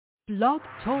Blog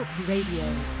Talk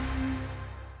Radio.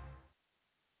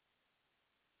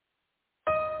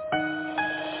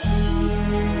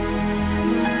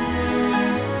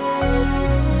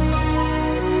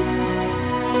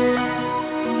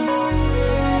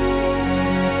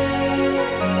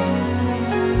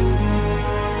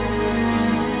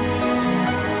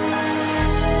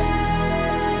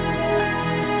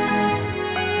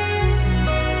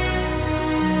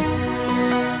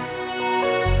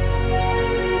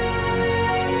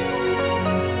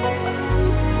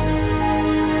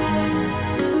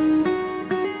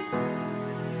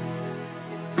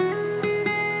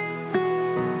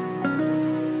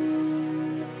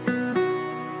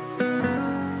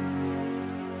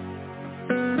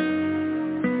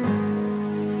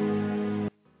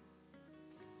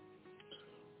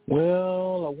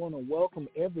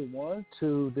 Everyone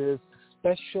to this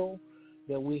special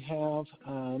that we have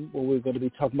where we're going to be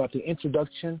talking about the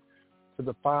introduction to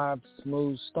the 5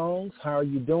 smooth stones. How are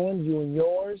you doing, you and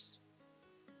yours?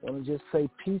 I want to just say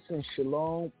peace and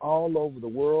shalom all over the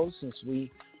world, since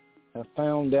we have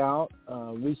found out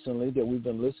recently that we've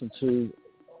been listened to,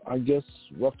 I guess,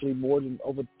 roughly more than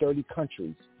over 30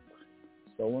 countries.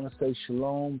 So I want to say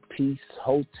shalom, peace,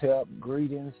 hotep,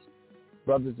 greetings,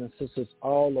 brothers and sisters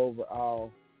all over our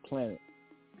planet.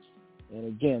 And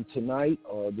again, tonight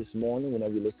or this morning,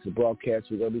 whenever you listen to the broadcast,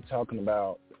 we're going to be talking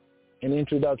about an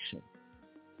introduction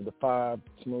to the 5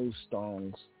 Smooth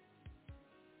Stones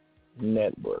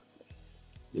Network.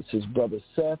 This is Brother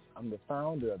Seth. I'm the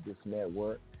founder of this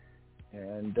network.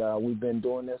 And we've been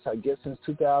doing this, I guess, since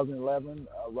 2011,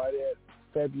 right at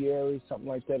February, something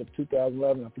like that, of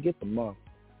 2011. I forget the month.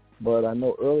 But I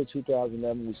know early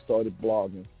 2011 we started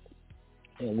blogging.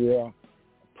 And we are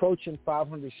approaching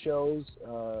 500 shows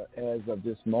as of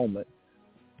this moment,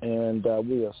 and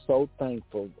we are so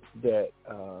thankful that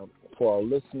for our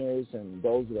listeners and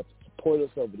those that have supported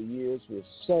us over the years, we're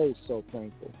so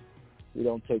thankful. We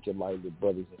don't take it lightly,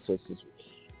 brothers and sisters.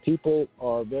 People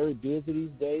are very busy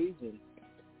these days, and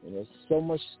there's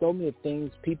so many things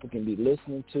people can be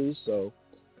listening to, so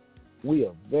we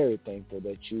are very thankful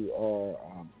that you are,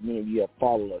 you have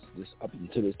followed us up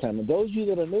until this time. And those of you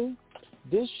that are new,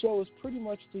 this show is pretty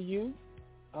much for you.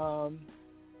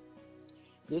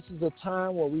 This is a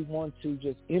time where we want to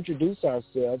just introduce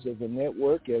ourselves as a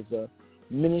network, as a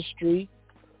ministry,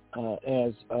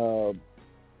 as a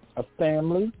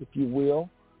family, if you will,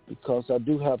 because I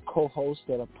do have co-hosts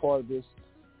that are part of this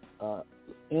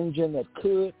engine that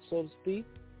could, so to speak.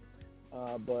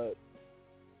 But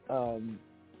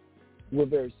we're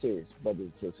very serious,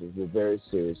 brothers and sisters. We're very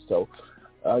serious. So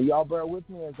y'all bear with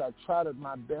me as I try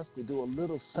my best to do a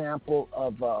little sample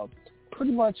of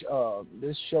pretty much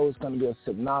this show is going to be a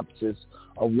synopsis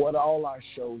of what all our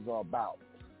shows are about.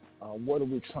 What are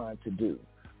we trying to do?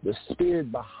 The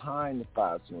spirit behind the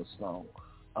 5 Smooth Stones.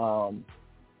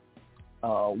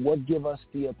 What give us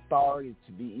the authority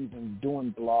to be even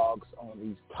doing blogs on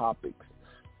these topics?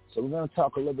 So we're going to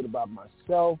talk a little bit about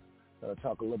myself. We're going to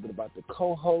talk a little bit about the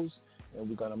co-host, and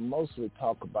we're going to mostly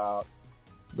talk about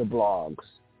the blogs,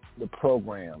 the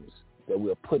programs that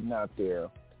we're putting out there,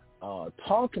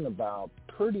 talking about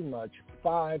pretty much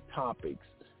 5 topics.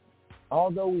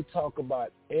 Although we talk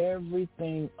about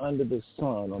everything under the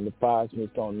sun on the 5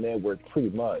 Smooth Stone Network pretty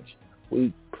much,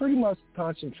 we pretty much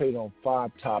concentrate on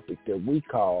 5 topics that we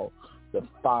call the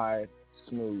 5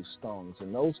 Smooth Stones.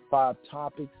 And those 5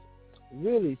 topics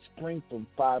really spring from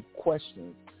 5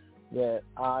 questions that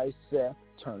I, Seth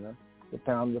Turner, the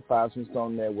founder of the 5 Smooth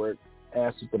Stone Network,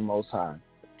 asked of the Most High.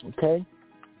 Okay?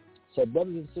 So,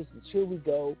 brothers and sisters, here we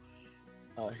go.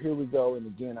 And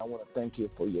again, I want to thank you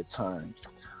for your time.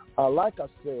 Like I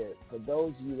said, for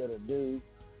those of you that are new,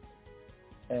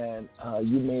 and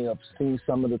you may have seen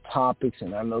some of the topics,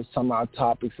 and I know some of our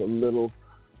topics are a little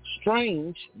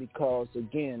strange because,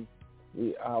 again,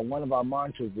 one of our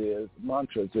mantras is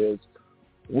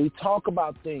we talk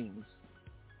about things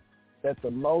that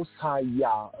the Most High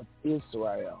Yah of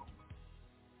Israel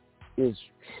is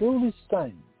truly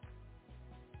saying,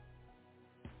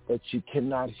 but you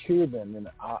cannot hear them in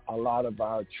a lot of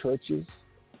our churches,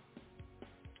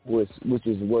 which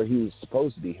is where he is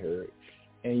supposed to be heard,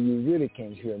 and you really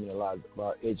can't hear him in a lot of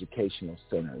our educational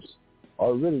centers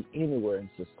or really anywhere in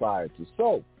society.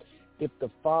 So if the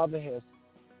Father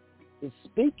is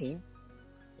speaking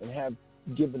and have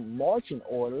given marching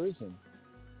orders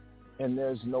and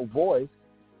there's no voice,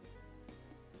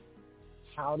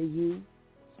 how do you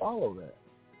follow that?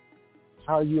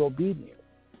 How are you obedient?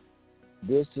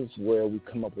 This is where we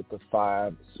come up with the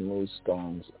 5 Smooth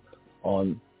Stones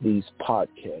on these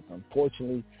podcasts.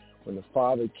 Unfortunately, when the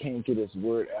Father can't get his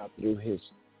word out through his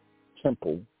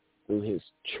temple, through his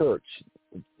church,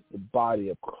 the body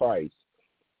of Christ,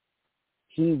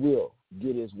 he will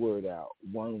get his word out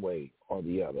one way or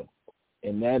the other.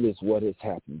 And that is what has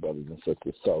happened, brothers and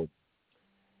sisters. So,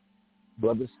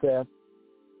 Brother Seth,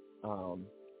 and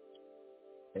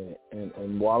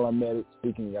while I'm at it,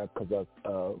 speaking, because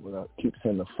when I keep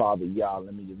saying the Father Yah,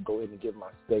 let me just go ahead and give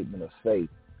my statement of faith,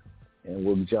 and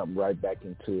we'll jump right back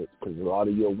into it, because a lot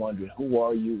of you are wondering, who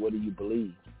are you? What do you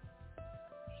believe?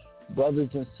 Brothers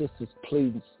and sisters,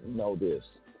 please know this.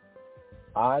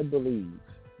 I believe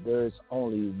there is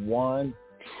only one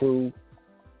true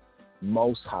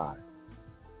Most High.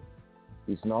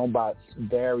 He's known by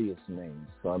various names.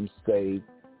 Some say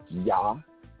Yah,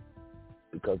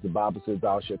 because the Bible says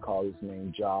thou shalt call his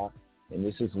name Jah. And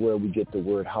this is where we get the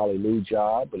word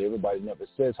hallelujah, but everybody never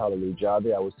says hallelujah.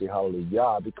 They always say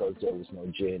hallelujah because there was no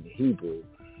J in the Hebrew.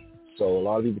 So a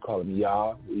lot of people call him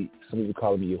Yah. Some people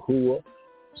call him Yahuwah.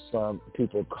 Some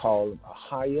people call him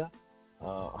Ahaya.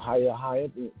 Ahaya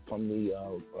from the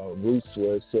roots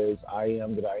where it says I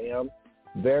am that I am.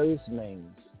 Various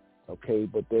names, okay,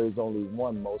 but there is only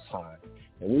one Most High.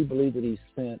 And we believe that he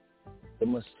sent the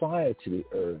Messiah to the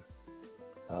earth.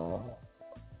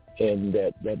 And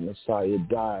that Messiah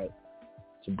died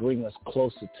to bring us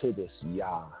closer to this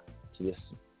Yah, to this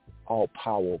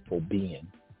all-powerful being.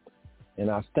 And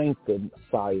I thank the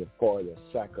Messiah for the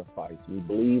sacrifice. We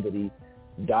believe that he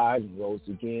died and rose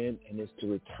again, and is to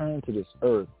return to this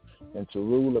earth and to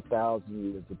rule 1,000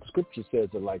 years. The scripture says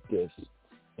it like this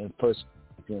in 1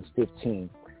 Corinthians 15,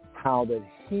 how that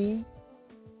he,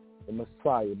 the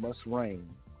Messiah, must reign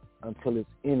until his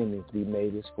enemies be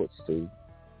made his footstool.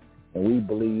 And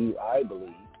I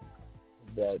believe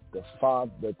that the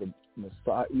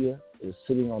Messiah is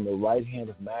sitting on the right hand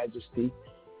of majesty,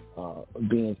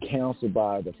 being counseled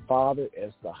by the Father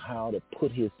as to how to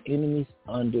put his enemies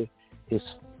under his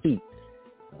feet.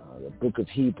 The book of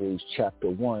Hebrews, chapter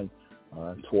 1,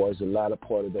 towards the latter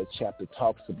part of that chapter,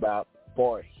 talks about,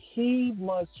 for he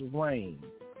must reign,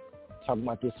 talking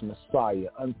about this Messiah,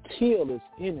 until his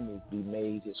enemies be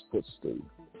made his footstool.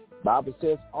 The Bible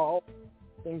says all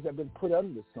things have been put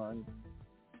under the sun.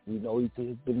 We know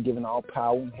he's been given all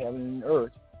power in heaven and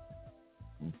earth.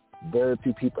 Very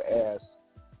few people ask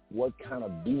what kind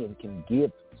of being can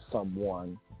give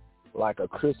someone like a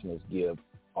Christmas gift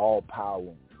all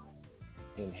power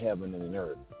in heaven and in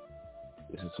earth.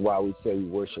 This is why we say we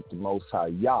worship the Most High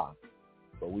Yah,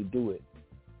 but we do it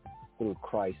through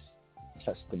Christ's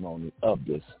testimony of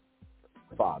this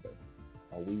Father.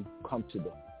 And we come to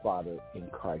the Father in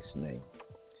Christ's name.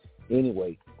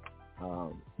 Anyway,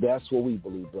 that's what we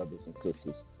believe, brothers and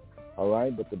sisters. All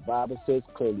right, but the Bible says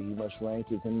clearly he must reign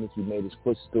to his enemies, he made his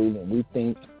footstool, and we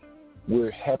think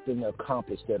we're helping to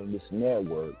accomplish that on this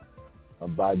network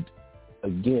by,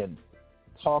 again,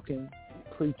 talking,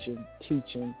 preaching,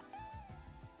 teaching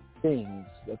things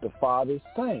that the Father is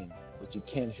saying, but you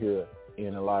can't hear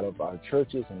in a lot of our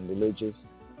churches and religious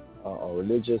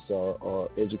or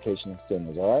educational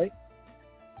centers, all right?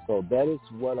 So that is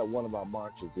what one of our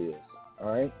marches is,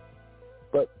 all right?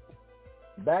 But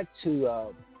back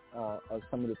to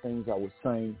some of the things I was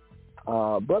saying.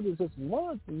 Brothers, this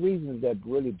one of the reasons that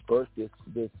really birthed this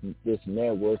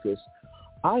network is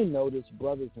I notice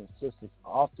brothers and sisters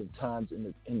oftentimes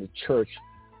in the church,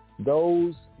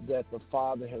 those that the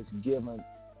Father has given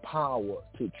power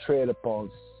to tread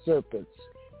upon serpents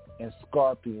and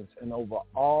scorpions and over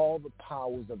all the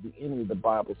powers of the enemy, the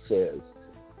Bible says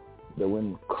that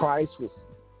when Christ was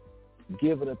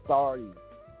given authority,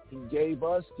 he gave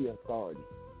us the authority.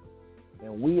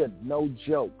 And we are no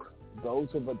joke. Those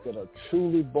of us that are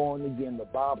truly born again, the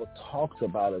Bible talks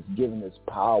about us giving this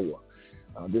power,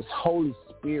 this Holy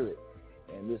Spirit,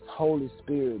 and this Holy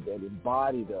Spirit that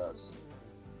embodied us,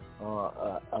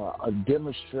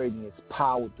 demonstrating its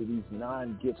power through these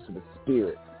 9 gifts of the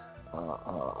Spirit.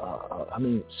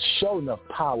 Show enough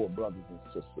power, brothers and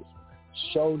sisters.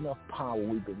 Show enough power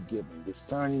we've been given.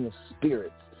 Discerning of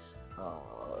spirits,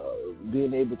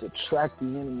 being able to track the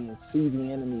enemy and see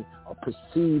the enemy or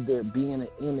perceive there being an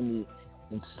enemy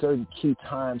in certain key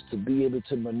times to be able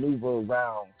to maneuver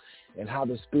around, and how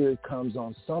the Spirit comes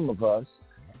on some of us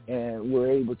and we're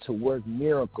able to work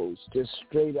miracles, just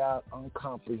straight out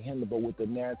uncomprehendable with the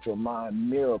natural mind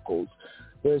miracles.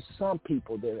 There's some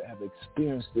people that have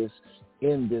experienced this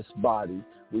in this body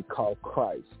we call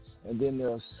Christ. And then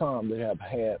there are some that have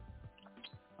had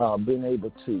been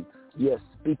able to, yes,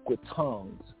 speak with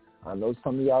tongues. I know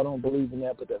some of y'all don't believe in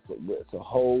that, but it's a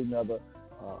whole nother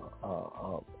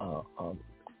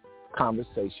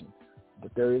conversation.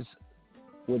 But there is,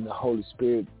 when the Holy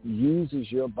Spirit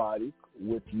uses your body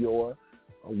with your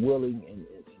willing and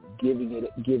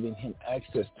giving him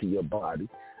access to your body,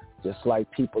 just like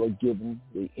people are giving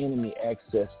the enemy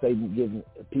access. Satan giving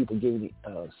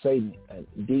Satan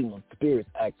and demon spirits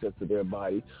access to their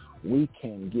body. We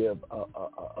can give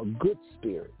a good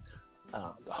spirit,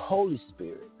 the Holy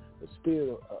Spirit, the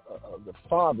Spirit of the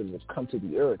Father that's come to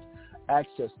the earth,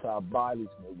 access to our bodies.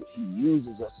 He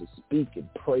uses us to speak and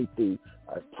pray through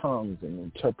our tongues and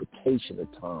interpretation of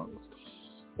tongues.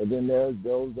 And then there's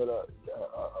those that are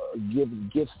given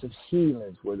gifts of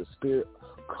healings, where the Spirit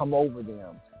come over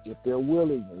them if they're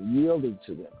willing and yielding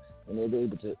to them, and they're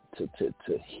able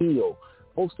to heal.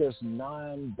 Folks, there's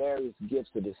 9 various gifts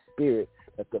of the Spirit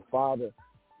that the Father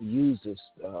uses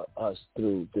us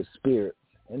through the Spirit.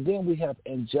 And then we have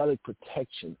angelic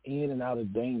protection in and out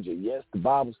of danger. Yes, the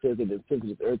Bible says that in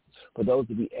the earth, for those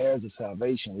to be heirs of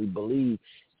salvation, we believe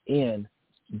in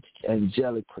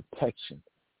angelic protection.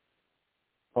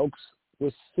 Folks,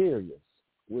 we're serious.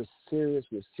 We're serious.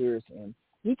 And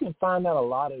you can find out a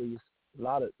lot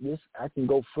of this. I can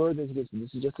go further into this.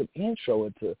 This is just an intro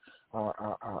into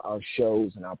our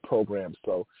shows and our programs.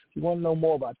 So if you want to know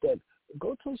more about that,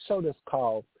 go to a show that's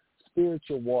called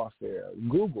Spiritual Warfare.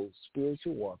 Google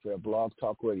Spiritual Warfare, Blog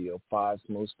Talk Radio, 5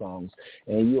 Smooth Songs,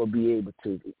 and you'll be able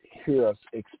to hear us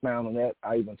expound on that.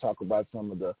 I even talk about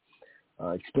some of the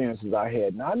experiences I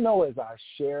had. Now, I know as I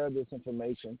share this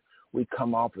information, we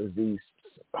come off as these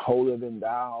holier than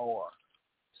thou or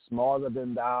smarter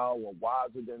than thou or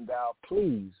wiser than thou.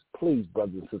 Please,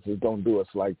 brothers and sisters, don't do us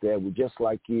like that. We're just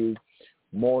like you.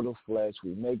 Mortal flesh.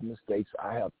 We make mistakes.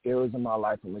 I have errors in my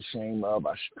life I'm ashamed of.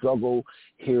 I struggle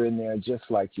here and there just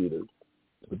like you do.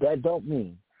 But that don't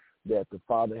mean that the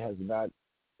Father has not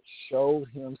showed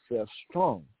himself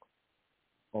strong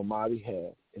on my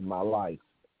behalf in my life.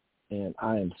 And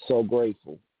I am so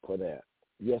grateful for that.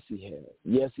 Yes, he has.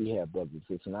 Yes, he has, brothers and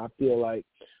sisters. And I feel like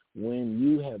when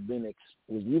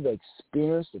you've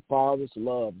experienced the Father's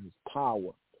love and his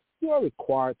power, you are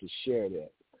required to share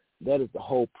that. That is the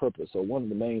whole purpose, or one of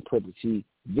the main purposes he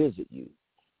visit you,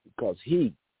 because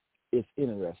he is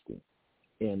interested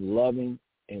in loving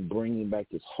and bringing back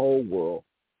this whole world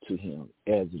to him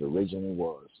as it originally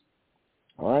was.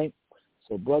 All right?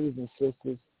 So, brothers and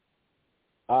sisters,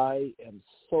 I am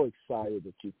so excited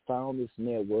that you found this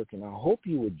network, and I hope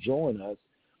you would join us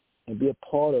and be a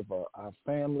part of our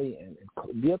family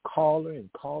and be a caller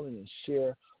and call in and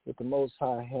share what the Most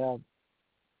High have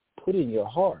put in your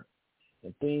heart.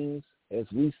 And things, as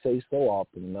we say so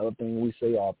often, another thing we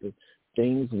say often,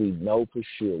 things we know for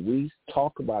sure. We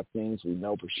talk about things we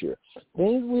know for sure.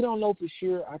 Things we don't know for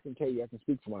sure, I can tell you, I can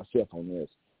speak for myself on this.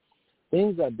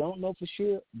 Things I don't know for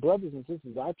sure, brothers and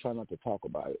sisters, I try not to talk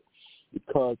about it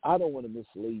because I don't want to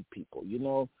mislead people. You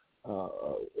know,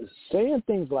 saying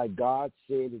things like God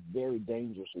said is very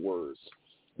dangerous words.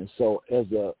 And so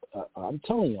I'm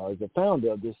telling you, as a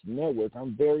founder of this network,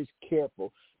 I'm very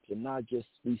careful to not just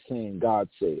be saying God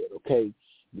said, okay?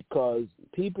 Because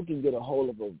people can get a hold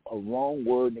of a wrong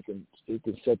word and it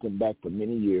can set them back for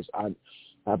many years.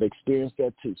 I've experienced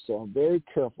that too. So I'm very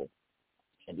careful.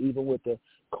 And even with the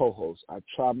co-hosts, I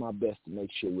try my best to make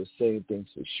sure we're saying things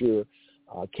for sure.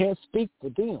 I can't speak for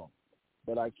them,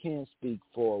 but I can speak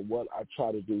for what I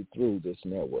try to do through this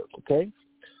network, okay?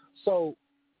 So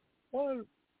one of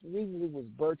the reasons it was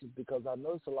birthed is because I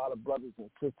noticed a lot of brothers and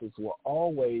sisters were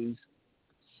always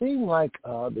seem like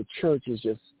the church is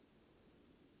just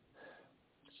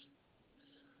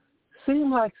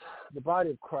seem like the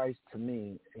body of Christ to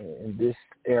me in this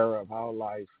era of our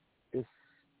life is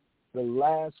the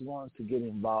last ones to get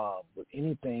involved with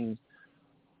anything.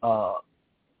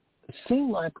 It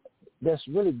seems like that's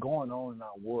really going on in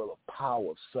our world of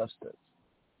power, of substance.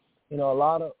 You know, a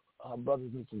lot of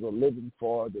brothers and sisters are living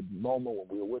for the moment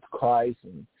when we're with Christ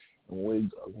and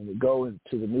when we go into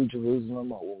the New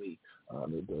Jerusalem, or when we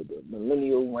the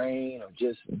millennial reign, or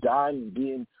just dying and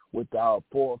being with our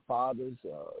forefathers.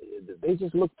 They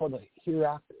just look for the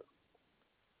hereafter.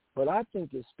 But I think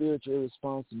it's spiritual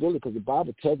responsibility, because the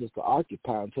Bible tells us to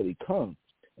occupy until he comes.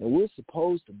 And we're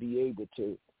supposed to be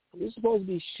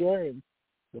sharing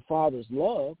the Father's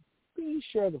love. We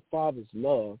share the Father's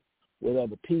love with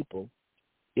other people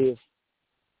if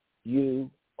you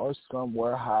are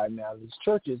somewhere hiding out of these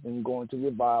churches and going to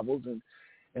revivals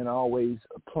and always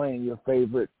playing your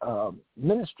favorite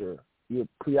minister. You're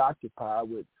preoccupied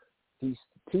with these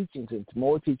teachings and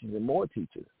more teachings and more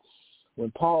teachers.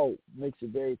 When Paul makes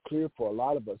it very clear for a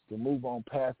lot of us to move on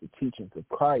past the teachings of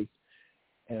Christ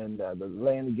and the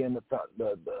laying again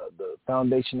the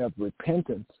foundation of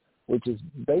repentance, which is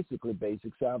basically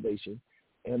basic salvation,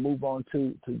 and move on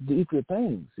to deeper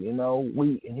things. You know,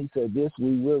 and he said this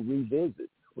we will revisit.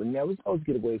 We're never supposed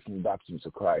to get away from the doctrines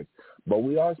of Christ, but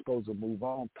we are supposed to move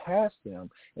on past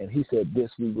them. And he said, this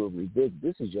we will revisit.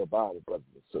 This is your Bible, brothers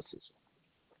and sisters.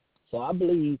 So I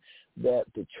believe that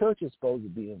the church is supposed to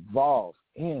be involved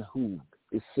in who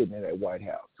is sitting in that White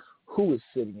House, who is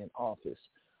sitting in office.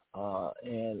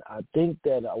 And I think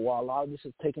that while a lot of this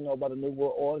is taken over by the New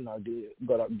World Order, and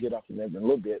I'll get off of that in a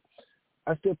little bit,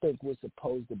 I still think we're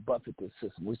supposed to buffet the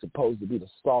system. We're supposed to be the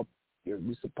salt here.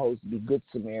 We're supposed to be good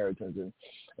Samaritans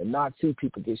and not see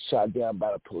people get shot down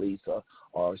by the police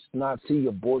or not see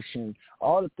abortion,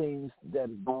 all the things that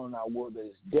is going on in our world that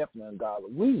is definitely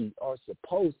ungodly. We are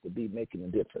supposed to be making a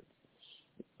difference.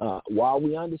 While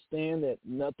we understand that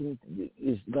nothing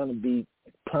is going to be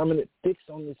permanent fixed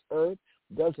on this earth,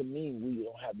 doesn't mean we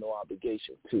don't have no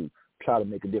obligation to try to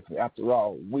make a difference. After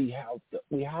all, we house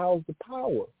the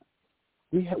power.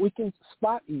 We can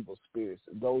spot evil spirits,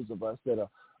 those of us that are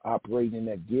operating in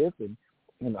that gift, and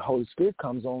the Holy Spirit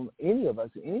comes on any of us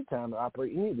at any time to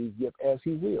operate any of these gifts as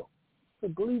he will. The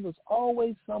believer's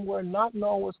always somewhere not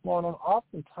knowing what's going on,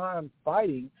 oftentimes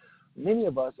fighting, many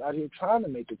of us out here trying to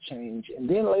make a change, and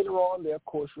then later on they, of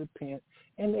course, repent,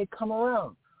 and they come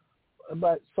around.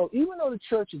 But so even though the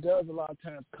church does a lot of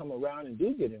times come around and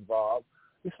do get involved,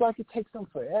 it's like it takes them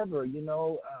forever,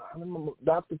 I remember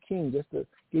Dr. King, just to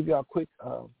give you a quick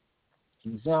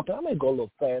example. I may go a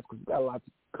little fast because we've got a lot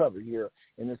to cover here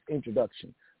in this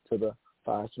introduction to the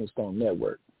Five Smooth Stone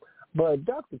Network. But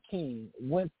Dr. King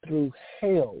went through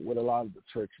hell with a lot of the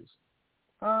churches.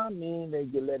 I mean, they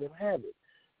just let him have it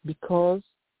because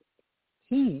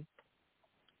he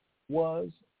was,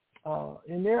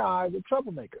 in their eyes, a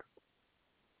troublemaker.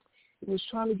 He was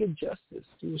trying to get justice.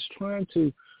 He was trying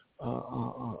to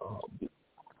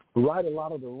right a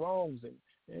lot of the wrongs.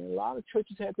 And a lot of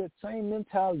churches have that same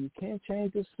mentality. You can't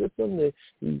change this system.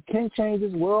 You can't change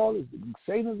this world.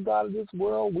 Satan's God of this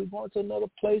world. We're going to another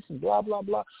place and blah, blah,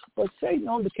 blah. But Satan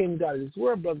only became God of this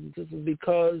world, brothers and sisters,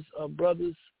 because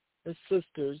brothers and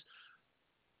sisters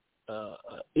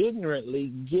ignorantly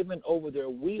given over their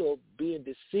will, being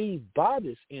deceived by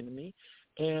this enemy,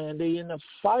 and they end up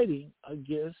fighting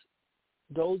against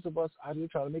those of us out here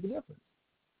trying to make a difference.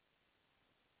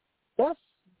 That's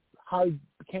how he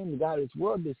became the God of this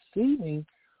world, deceiving,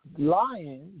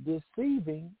 lying,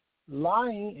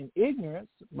 and ignorance.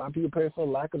 My people perish for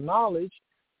lack of knowledge.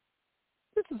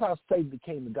 This is how Satan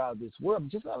became the God of this world.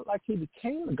 Just like he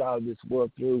became the God of this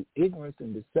world through ignorance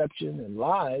and deception and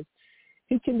lies,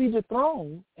 he can be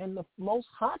dethroned, and the Most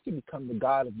High can become the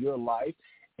God of your life.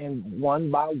 And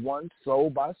one by one, soul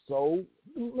by soul,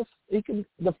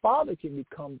 the Father can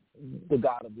become the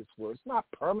God of this world. It's not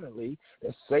permanently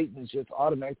that Satan is just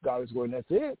automatic God of this world and that's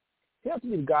it. He has to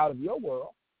be the God of your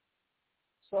world.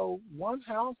 So one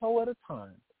household at a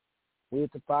time, we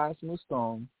at the Five Smooth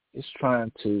Stone is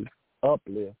trying to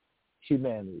uplift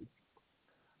humanity.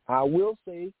 I will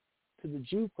say to the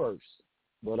Jew first,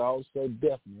 but also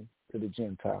definitely to the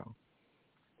Gentile.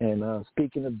 And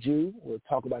speaking of Jew, we'll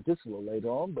talk about this a little later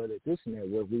on, but at this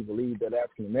network, we believe that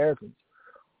African Americans,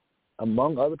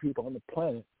 among other people on the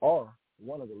planet, are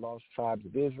one of the lost tribes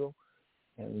of Israel.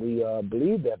 And we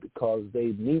believe that because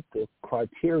they meet the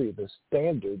criteria, the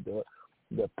standard,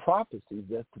 the prophecies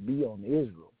that's to be on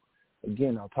Israel.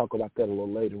 Again, I'll talk about that a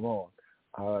little later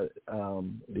on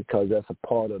because that's a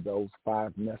part of those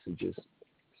 5 messages.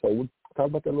 So we'll talk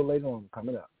about that a little later on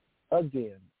coming up.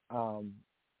 Again,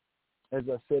 as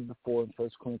I said before in 1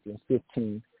 Corinthians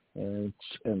 15 and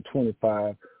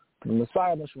 25, the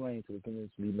Messiah must reign till the kingdom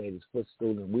to be made his footstool,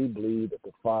 and we believe that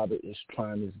the Father is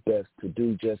trying his best to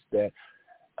do just that,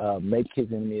 make his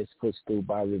enemy his footstool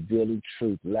by revealing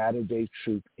truth, latter-day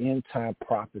truth, end-time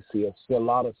prophecy. So a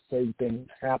lot of same things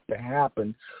have to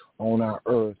happen on our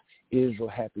earth. Israel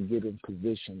had to get in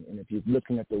position, and if you're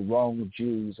looking at the wrong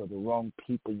Jews or the wrong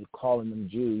people, you're calling them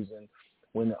Jews, and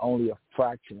when only a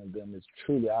fraction of them is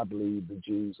truly, I believe, the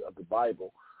Jews of the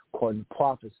Bible, according to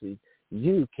prophecy,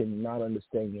 you cannot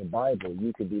understand your Bible.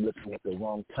 You could be looking at the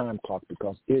wrong time clock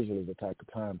because Israel is a type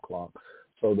of time clock.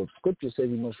 So the scripture says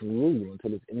he must rule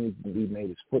until his enemies can be made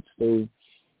his footstool.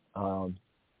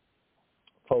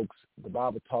 Folks, the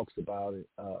Bible talks about it.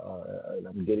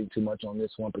 I'm getting too much on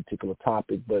this one particular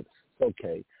topic, but it's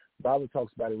okay. The Bible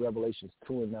talks about it in Revelations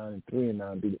 2:9 and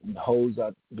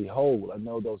 3:9. Behold, I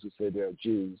know those who say they are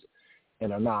Jews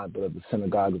and are not, but of the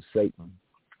synagogue of Satan.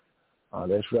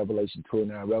 That's Revelation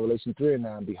 2:9. Revelation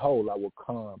 3:9, behold, I will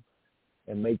come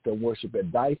and make them worship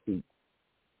at thy feet,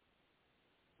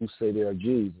 who say they are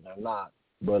Jews and are not,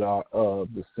 but are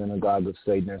of the synagogue of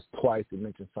Satan. That's twice it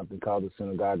mentions something called the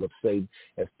synagogue of Satan.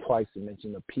 That's twice it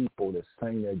mentioned the people that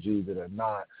saying they're Jews that are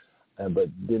not. But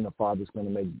then the Father's going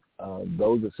to make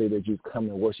those that say they're Jews come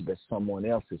and worship at someone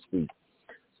else's feet.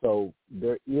 So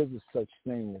there is a such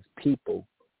thing as people,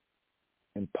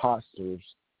 imposters,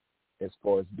 as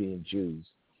far as being Jews.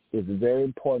 It's very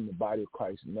important the body of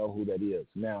Christ know who that is.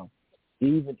 Now,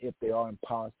 even if they are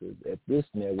imposters at this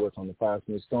network on the 5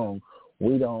 Smith Stone,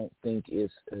 we don't think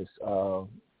it's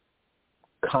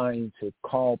kind to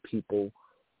call people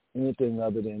anything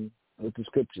other than what the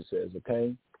Scripture says,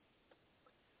 okay?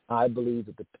 I believe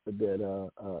that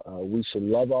we should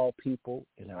love all people,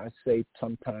 and I say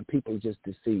sometimes people are just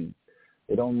deceived.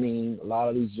 It don't mean a lot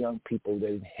of these young people,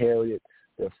 they inherited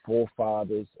their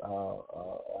forefathers'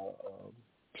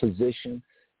 position.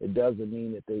 It doesn't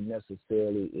mean that they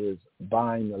necessarily is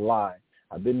buying the lie.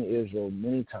 I've been to Israel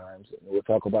many times, and we'll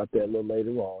talk about that a little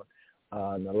later on.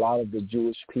 And a lot of the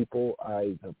Jewish people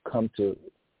I have come to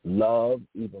love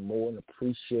even more and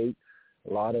appreciate.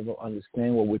 A lot of them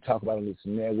understand what we talk about on this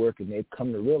network, and they've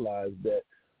come to realize that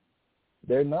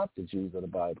they're not the Jews of the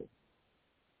Bible,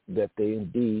 that they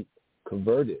indeed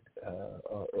converted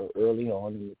early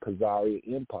on in the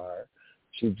Khazarian Empire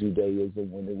to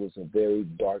Judaism when it was a very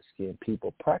dark-skinned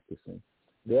people practicing.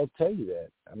 They'll tell you that.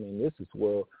 I mean, this is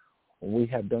where we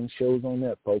have done shows on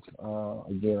that, folks.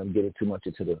 Again, I'm getting too much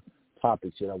into the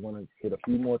topics yet. I want to hit a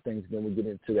few more things, and then we'll get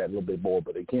into that a little bit more.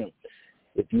 But again,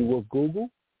 if you will Google,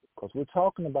 because we're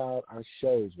talking about our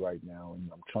shows right now, and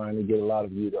I'm trying to get a lot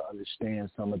of you to understand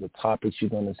some of the topics you're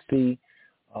going to see,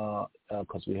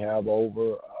 because we have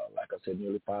over, like I said,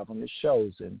 nearly 500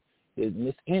 shows. And in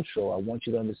this intro, I want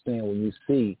you to understand when you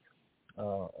see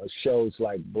shows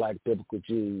like Black Biblical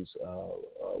Jews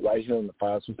right here on the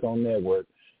 5 Smith Stone Network,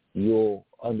 you'll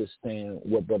understand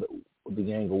what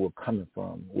the angle we're coming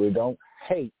from. We don't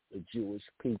hate the Jewish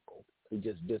people. We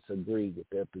just disagree with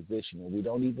their position. And we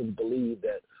don't even believe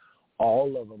that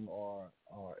all of them are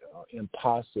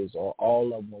imposters, or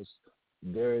all of them was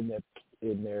there in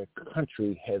their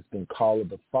country has been called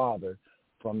the Father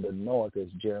from the north, as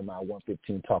Jeremiah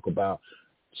 1:15 talk about,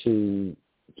 to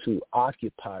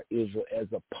occupy Israel as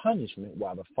a punishment,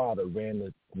 while the Father ran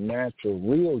the natural,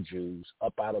 real Jews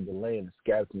up out of the land and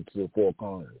scattered them to the 4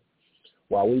 corners.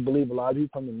 While we believe a lot of you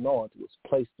from the north was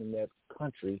placed in that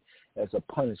country as a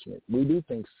punishment, we do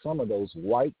think some of those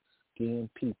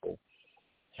white-skinned people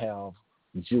have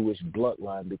Jewish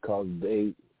bloodline because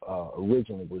they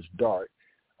originally was dark.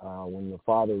 When the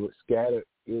Father scattered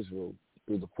Israel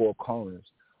through the 4 corners,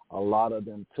 a lot of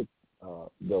them took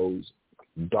those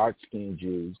dark-skinned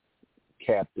Jews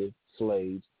captive,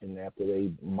 slaves, and after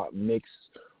they mixed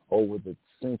over the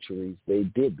centuries, they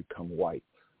did become white.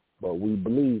 But we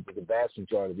believe that the vast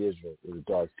majority of Israel is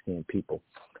dark-skinned people.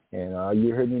 And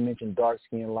you heard me mention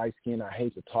dark-skin, light-skin. I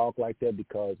hate to talk like that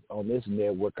because on this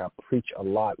network I preach a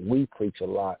lot. We preach a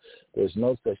lot. There's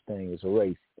no such thing as a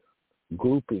race,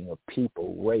 grouping of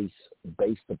people, race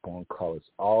based upon colors,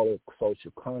 all a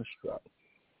social construct.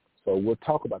 So we'll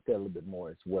talk about that a little bit more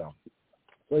as well.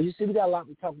 So you see, we got a lot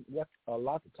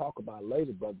to talk about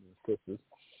later, brothers and sisters.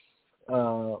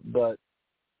 But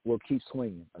we'll keep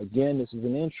swinging. Again, this is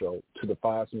an intro to the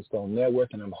 5 Smith Stone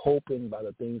Network, and I'm hoping by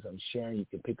the things I'm sharing, you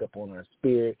can pick up on our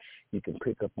spirit. You can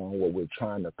pick up on what we're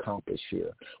trying to accomplish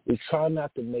here. We try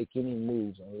not to make any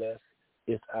moves unless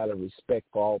it's out of respect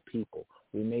for all people.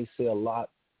 We may say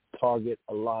target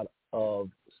a lot of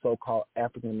so-called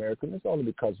African Americans. It's only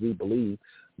because we believe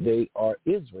they are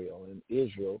Israel. And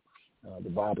Israel, the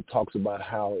Bible talks about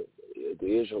how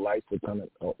the Israelites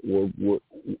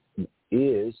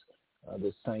is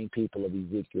the same people of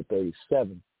Ezekiel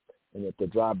 37, and that the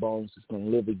dry bones is going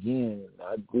to live again.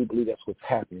 We believe that's what's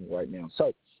happening right now. So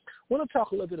I want to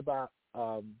talk a little bit about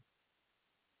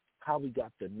how we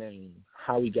got the name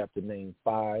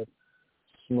 5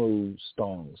 Smooth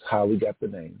Stones, how we got the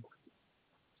name.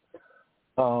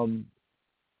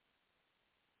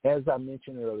 As I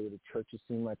mentioned earlier, the churches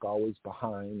seemed like always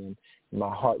behind, and my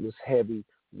heart was heavy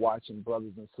watching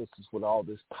brothers and sisters with all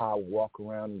this power walk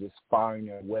around and just firing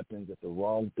their weapons at the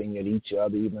wrong thing at each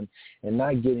other even, and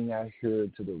not getting out here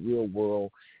into the real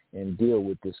world and deal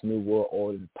with this new world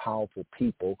order and powerful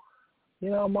people. You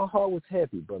know, my heart was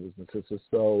heavy, brothers and sisters.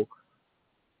 So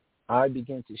I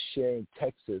began to share in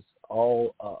Texas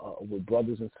all with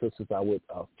brothers and sisters. I would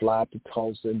fly up to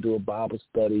Tulsa and do a Bible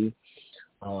study.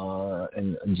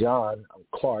 And John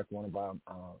Clark, one of our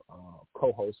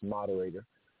co-hosts, moderator,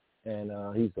 and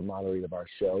he's the moderator of our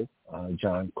show,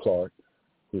 John Clark,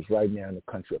 who's right now in the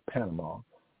country of Panama.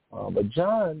 But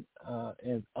John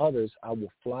and others, I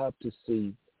will fly up to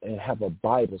see and have a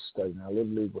Bible study. And I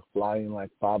literally would fly in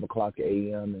like 5 o'clock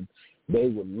a.m., and they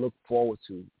would look forward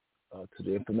to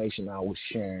the information I was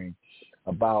sharing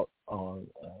about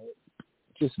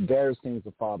just various things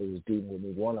the Father was dealing with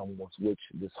me. One of them was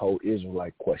this whole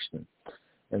Israelite question.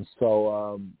 And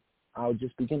so I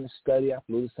just begin to study. I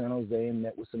flew to San Jose and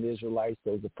met with some Israelites.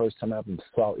 That was the first time I ever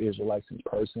saw Israelites in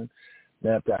person.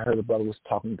 Then after I heard the brother was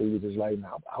talking to these Israelites,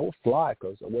 I would fly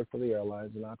because I work for the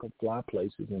airlines, and I could fly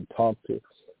places and talk to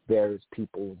various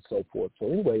people and so forth. So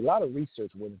anyway, a lot of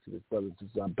research went into this, brother.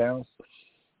 I bounced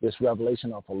this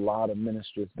revelation off a lot of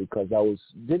ministers because I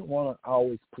didn't want to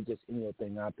always put just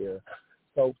anything out there.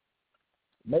 So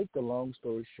make the long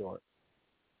story short,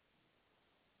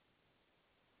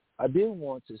 I didn't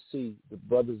want to see the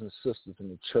brothers and sisters in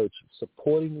the church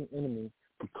supporting the enemy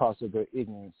because of their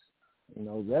ignorance. You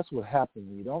know, that's what happens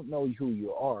when you don't know who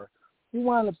you are. You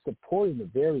wind up supporting the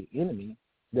very enemy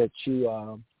that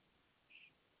you're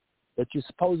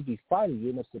supposed to be fighting. You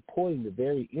end up supporting the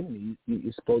very enemy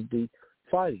you're supposed to be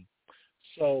fighting.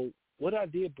 So what I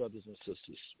did, brothers and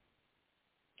sisters,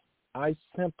 I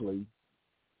simply,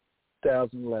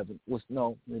 2011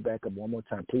 let me back up one more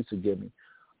time. Please forgive me.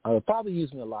 Father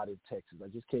used me a lot in Texas. I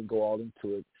just can't go all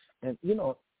into it. And, you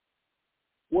know,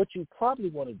 what you probably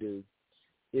want to do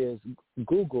is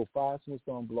Google 5 Minutes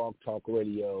on Blog Talk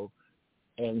Radio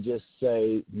and just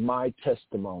say My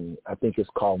Testimony. I think it's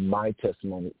called My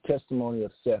Testimony, Testimony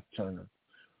of Seth Turner.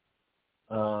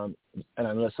 And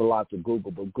I know it's a lot to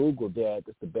Google, but Google that.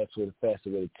 That's the best way, the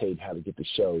fastest way to tell you how to get the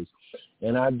shows.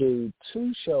 And I do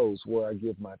 2 shows where I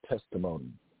give my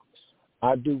testimony.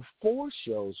 I do 4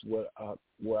 shows where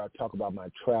I talk about my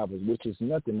travels, which is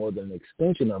nothing more than an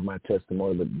extension of my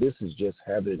testimony, but this is just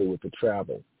having to do with the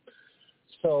travel.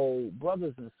 So,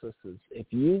 brothers and sisters, if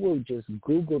you will just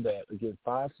Google that, again,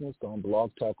 5 Minutes on Blog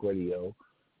Talk Radio,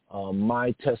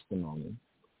 My Testimony,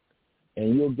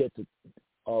 and you'll get to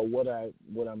what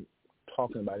I'm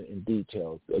talking about in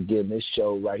details. Again, this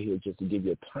show right here, just to give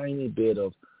you a tiny bit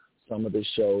of some of the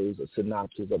shows, a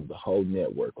synopsis of the whole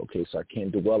network. Okay, so I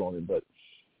can't dwell on it, but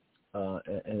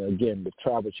and again, the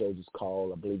travel shows is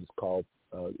called, I believe it's called.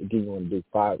 Again, you want to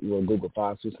Google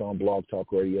 5 Minutes on Blog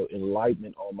Talk Radio,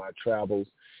 Enlightenment on My Travels,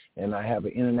 and I have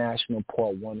an international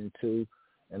part 1 and 2,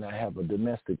 and I have a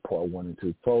domestic part 1 and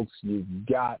 2. Folks, you've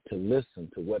got to listen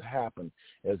to what happened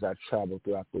as I travel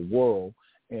throughout the world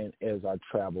and as I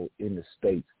travel in the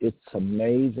States. It's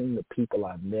amazing the people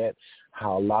I've met,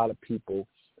 how a lot of people,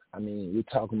 I mean, we're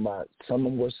talking about some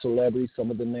of them were celebrities,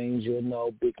 some of the names you'll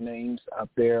know, big names out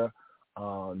there.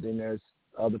 Then there's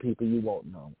other people you won't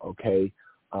know, okay?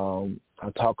 I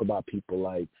talk about people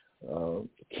like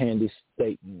Candy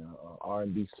Staten,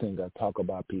 R&B singer. I talk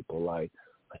about people like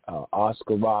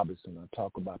Oscar Robertson. I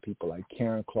talk about people like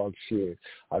Karen Clark Sheard.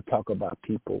 I talk about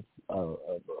people,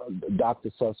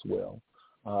 Dr. Suswell,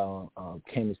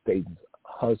 Candy Staten's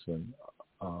husband.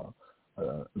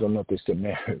 Don't know if they're still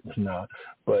married or not,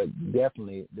 but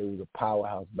definitely there was a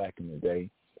powerhouse back in the day.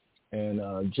 And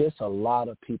just a lot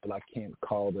of people, I can't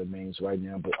call their names right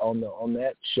now, but on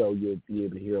that show you'll be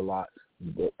able to hear a lot.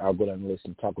 I'll go down and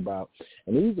listen, talk about.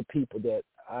 And these are people that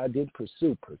I didn't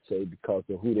pursue, per se, because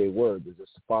of who they were. There's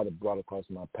just the Father brought across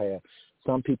my path.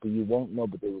 Some people you won't know,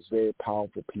 but they was very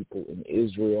powerful people in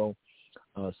Israel,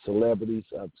 celebrities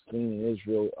I've seen in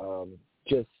Israel. I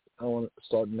don't want to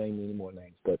start naming any more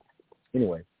names, but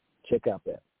anyway, check out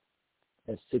that.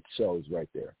 That's 6 shows right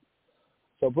there.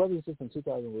 So, brothers and sisters, in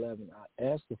 2011, I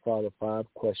asked the Father 5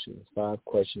 questions.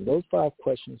 Those 5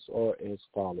 questions are as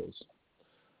follows.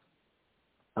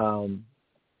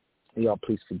 Y'all,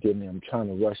 please forgive me. I'm trying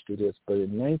to rush through this. But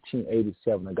in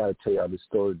 1987, I got to tell y'all this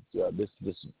story. This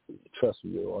trust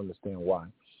me, you'll understand why.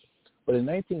 But in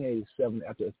 1987,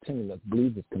 after attending the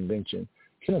Believers Convention,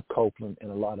 Kenneth Copeland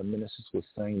and a lot of ministers were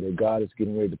saying that God is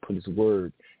getting ready to put his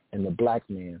word in the black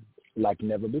man like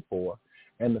never before.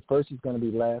 And the first is going to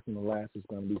be last, and the last is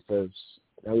going to be first.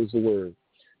 That was the word.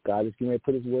 God is getting ready to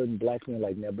put his word in black men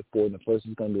like never before, and the first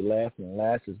is going to be last, and the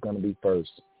last is going to be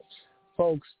first.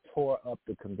 Folks tore up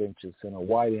the convention center,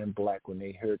 white and black, when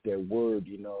they heard that word.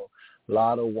 You know, a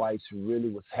lot of whites really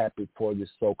was happy for this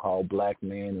so-called black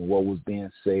man and what was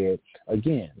being said.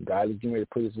 Again, God is getting ready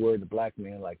to put his word in the black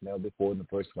man like never before, and the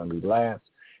first is going to be last,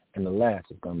 and the last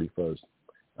is going to be first.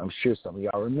 I'm sure some of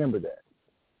y'all remember that.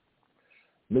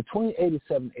 Between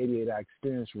 87 and 88, I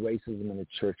experienced racism in the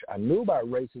church. I knew about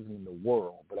racism in the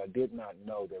world, but I did not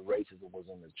know that racism was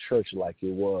in the church like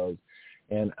it was.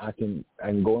 And I can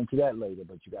go into that later,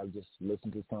 but you got to just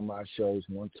listen to some of our shows.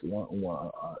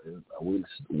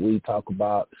 We talk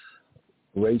about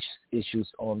race issues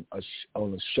on a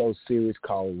show series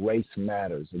called Race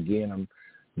Matters. Again, I'm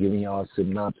giving y'all a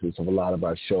synopsis of a lot of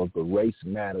our shows, but Race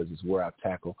Matters is where I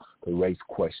tackle the race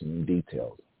question in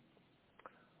details.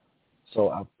 So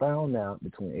I found out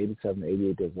between 87 and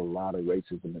 88 there's a lot of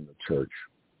racism in the church,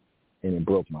 and it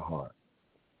broke my heart.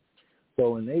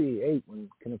 So in 88, when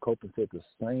Kenneth Copeland said the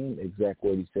same exact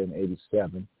word he said in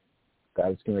 87,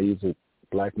 God is going to use a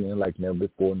black man like never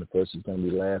before, and the first is going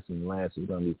to be last, and the last is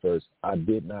going to be first, I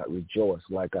did not rejoice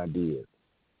like I did.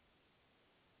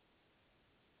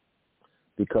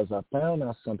 Because I found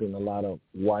out something a lot of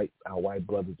our white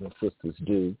brothers and sisters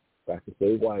do. If I can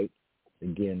say white,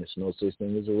 again, there's no such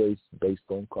thing as a race based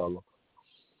on color.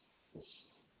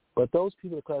 But those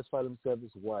people that classify themselves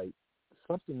as white,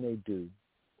 something they do,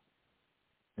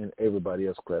 and everybody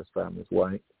else classify them as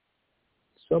white,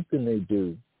 something they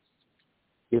do,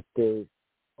 if they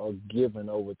are given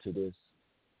over to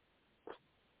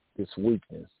this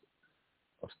weakness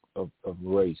of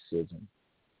racism,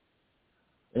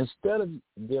 instead of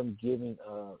them giving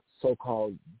a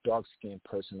so-called dark-skinned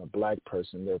person, a black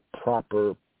person, their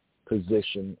proper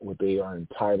position, what they are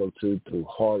entitled to through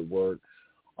hard work,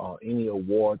 any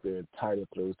award they're entitled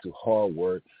through hard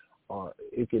work,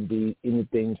 it can be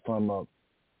anything from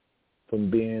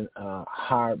being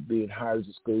hired as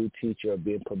a school teacher, or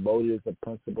being promoted as a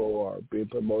principal, or being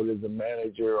promoted as a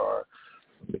manager, or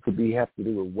it could have to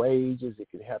do with wages. It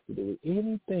could have to do with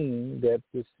anything that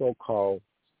this so-called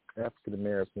African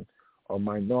American or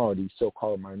minority,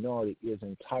 so-called minority, is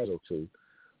entitled to.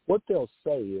 What they'll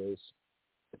say is,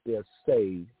 if they're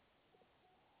saved,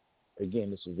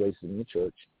 again, this is racism in the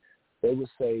church, they will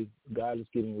say, God is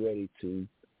getting ready to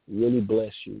really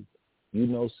bless you. You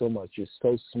know so much. You're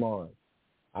so smart.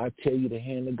 I tell you, the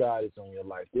hand of God is on your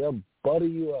life. They'll butter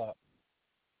you up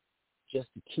just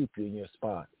to keep you in your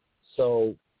spot.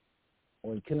 So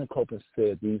when Kenneth Copeland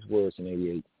said these words in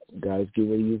 88, God is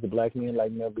getting ready to use the black man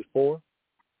like never before,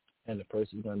 and the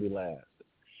person is going to be last.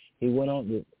 He went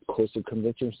on, of course, the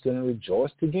convention center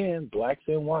rejoiced again, blacks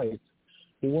and whites.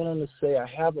 He went on to say, I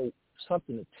have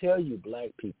something to tell you, black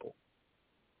people,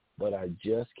 but I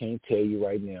just can't tell you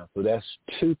right now. So that's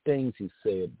two things he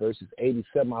said. Verses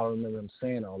 87, I don't remember him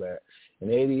saying all that.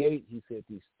 In 88, he said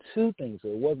these two things. So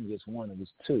it wasn't just one, it was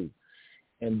two.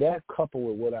 And that, coupled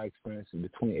with what I experienced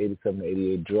between 87 and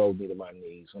 88, drove me to my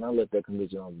knees. When I left that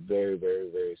convention, I was very,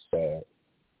 very, very sad.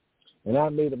 And I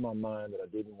made up my mind that I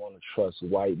didn't want to trust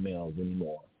white males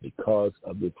anymore because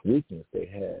of this weakness they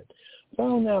had.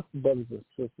 Found out, brothers and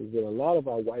sisters, that a lot of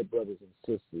our white brothers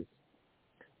and sisters,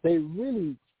 they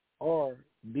really are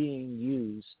being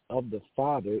used of the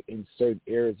Father in certain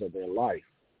areas of their life.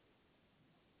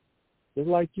 Just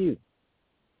like you.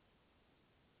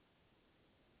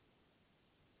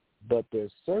 But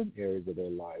there's certain areas of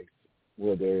their life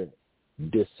where they're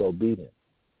disobedient.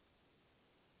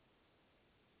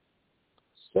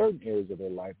 Certain areas of their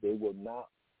life, they will not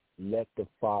let the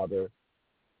Father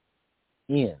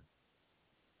in.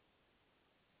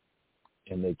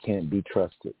 And they can't be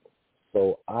trusted.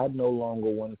 So I no longer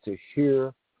wanted to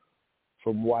hear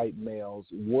from white males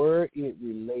were it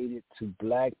related to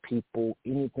black people,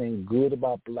 anything good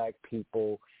about black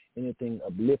people, anything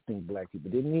uplifting black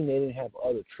people. Didn't mean they didn't have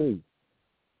other truth.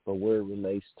 But where it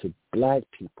relates to black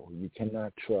people, you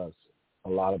cannot trust a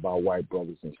lot of our white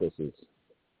brothers and sisters.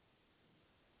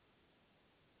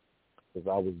 Because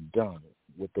I was done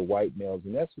with the white males,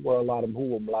 and that's where a lot of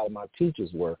my teachers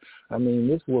were. I mean,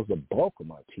 this was the bulk of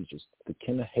my teachers, the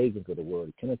Kenneth Hagins of the world,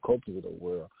 the Kenneth Copelands of the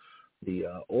world, the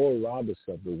Oral Roberts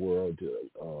of the world,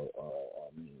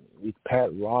 Pat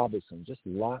Robertson, just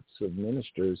lots of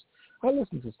ministers. I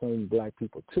listen to some black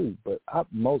people too, but I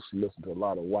mostly listen to a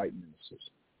lot of white ministers.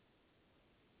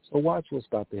 So watch what's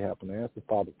about to happen. I asked the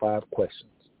Father 5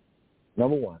 questions.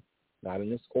 Number 1, not in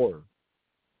this order.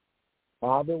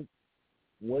 Father,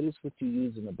 what is what you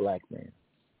use in the black man?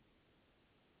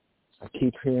 I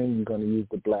keep hearing you're going to use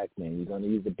the black man. You're going to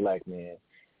use the black man.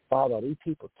 Father, are these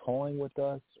people toying with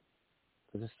us?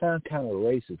 Because it sounds kind of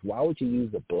racist. Why would you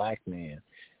use the black man?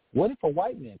 What if a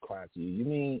white man cries to you? You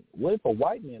mean, what if a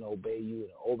white man obey you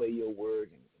and obey your word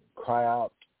and cry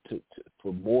out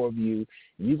for more of you?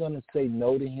 You're going to say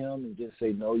no to him and just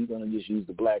say no, you're going to just use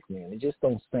the black man. It just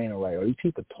don't stand right. Are these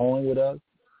people toying with us?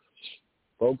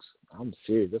 Folks, I'm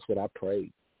serious. That's what I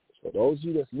prayed. So those of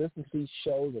you that's listening to these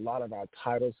shows, a lot of our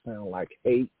titles sound like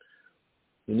hate.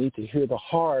 You need to hear the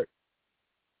heart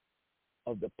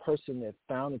of the person that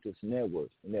founded this network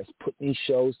and that's putting these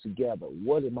shows together.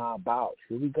 What am I about?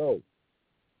 Here we go.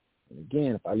 And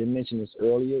again, if I didn't mention this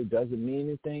earlier, it doesn't mean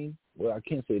anything. Well, I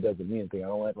can't say it doesn't mean anything. I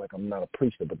don't act like I'm not a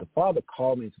preacher, but the Father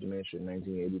called me into the ministry in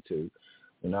 1982.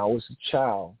 When I was a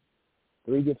child,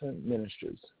 3 different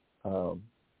ministers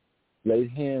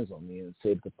laid hands on me and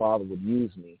said the Father would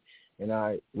use me, and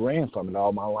I ran from it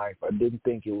all my life. I didn't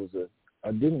think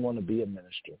I didn't want to be a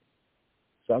minister.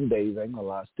 some days, I ain't going to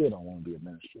lie, I still don't want to be a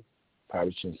minister.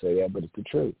 Probably shouldn't say that, but it's the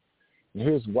truth. And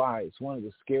here's why. It's one of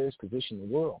the scariest positions in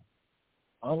the world.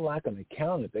 Unlike an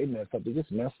accountant, they mess up. They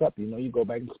just mess up. You go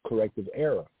back to corrective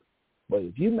error. But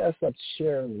if you mess up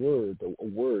sharing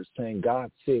words saying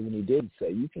God said when he didn't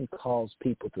say, you can cause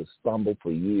people to stumble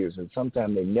for years, and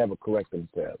sometimes they never correct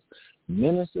themselves.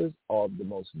 Ministers are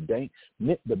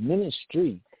the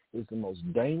ministry is the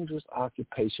most dangerous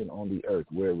occupation on the earth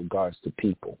where it regards to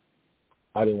people.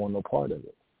 I didn't want no part of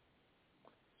it.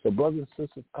 So brothers and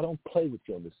sisters, I don't play with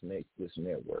you on this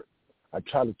network. I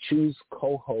try to choose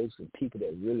co-hosts and people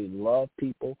that really love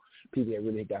people, people that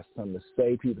really got something to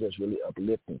say, people that's really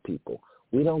uplifting people.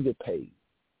 We don't get paid.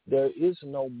 There is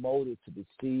no motive to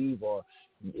deceive, or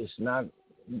it's not.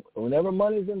 Whenever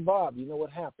money is involved, you know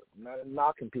what happens. I'm not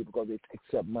knocking people because they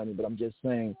accept money, but I'm just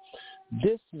saying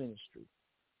this ministry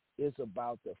is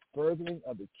about the furthering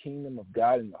of the kingdom of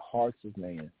God in the hearts of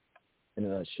man, in a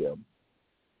nutshell.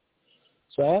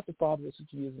 So I asked the Father, what's it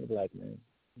using the black man?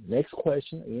 Next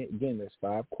question, again, there's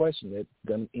 5 questions. That's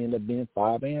going to end up being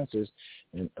 5 answers,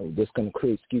 and that's going to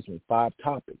create, 5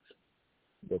 topics.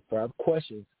 The 5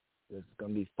 questions, there's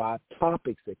going to be 5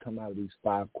 topics that come out of these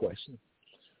 5 questions.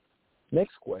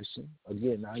 Next question,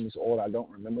 again, now in this order, I don't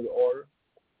remember the order.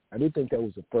 I do think that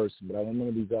was the first, but I don't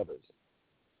remember these others.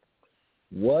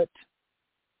 What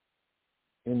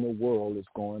in the world is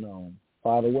going on?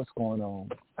 Father, what's going on?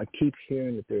 I keep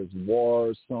hearing that there's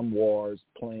wars, some wars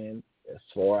planned as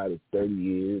far out as 30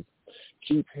 years.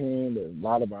 Keep hearing that a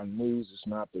lot of our news is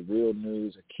not the real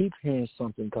news. I keep hearing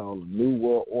something called a New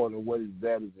World Order. What is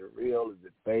that? Is it real? Is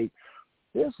it fake?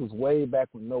 This was way back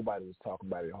when nobody was talking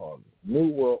about it hardly. New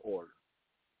World Order.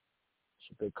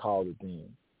 That's what they called it then.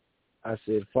 I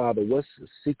said, Father, what's the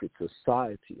secret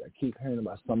society? I keep hearing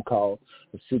about something called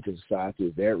the secret society.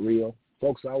 Is that real?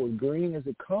 Folks, I was green as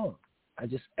it comes. I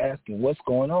just asking what's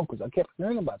going on because I kept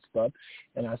hearing about stuff,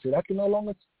 and I said I can no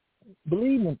longer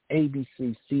believe in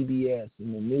ABC, CBS,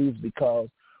 and the news because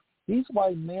these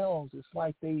white males, it's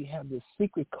like they have this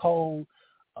secret code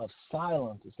of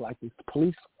silence. It's like this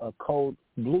police code,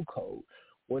 blue code,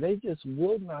 where they just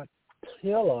will not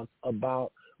tell us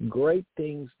about great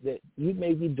things that you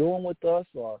may be doing with us,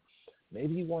 or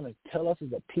maybe you want to tell us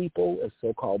as a people, as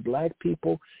so-called black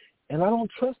people. And I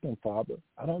don't trust them, Father.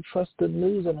 I don't trust the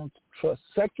news. I don't trust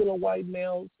secular white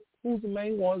males, who's the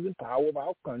main ones in power of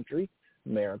our country,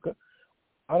 America.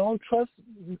 I don't trust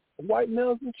white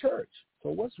males in church. So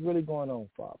what's really going on,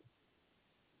 Father?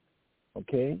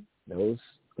 Okay, that was,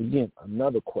 again,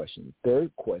 another question.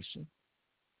 Third question,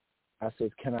 I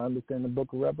said, can I understand the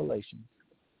book of Revelation?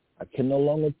 I can no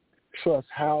longer trust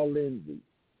Hal Lindsey.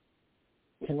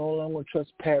 Can no longer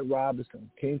trust Pat Robertson.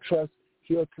 Can't trust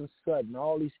Hilton Sutton,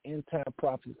 all these end-time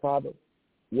prophets. Father,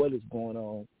 what is going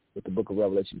on with the book of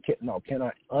Revelation? Can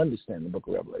I understand the book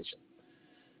of Revelation?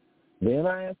 Then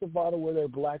I asked the Father, were there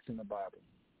blacks in the Bible?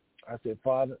 I said,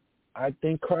 Father, I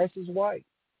think Christ is white.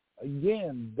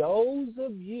 Again, those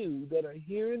of you that are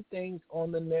hearing things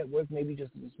on the network, maybe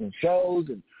just listening to shows,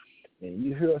 and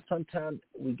you hear sometimes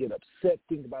we get upset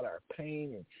thinking about our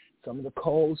pain and some of the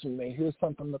calls. We may hear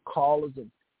something from the callers.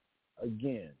 And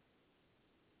again,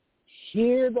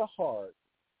 hear the heart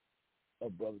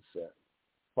of Brother Seth.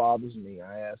 Father's me.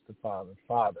 I asked the Father,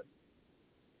 Father,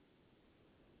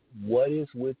 what is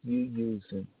with you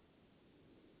using?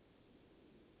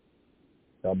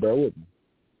 Now, bear with me.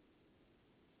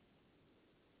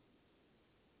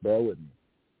 Bear with me.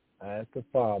 I asked the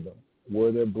Father,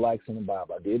 were there blacks in the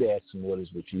Bible? I did ask him what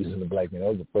is with you using the black man. That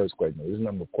was the first question. This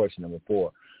is question number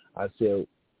 4. I said,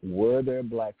 were there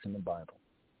blacks in the Bible?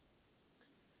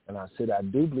 And I said, I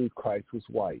do believe Christ was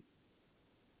white.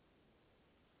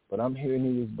 But I'm hearing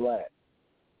he was black.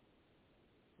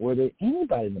 Were there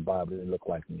anybody in the Bible that looked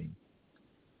like me?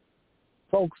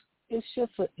 Folks, it's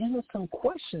just an innocent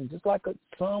question, just like a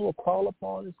son will call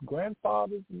upon his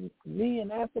grandfather's knee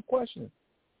and ask a question.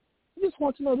 I just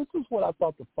want to know, this is what I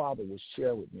thought the Father would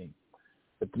share with me.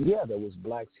 But yeah, there was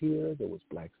blacks here, there was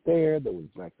blacks there was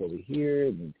blacks over here,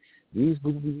 and these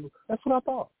people. That's what I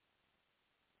thought.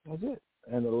 That's it.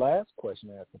 And the last question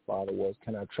I asked the Father was,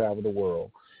 can I travel the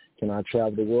world? Can I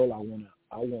travel the world?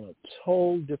 I want a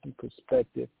total different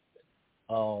perspective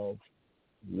of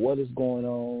what is going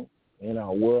on in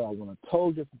our world. I want a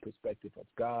total different perspective of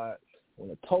God. I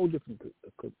want a total different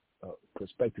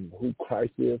perspective of who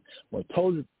Christ is. I want a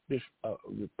total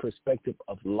perspective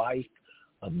of life,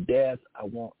 of death. I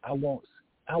want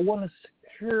to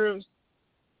hear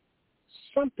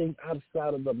something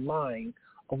outside of the mind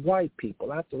of white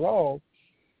people. After all,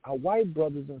 our white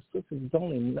brothers and sisters is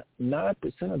only 9%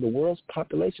 of the world's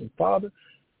population. Father,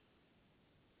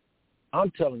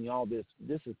 I'm telling you all this.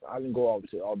 I didn't go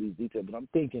into all these details, but I'm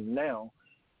thinking now,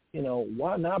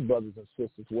 why not, brothers and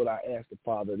sisters, would I ask the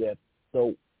Father that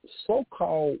the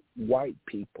so-called white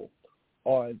people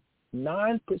are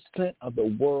 9% of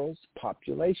the world's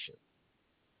population?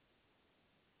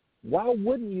 Why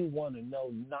wouldn't you want to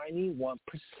know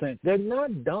 91%? They're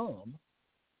not dumb.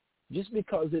 Just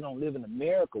because they don't live in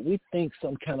America, we think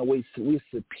some kind of way we're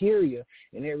superior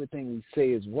and everything we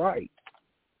say is right,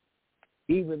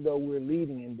 even though we're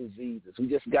leading in diseases. We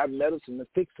just got medicine to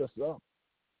fix us up.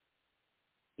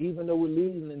 Even though we're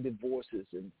leading in divorces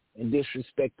and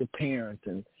disrespect to parents.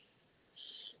 And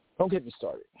don't get me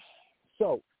started.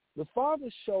 So the Father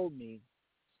showed me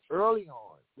early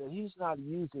on that he's not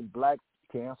using black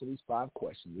to answer these 5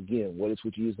 questions. Again, what is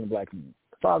what you using black man?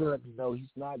 Father let me know he's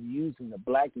not using the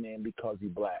black man because he's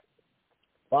black.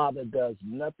 Father does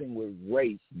nothing with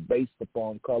race based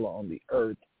upon color on the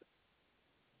earth.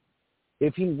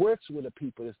 If he works with a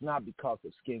people, it's not because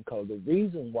of skin color. The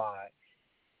reason why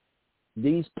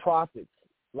these prophets,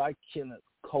 like Kenneth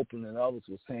Copeland and others,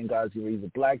 were saying God's going to use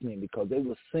a black man because they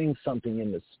were seeing something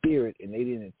in the spirit and they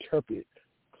didn't interpret it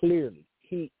clearly.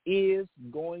 He is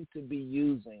going to be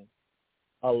using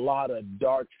a lot of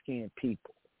dark-skinned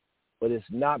people. But it's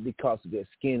not because of their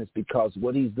skin. It's because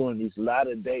what he's doing these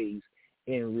latter days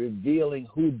in revealing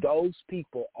who those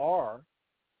people are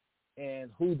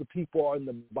and who the people are in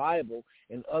the Bible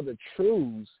and other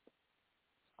truths,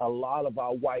 a lot of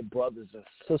our white brothers and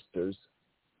sisters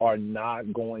are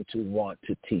not going to want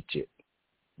to teach it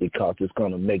because it's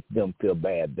going to make them feel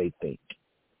bad, they think.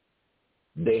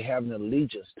 They have an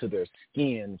allegiance to their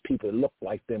skin, people that look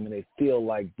like them, and they feel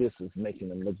like this is making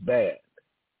them look bad.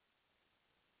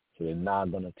 So they're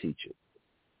not going to teach it.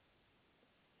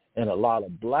 And a lot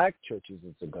of black churches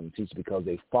are going to teach because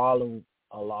they follow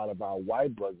a lot of our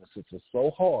white brothers and sisters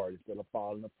so hard. Instead of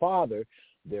following the Father,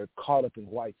 they're caught up in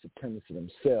white supremacy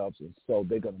themselves, and so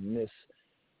they're going to miss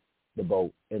the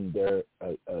boat. And there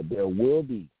will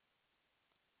be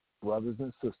brothers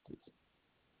and sisters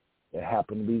that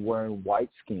happen to be wearing white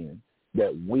skin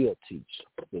that will teach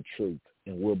the truth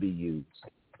and will be used.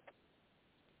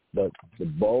 But the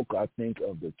bulk, I think,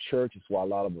 of the church is why a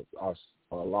lot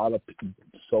of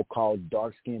so-called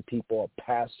dark-skinned people are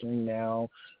pastoring now.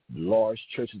 Large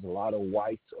churches, a lot of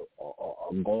whites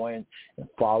are going and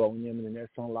following them, and then there's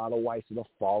a lot of whites that are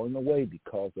falling away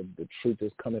because of the truth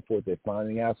that's coming forth. They're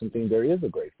finding out something. There is a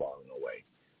great falling away.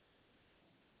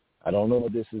 I don't know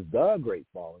if this is the great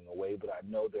falling away, but I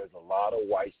know there's a lot of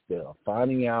whites that are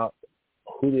finding out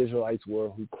who the Israelites were,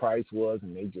 who Christ was,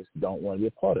 and they just don't want to be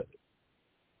a part of it.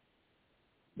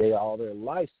 They all their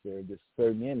life served this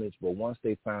certain image, but once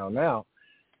they found out,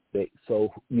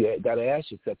 so you got to ask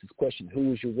yourself this question: who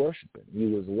was you worshiping?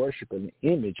 You was worshiping the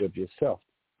image of yourself.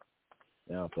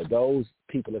 Now, for those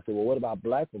people that say, well, what about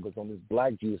black people? Because on this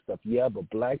black Jew stuff, yeah, but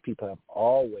black people have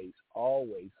always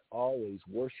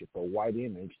worshipped a white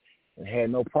image and had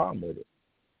no problem with it.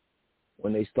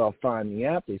 When they start finding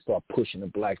out, they start pushing the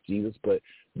black Jesus, but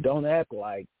don't act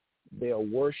like they're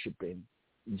worshiping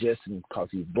just because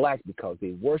he's black, because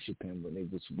they worship him when they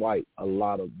was white, a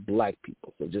lot of black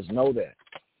people. So just know that.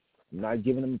 I'm not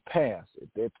giving them a pass. If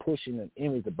they're pushing an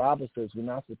image, the Bible says we're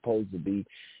not supposed to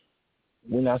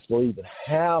even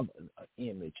have an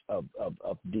image of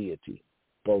deity.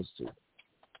 Supposed to.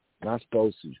 Not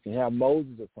supposed to. You can have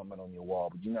Moses or something on your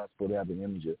wall, but you're not supposed to have an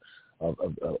image of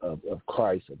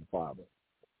Christ or the Father.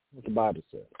 What the Bible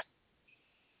says.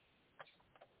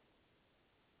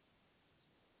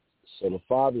 So the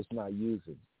Father's not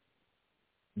using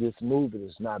this movement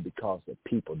is not because of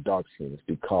people dark skinned. It's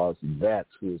because that's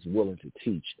who is willing to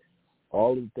teach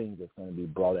all the things that's going to be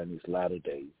brought out in these latter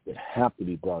days that have to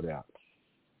be brought out,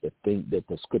 that think that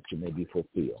the scripture may be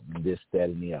fulfilled, and this, that,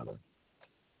 and the other.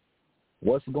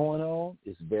 What's going on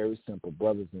is very simple,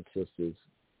 brothers and sisters.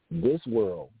 This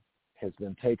world has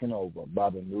been taken over by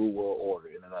the New World Order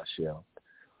in a nutshell.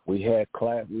 We had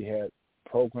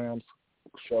programs,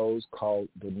 shows called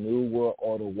the New World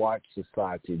Order Watch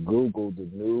Society. Google the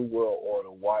New World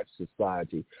Order Watch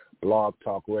Society, Blog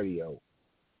Talk Radio,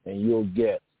 and you'll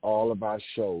get all of our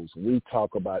shows. We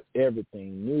talk about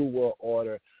everything, New World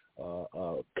Order,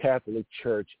 Catholic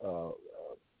Church,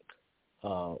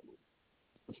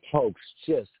 folks,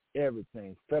 just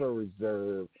everything, Federal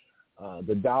Reserve,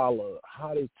 the dollar,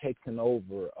 how they've taken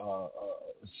over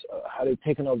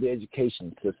the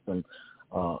education system,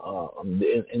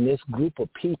 and this group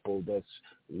of people that's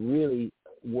really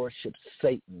worships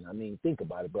Satan. I mean, think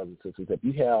about it, brothers and sisters. If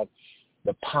you have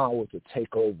the power to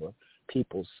take over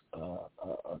people's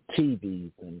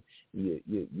TVs, and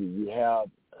you have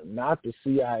not the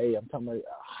CIA, I'm talking about a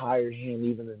higher hand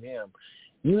even than them,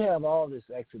 You have all this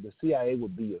access. The CIA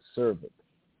would be a servant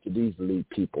to these elite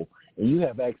people, and you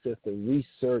have access to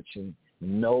research and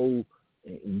know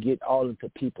and get all into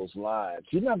people's lives.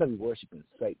 You're not going to be worshiping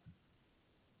Satan.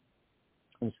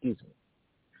 Excuse me.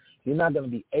 You're not going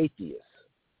to be atheist.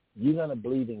 You're going to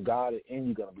believe in God and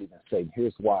you're going to believe in Satan.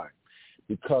 Here's why.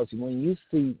 Because when you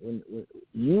see,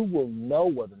 you will know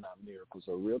whether or not miracles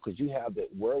are real because you have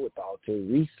that wherewithal to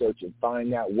research and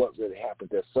find out what really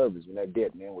happened at their service when that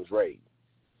dead man was raised.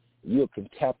 You can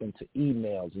tap into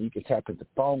emails and you can tap into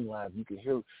phone lines. You can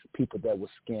hear people that were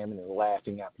scamming and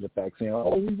laughing after the fact, saying,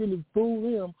 "Oh, we really fooled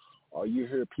him." Or you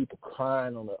hear people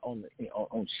crying on the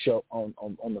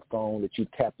phone that you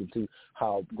tapped into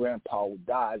how Grandpa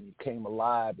died and came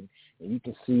alive, and you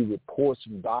can see reports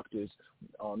from doctors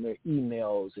on their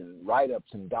emails and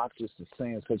write-ups and doctors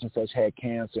saying such and such had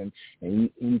cancer,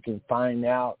 and you can find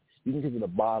out. You can get to the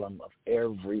bottom of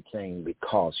everything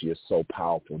because you're so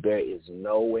powerful. There is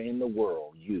no way in the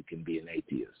world you can be an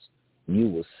atheist. You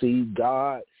will see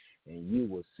God and you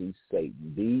will see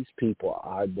Satan. These people,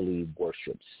 I believe,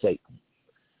 worship Satan.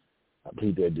 I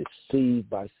believe they're deceived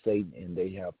by Satan, and they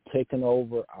have taken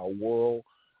over our world.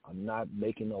 I'm not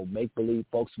making no make-believe.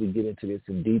 Folks, we get into this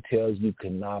in details you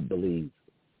cannot believe.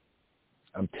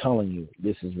 I'm telling you,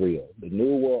 this is real. The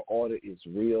New World Order is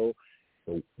real.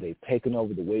 They've taken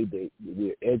over the way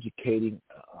we're educating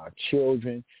our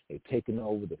children. They've taken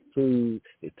over the food.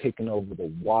 They've taken over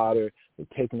the water. They've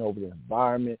taken over the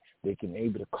environment. They can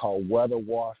able to call weather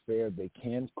warfare. They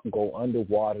can go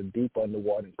underwater, deep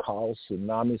underwater, and cause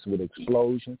tsunamis with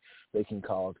explosions. They can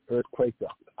cause earthquakes.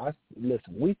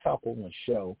 Listen, we talk on a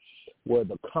show where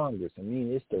the Congress,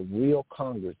 it's the real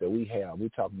Congress that we have. We're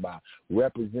talking about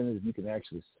representatives you can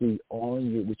actually see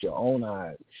with your own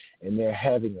eyes, and they're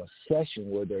having a session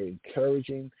where they're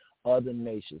encouraging other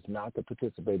nations not to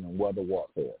participate in weather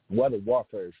warfare. Weather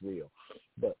warfare is real,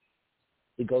 but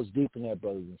it goes deep in that,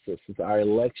 brothers and sisters. Our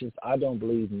elections, I don't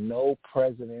believe no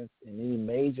presidents in any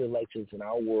major elections in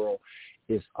our world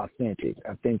is authentic.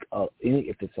 I think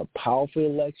if it's a powerful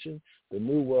election, the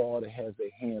New World Order has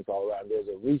their hands all around. There's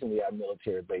a reason we have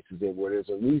military bases everywhere. There's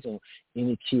a reason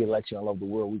any key election all over the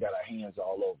world, we got our hands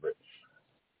all over it.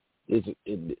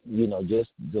 Just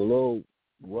the little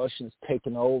Russians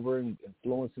taking over and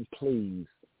influencing, please.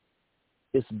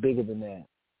 It's bigger than that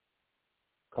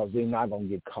because they're not going to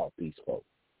get caught, these folks.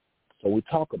 So we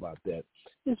talk about that.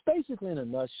 It's basically, in a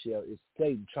nutshell, it's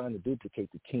Satan trying to duplicate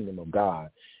the kingdom of God.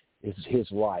 It's his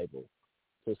rival.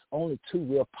 There's only two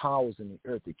real powers in the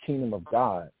earth, the kingdom of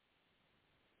God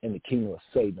and the kingdom of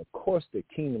Satan. Of course, the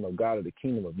kingdom of God or the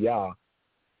kingdom of Yah.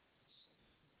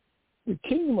 The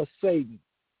kingdom of Satan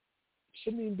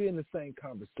shouldn't even be in the same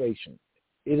conversation.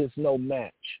 It is no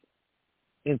match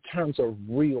in terms of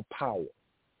real power.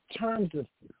 In terms of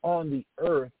on the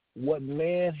earth, what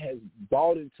man has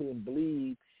bought into and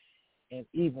believed and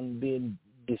even been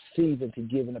deceived into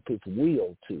giving up his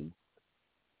will to.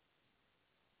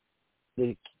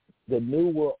 The New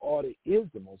World Order is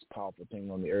the most powerful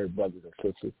thing on the earth, brothers and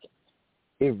sisters.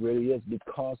 It really is,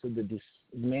 because of the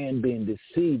man being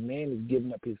deceived. Man is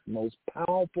giving up his most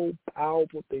powerful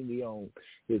thing he owns,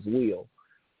 his will.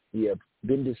 He has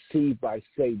been deceived by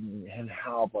Satan and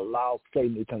have allowed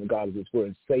Satan to become God of his word.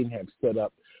 And Satan has set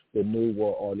up the New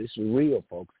World Order. It's real,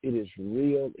 folks. It is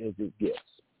real as it gets.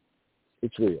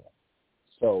 It's real.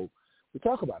 So we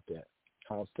talk about that,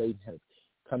 how Satan has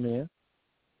come in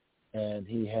and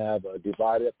he have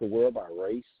divided up the world by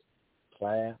race,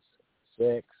 class,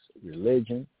 sex,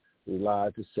 religion,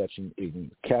 lies, deception,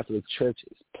 ignorance. The Catholic Church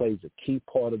plays a key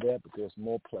part of that, but there's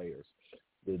more players.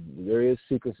 There is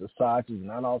secret societies.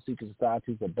 Not all secret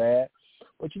societies are bad,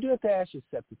 but you do have to ask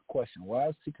yourself this question: why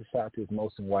are secret societies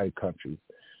most in white countries?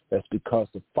 That's because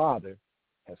the Father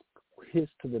has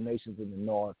hissed to the nations in the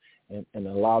north and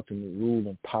allowed them to rule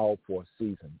in power for a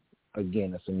season.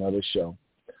 Again, that's another show.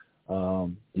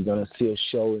 You're going to see a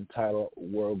show entitled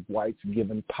 "Were Whites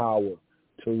Given Power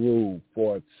to Rule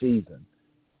for a Season?"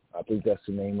 I think that's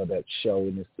the name of that show.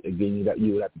 And it's, again,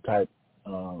 you would have to type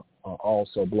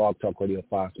also Blog Talk Radio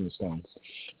 5 Stones.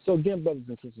 So again, brothers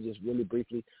and sisters, just really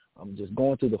briefly, I'm just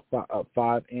going through the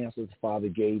 5 answers the Father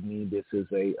gave me. This is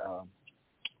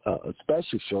a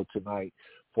special show tonight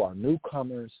for our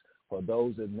newcomers, for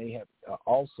those that may have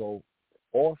also,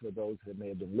 or for those that may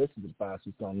have been listening to the 5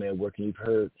 Stone Network and you've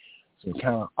heard some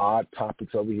kind of odd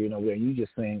topics over here and over there, and you're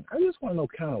just saying, I just want to know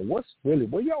kind of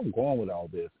where y'all going with all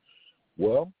this?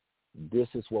 Well, this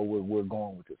is where we're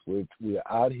going with this. We're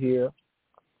out here,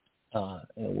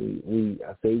 and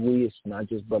I say we, it's not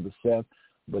just Brother Seth,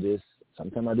 but it's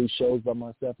sometimes I do shows by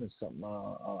myself, and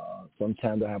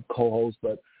sometimes I have co-hosts,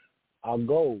 but our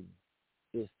goal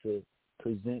is to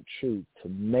present truth to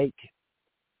make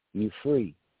you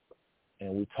free.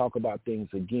 And we talk about things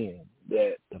again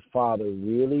that the Father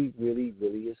really, really,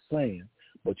 really is saying,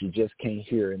 but you just can't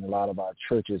hear in a lot of our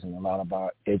churches and a lot of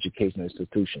our educational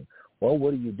institutions. Well,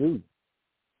 what do?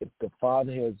 If the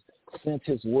Father has sent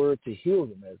his word to heal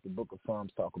them, as the book of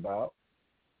Psalms talk about,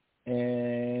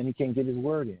 and he can't get his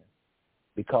word in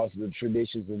because of the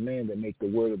traditions of men that make the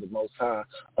word of the Most High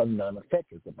of none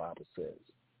effect, as the Bible says.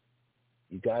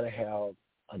 You got to have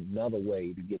another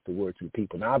way to get the word to the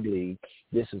people. And I believe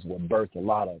this is what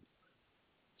birthed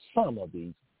some of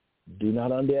these. Do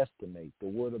not underestimate the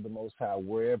word of the Most High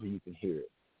wherever you can hear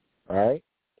it. All right?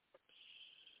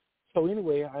 So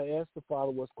anyway, I asked the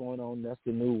Father what's going on. That's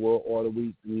the New World Order.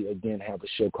 We again have a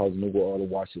show called the New World Order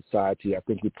Watch Society. I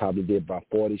think we probably did about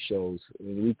 40 shows.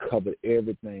 And we covered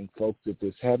everything. Folks, if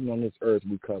this happened on this earth,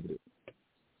 we covered it.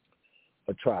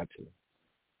 Or tried to.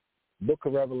 Book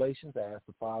of Revelations, I asked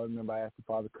the Father. Remember, I asked the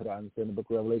Father, could I understand the book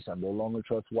of Revelation? I no longer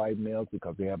trust white males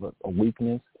because they have a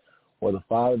weakness. Well, the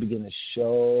Father began to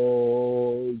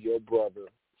show your brother,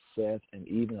 Seth, and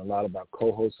even a lot of our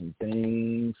co-hosts some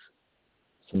things,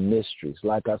 some mysteries.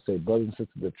 Like I said, brothers and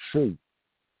sisters, the truth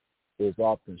is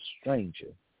often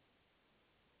stranger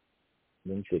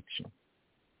than fiction.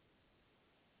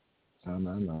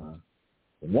 The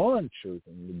one truth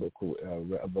in the book of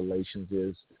Revelations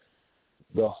is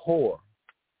the whore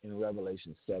in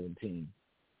Revelation 17.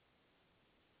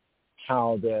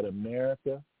 How that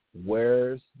America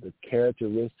wears the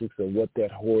characteristics of what that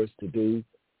whore is to do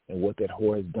and what that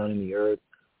whore has done in the earth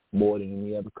more than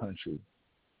any other country.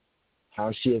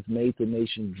 How she has made the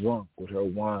nation drunk with her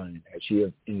wine, how she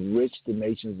has enriched the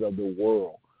nations of the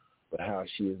world, but how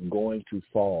she is going to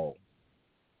fall.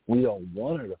 We don't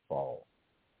want her to fall,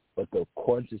 but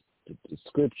according to the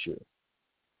scripture,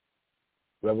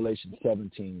 Revelation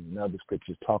 17 and other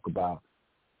scriptures talk about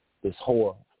this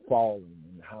whore falling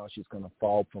and how she's going to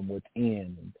fall from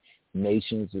within, and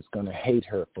nations is going to hate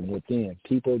her from within.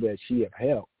 People that she have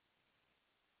helped,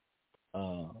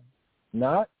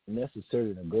 not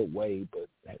necessarily in a good way, but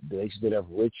the nations that have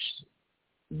rich,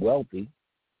 wealthy,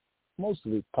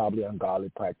 mostly probably ungodly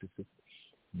practices,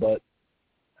 but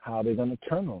how they're going to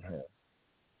turn on her.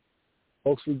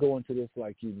 Folks, we go into this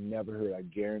like you've never heard, I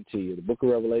guarantee you. The book of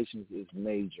Revelations is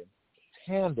major. It's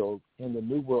handled in the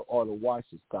New World Order Watch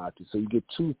Society, so you get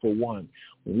 2 for 1.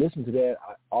 When you listen to that,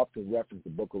 I often reference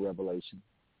the book of Revelation.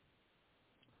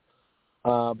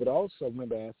 But also,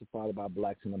 remember, I asked the Father about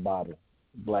blacks in the Bible.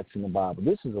 Blacks in the Bible.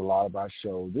 This is a lot of our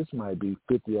shows. This might be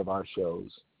 50 of our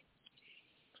shows.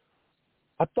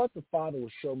 I thought the Father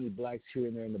would show me blacks here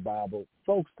and there in the Bible.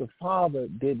 Folks, the Father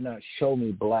did not show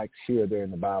me blacks here or there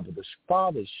in the Bible. The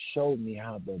Father showed me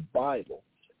how the Bible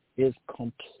is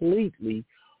completely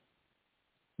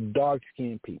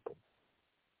dark-skinned people,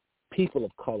 people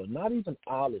of color, not even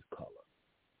olive color,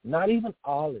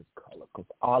 because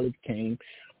olive came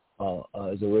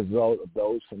as a result of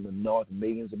those from the north,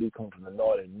 millions of people coming from the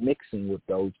north and mixing with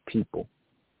those people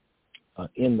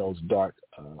in those dark,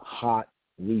 hot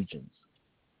regions.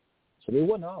 So they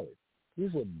weren't olive.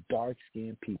 These were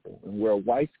dark-skinned people. And where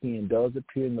white skin does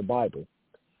appear in the Bible,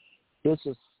 it's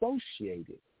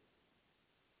associated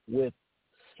with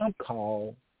something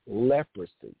called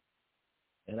leprosy.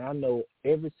 And I know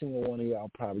every single one of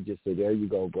y'all probably just say, there you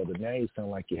go, brother. Now you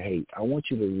sound like you hate. I want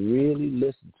you to really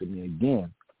listen to me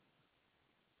again.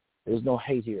 There's no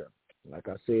hate here. Like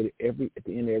I said, at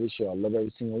the end of every show, I love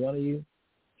every single one of you,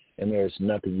 and there's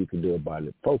nothing you can do about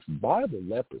it. Folks, Bible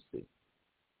leprosy,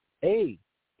 a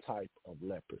type of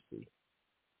leprosy,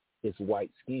 is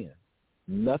white skin.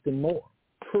 Nothing more.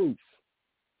 Proof.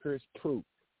 Here's proof.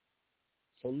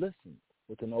 So listen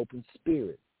with an open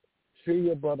spirit. Hear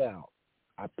your brother out.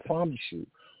 I promise you,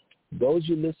 those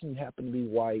you listen happen to be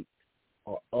white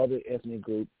or other ethnic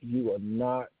group, you are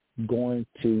not going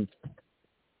to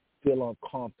feel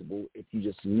uncomfortable if you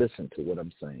just listen to what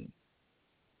I'm saying.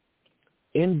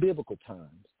 In biblical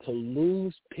times, to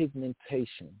lose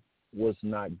pigmentation was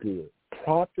not good.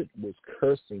 Prophet was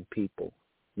cursing people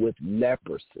with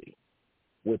leprosy,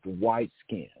 with white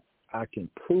skin. I can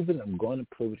prove it. I'm going to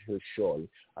prove it here shortly.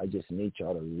 I just need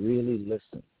y'all to really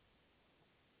listen.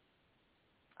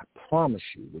 I promise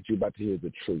you what you're about to hear is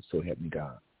the truth, so help me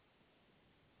God.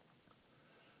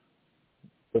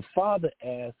 The Father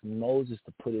asked Moses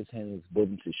to put his hand in his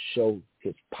bosom to show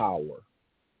his power.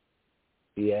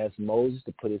 He asked Moses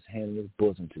to put his hand in his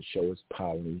bosom to show his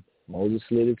power. Moses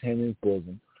slid his hand in his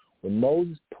bosom. When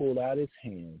Moses pulled out his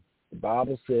hand, the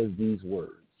Bible says these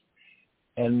words,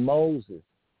 and Moses'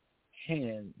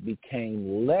 hand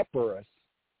became leprous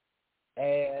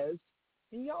as,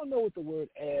 and y'all know what the word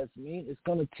as means. It's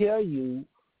going to tell you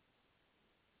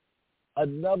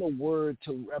another word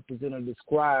to represent or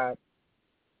describe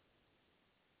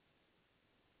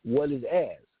what is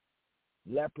as.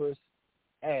 Leprous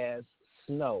as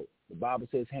snow. The Bible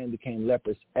says his hand became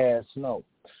leprous as snow.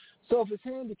 So if his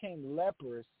hand became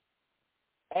leprous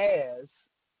as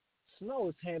snow,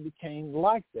 his hand became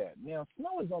like that. Now,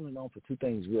 snow is only known for two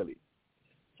things, really.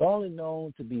 It's only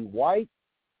known to be white,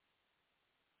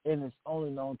 and it's only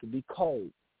known to be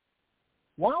cold.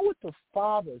 Why would the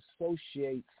Father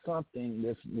associate something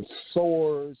with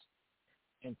sores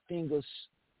and fingers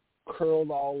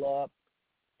curled all up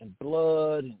and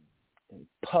blood and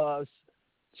pus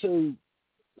to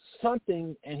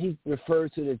something, and he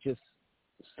refers to it as just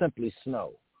simply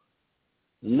snow?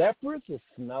 Leprous is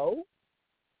snow?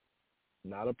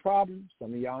 Not a problem.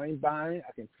 Some of y'all ain't buying it.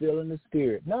 I can feel in the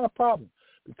spirit. Not a problem.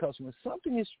 Because when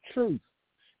something is truth,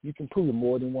 you can prove it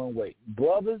more than one way.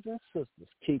 Brothers and sisters,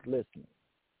 keep listening.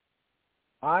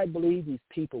 I believe these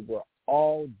people were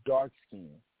all dark-skinned.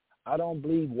 I don't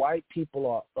believe white people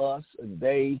are us and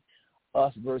they,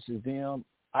 us versus them.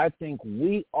 I think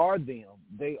we are them.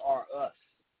 They are us.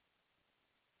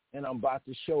 And I'm about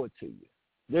to show it to you.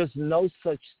 There's no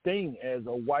such thing as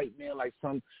a white man like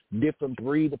some different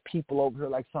breed of people over here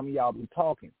like some of y'all been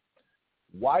talking.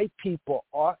 White people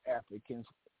are Africans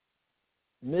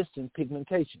missing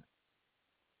pigmentation.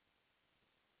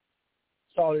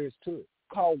 That's all there is to it.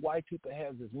 Called white people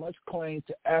has as much claim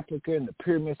to Africa and the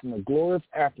pyramids and the glory of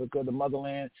Africa, the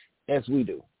motherland, as we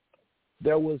do.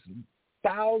 There was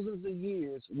thousands of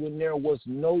years when there was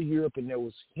no Europe and there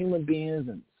was human beings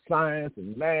and science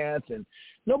and math and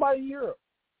nobody in Europe.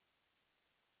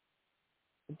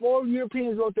 Before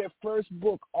Europeans wrote their first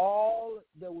book,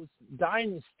 there was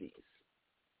dynasties,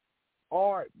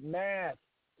 art, math.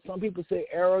 Some people say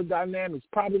aerodynamics.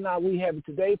 Probably not we have it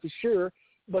today for sure,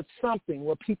 but something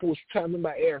where people was traveling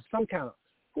by air, some kind of,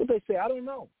 what they say, I don't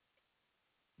know.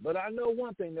 But I know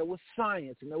one thing, there was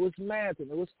science and there was math and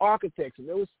there was architects and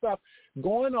there was stuff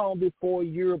going on before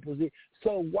Europe was it.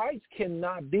 So whites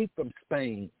cannot be from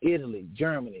Spain, Italy,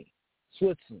 Germany,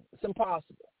 Switzerland. It's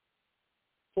impossible.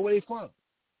 So where are they from?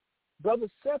 Brother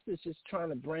Seth is just trying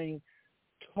to bring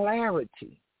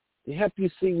clarity to help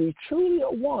you see we truly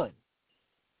are one.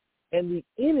 And the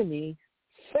enemy,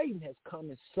 Satan, has come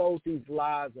and sold these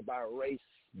lies about race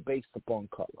based upon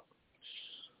color.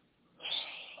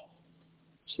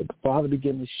 So the Father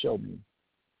began to show me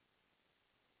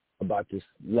about this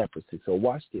leprosy. So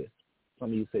watch this. Some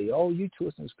of you say, oh, you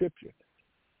twisting scripture.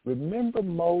 Remember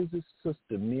Moses'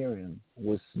 sister Miriam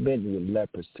was smitten with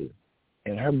leprosy.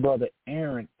 And her brother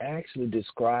Aaron actually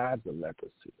describes the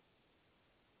leprosy.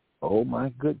 Oh, my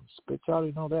goodness. But y'all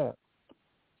didn't know that.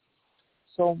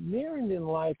 So Miriam didn't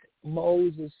like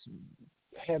Moses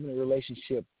having a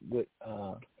relationship with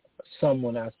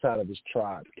someone outside of his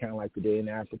tribe, kind of like today in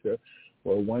Africa,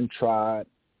 where one tribe,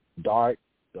 dark,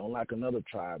 don't like another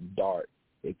tribe, dark.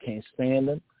 They can't stand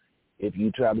them. If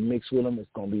you try to mix with them, it's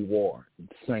going to be war.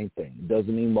 It's the same thing. It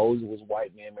doesn't mean Moses was a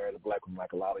white man, married a black woman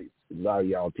like a lot of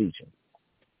y'all teaching.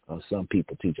 Some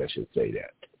people teach, I should say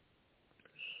that.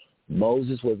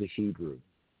 Moses was a Hebrew,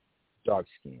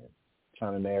 dark-skinned,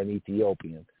 trying to marry an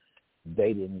Ethiopian.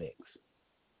 They didn't mix.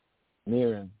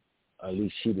 Miriam, at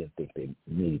least she didn't think they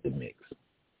needed to mix.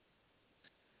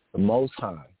 The Most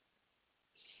High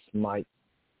smite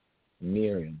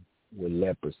Miriam with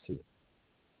leprosy.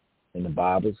 And the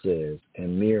Bible says,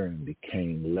 and Miriam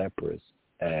became leprous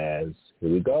as, here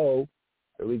we go,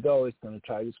 it's going to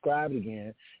try to describe it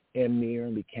again, and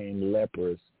Miriam became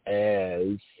leprous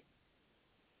as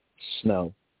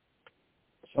snow.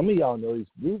 Some of y'all know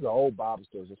these are old Bible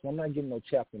stories, so I'm not giving no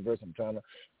chapter and verse. I'm trying to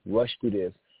rush through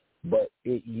this, but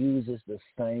it uses the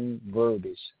same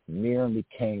verbiage. Miriam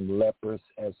became leprous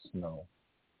as snow.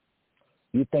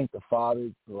 You think the Father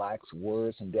lacks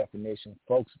words and definitions?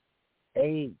 Folks,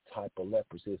 a type of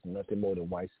leprosy is nothing more than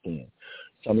white skin.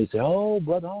 Somebody say, oh,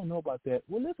 brother, I don't know about that.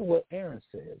 Well, listen what Aaron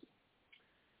says.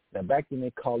 Now, back then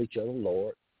they call each other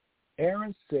Lord.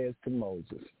 Aaron says to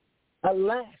Moses,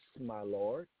 alas, my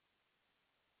Lord,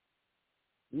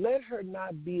 let her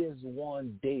not be as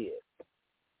one dead,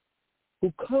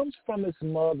 who comes from his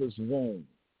mother's womb,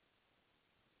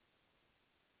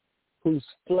 whose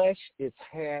flesh is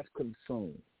half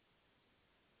consumed.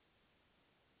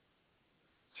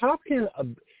 How can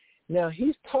now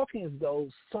he's talking as though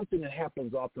something that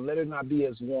happens often, let her not be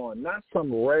as one, not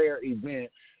some rare event,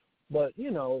 but,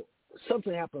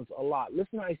 something happens a lot.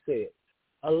 Listen how he said,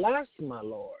 alas, my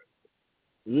Lord,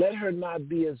 let her not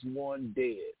be as one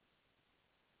dead,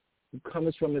 who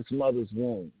comes from its mother's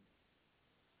womb,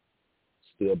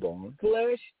 stillborn.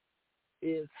 Flesh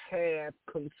is half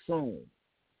consumed.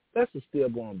 That's a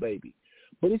stillborn baby.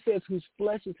 But he says, whose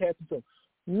flesh is half consumed.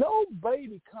 No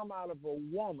baby come out of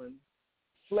a woman,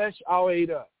 flesh all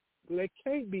ate up. They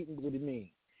can't be what it means.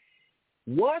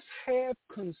 What's half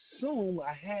consumed, or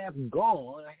half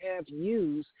gone, or half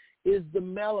used is the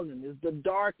melanin, is the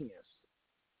darkness.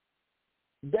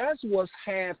 That's what's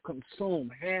half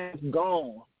consumed, half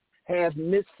gone, half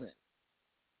missing.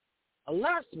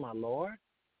 Alas, my Lord,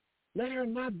 let her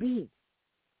not be.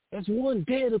 As one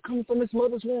dead who comes from his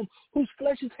mother's womb, whose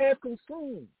flesh is half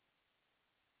consumed.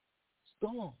 It's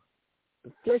gone.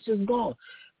 The flesh is gone.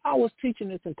 I was teaching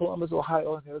this in Columbus,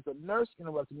 Ohio, and there was a nurse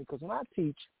interrupted me because when I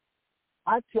teach,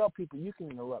 I tell people you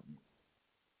can interrupt me.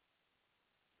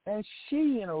 And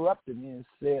she interrupted me and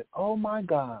said, oh, my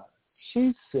God.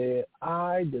 She said,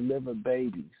 I deliver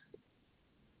babies.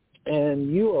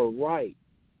 And you are right.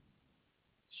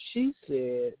 She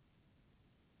said,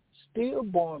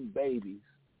 stillborn babies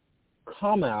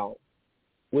come out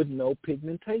with no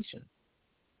pigmentation.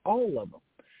 All of them.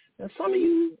 Now, some of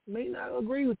you may not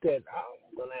agree with that.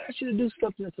 I'm going to ask you to do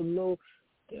something that's a little,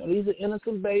 these are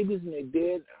innocent babies and they're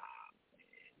dead.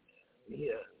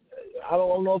 Yeah, I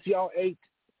don't know if y'all ate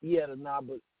yet or not,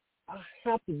 but I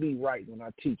have to be right when I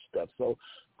teach stuff. So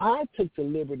I took the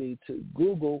liberty to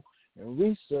Google and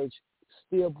research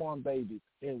stillborn babies.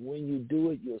 And when you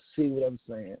do it, you'll see what I'm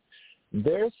saying.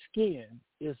 Their skin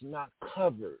is not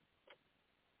covered.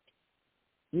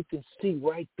 You can see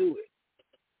right through it.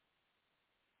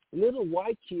 Little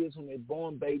white kids, when they're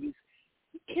born babies,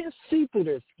 you can't see through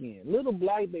their skin. Little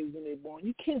black babies, when they're born,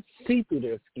 you can't see through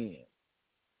their skin.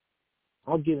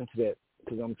 I'll get into that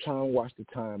because I'm trying to watch the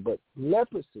time. But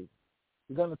leprosy,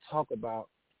 we're going to talk about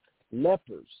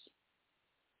lepers.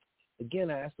 Again,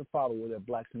 I asked the Father were there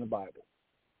blacks in the Bible.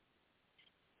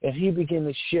 And he began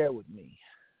to share with me.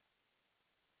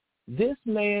 This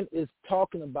man is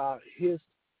talking about his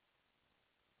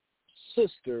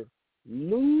sister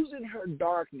losing her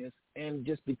darkness and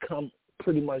just become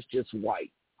pretty much just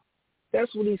white.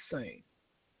 That's what he's saying.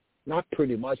 Not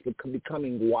pretty much, but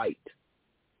becoming white.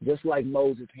 Just like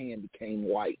Moses' hand became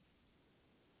white.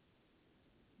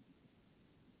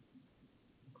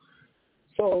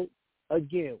 So,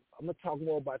 again, I'm going to talk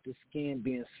more about the skin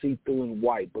being see-through and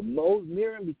white. But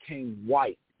Miriam became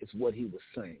white is what he was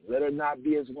saying. Let her not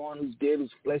be as one who's dead, whose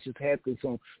flesh is half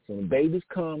consumed. So when babies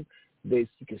come, you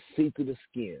can see through the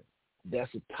skin.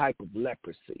 That's a type of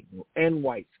leprosy and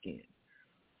white skin.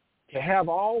 To have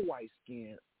all white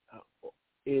skin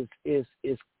is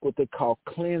what they call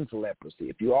cleansed leprosy.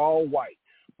 If you're all white,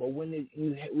 but when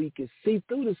we can see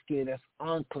through the skin, that's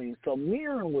unclean. So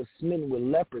Miriam was smitten with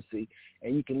leprosy,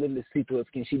 and you can literally see through her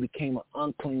skin. She became an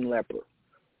unclean leper.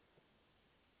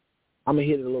 I'm gonna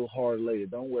hit it a little harder later.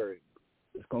 Don't worry,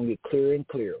 it's gonna get clearer and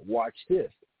clearer. Watch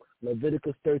this.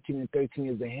 Leviticus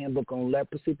 13:13 is the handbook on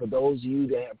leprosy. For those of you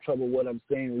that have trouble with what I'm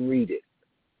saying, read it.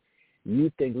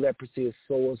 You think leprosy is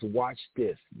sores, watch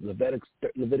this. Leviticus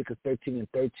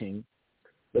 13:13.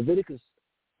 Leviticus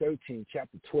 13,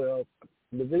 chapter 12.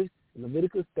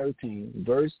 Leviticus 13,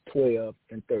 verse 12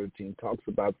 and 13 talks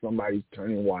about somebody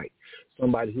turning white,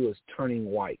 somebody who is turning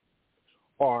white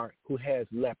or who has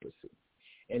leprosy.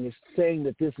 And it's saying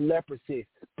that this leprosy is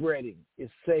spreading.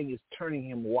 It's saying it's turning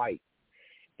him white.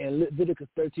 And Leviticus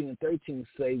 13:13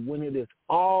 say when it is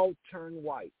all turned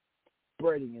white,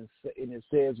 spreading, and it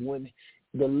says when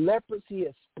the leprosy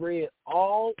has spread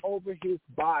all over his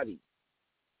body.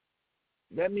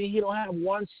 That means he don't have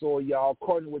one sore, y'all,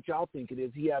 according to what y'all think it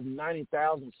is. He have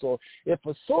 90,000 sores. If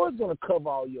a sore is going to cover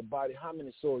all your body, how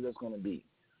many sores that's going to be?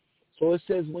 So it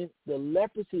says when the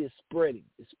leprosy is spreading,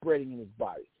 it's spreading in his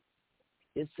body.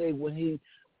 It says when he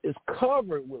is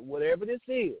covered with whatever this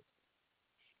is,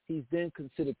 he's then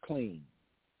considered clean.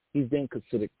 He's then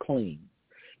considered clean.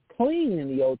 Clean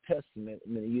in the Old Testament, I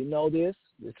mean, you know this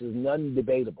is nothing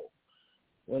debatable.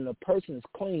 When a person is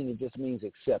clean, it just means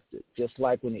accepted. Just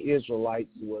like when the Israelites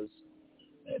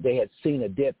they had seen a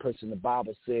dead person, the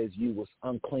Bible says you was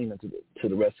unclean to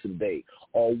the rest of the day.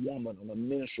 Or a woman on a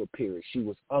menstrual period, she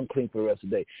was unclean for the rest of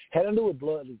the day. Had nothing to do with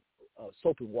blood,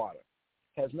 soap and water.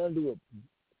 Has nothing to do with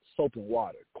soap and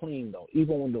water. Clean, though.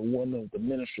 Even when the woman with the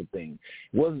menstrual thing,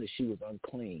 it wasn't that she was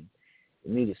unclean.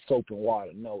 It needed soap and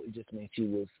water. No, it just meant she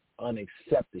was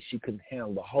unaccepted. She couldn't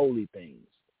handle the holy things.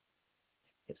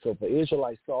 And so if an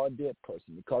Israelite saw a dead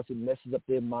person, because it messes up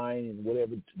their mind and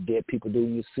whatever dead people do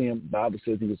when you see him, the Bible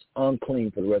says he was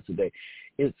unclean for the rest of the day.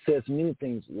 It says many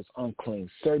things was unclean.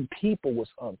 Certain people was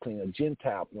unclean. A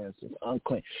Gentile, for instance,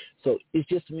 unclean. So it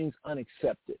just means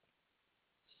unaccepted.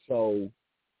 So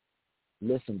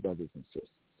listen, brothers and sisters.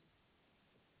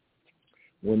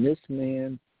 When this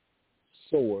man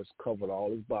sores covered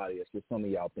all his body, that's what some of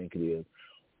y'all think it is,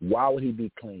 why would he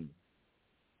be clean?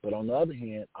 But on the other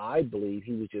hand, I believe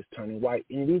he was just turning white.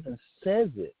 And it even says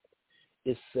it.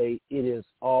 It say it is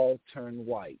all turned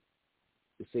white.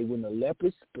 It say when the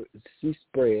leprosy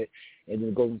spread, and then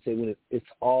it goes and say when it's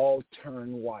all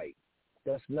turned white.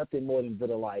 That's nothing more than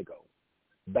vitiligo.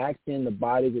 Back then, the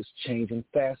body was changing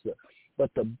faster.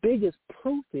 But the biggest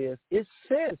proof is it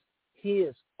says he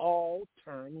is all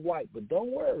turned white. But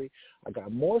don't worry, I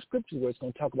got more scriptures where it's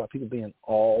going to talk about people being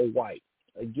all white.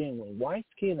 Again, when white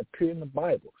skin appear in the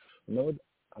Bible, remember,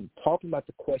 I'm talking about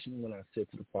the question when I said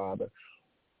to the Father,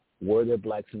 were there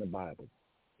blacks in the Bible?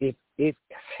 If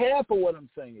half of what I'm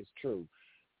saying is true,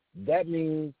 that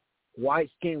means white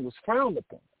skin was frowned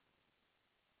upon.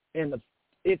 And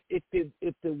if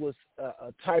there was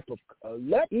a type of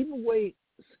even way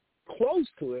close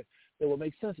to it, that would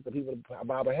make sense that the people in the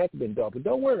Bible had to been dark. But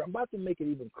don't worry, I'm about to make it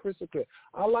even crystal clear.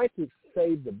 I like to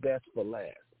save the best for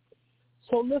last.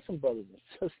 So listen, brothers and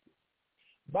sisters.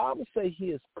 Bible say he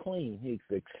is clean, he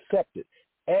is accepted,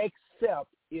 except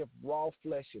if raw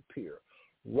flesh appear.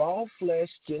 Raw flesh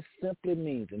just simply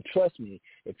means, and trust me,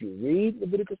 if you read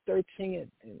Leviticus 13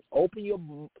 and open your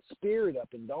spirit up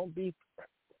and don't be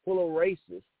full of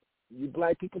racist, you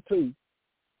black people too.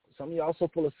 Some of you also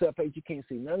full of self-hate. You can't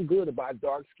see nothing good about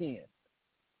dark skin.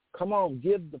 Come on,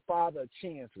 give the Father a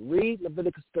chance. Read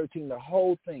Leviticus 13, the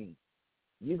whole thing.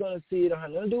 You're going to see it. It has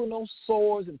nothing to do with no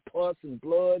sores and pus and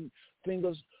blood and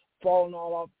fingers falling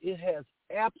all off. It has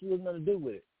absolutely nothing to do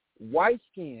with it. White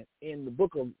skin in the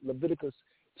book of Leviticus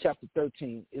chapter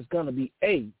 13 is going to be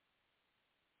A.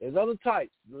 There's other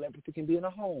types. Leprosy can be in a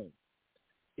home.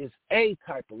 It's a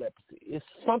type of leprosy. It's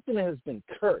something that has been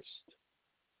cursed.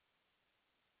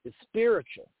 It's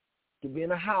spiritual. It can be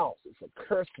in a house. It's a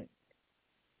cursing.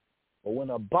 But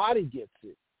when a body gets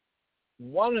it,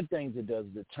 one of the things it does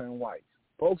is it turn white.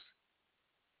 Folks,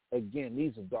 again,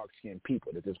 these are dark-skinned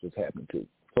people that this was happening to.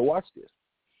 So watch this.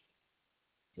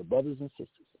 The brothers and sisters.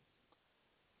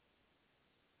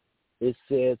 It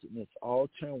says, and it's all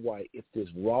turned white if this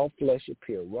raw flesh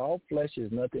appear. Raw flesh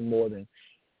is nothing more than,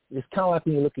 it's kind of like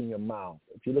when you look in your mouth.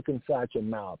 If you look inside your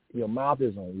mouth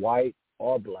isn't white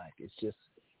or black. It's just,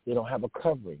 you don't have a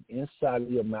covering inside of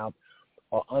your mouth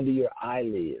or under your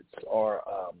eyelids. Or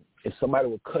if somebody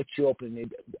would cut you open and they're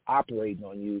operating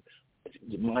on you,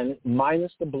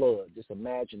 minus the blood. Just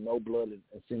imagine no blood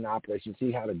and seeing the operation.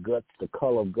 See how the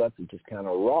color of guts is just kind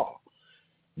of raw.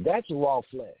 That's raw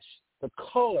flesh. The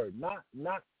color, not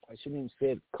I shouldn't even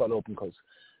say it cut open because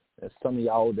some of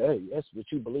y'all, hey, that's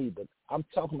what you believe, but I'm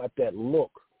talking about that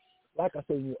look. Like I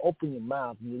said, when you open your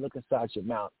mouth and you look inside your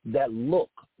mouth, that look,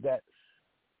 that,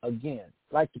 again,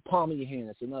 like the palm of your hand,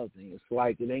 that's another thing. It's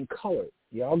like it ain't colored.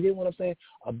 Y'all get what I'm saying?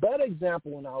 A better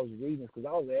example when I was reading this, because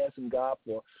I was asking God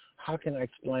for how can I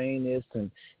explain this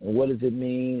and what does it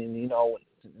mean,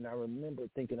 and I remember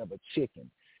thinking of a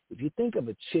chicken. If you think of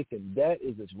a chicken, that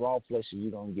is as raw flesh as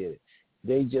you're going to get it.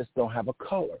 They just don't have a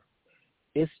color.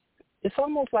 It's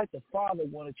almost like the Father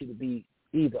wanted you to be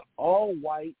either all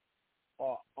white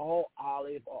or all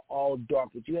olive or all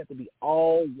dark, but you have to be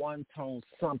all one tone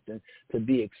something to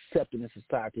be accepted in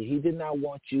society. He did not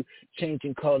want you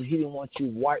changing color. He didn't want you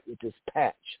white with this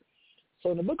patch.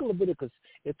 So in the book of Leviticus,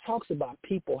 it talks about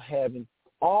people having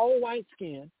all white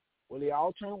skin, where they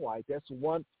all turn white. That's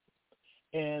one.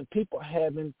 And people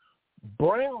having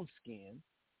brown skin,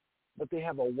 but they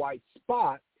have a white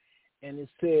spot, and it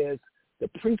says the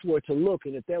priests were to look,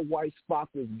 and if that white spot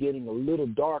was getting a little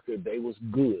darker, they was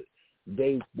good.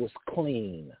 They was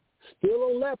clean.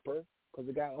 Still a leper because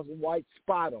they got a white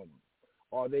spot on them,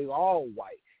 or they all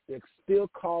white. They're still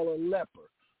called a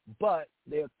leper, but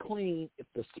they're clean if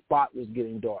the spot was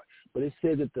getting dark. But it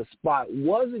says if the spot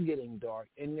wasn't getting dark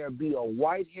and there be a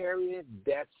white hair in it,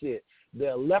 that's it.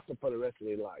 They're a leper for the rest of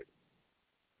their life.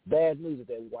 Bad news if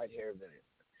that white hair is in it.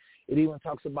 It even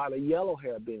talks about a yellow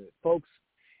hair being in it. Folks,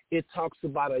 it talks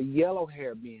about a yellow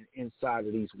hair being inside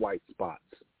of these white spots.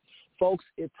 Folks,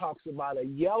 it talks about a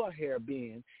yellow hair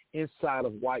being inside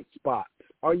of white spots.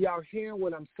 Are y'all hearing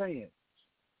what I'm saying?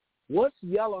 What's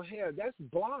yellow hair? That's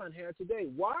blonde hair today.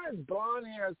 Why is blonde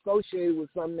hair associated with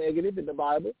something negative in the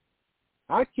Bible?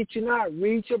 I kid you not.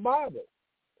 Read your Bible.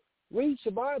 Read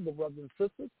your Bible, brothers and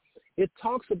sisters. It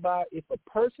talks about if a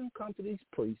person comes to these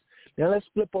priests. Now let's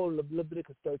flip over to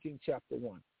Leviticus 13, chapter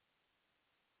 1.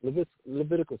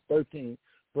 Leviticus 13,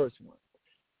 verse 1.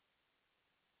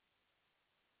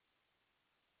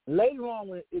 Later on,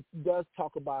 when it does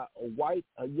talk about a white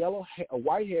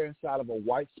hair inside of a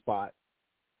white spot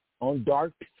on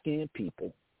dark-skinned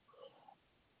people.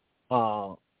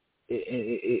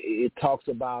 It talks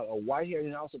about a white hair, and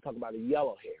it also talks about a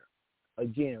yellow hair.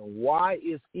 Again, why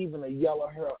is even a yellow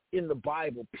hair in the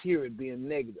Bible, period, being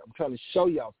negative? I'm trying to show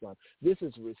y'all something. This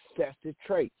is recessive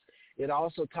traits. It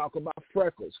also talks about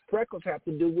freckles. Freckles have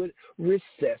to do with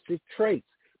recessive traits.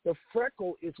 The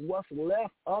freckle is what's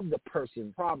left of the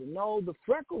person. Problem. No, the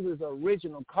freckles is the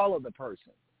original color of the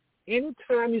person.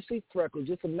 Anytime you see freckles,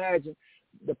 just imagine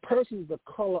the person is the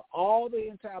color, all the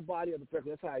entire body of the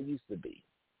freckle. That's how it used to be.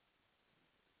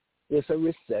 It's a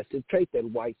recessive trait, that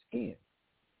white skin.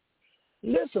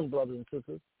 Listen, brothers and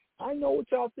sisters, I know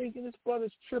what y'all thinking. This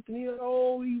brother's tripping. He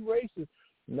racist.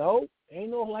 No, ain't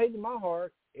no hate in my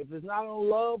heart. If it's not on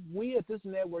love, we at this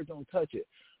network don't touch it.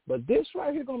 But this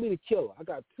right here going to be the killer. I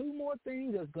got two more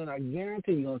things that's going to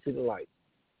guarantee you're going to see the light.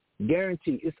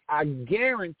 Guarantee. I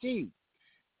guarantee.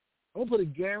 I'm going to put a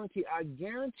guarantee. I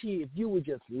guarantee if you would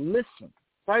just listen. That's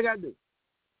all you got to do.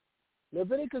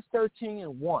 Leviticus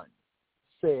 13:1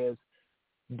 says,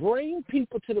 bring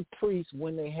people to the priest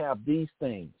when they have these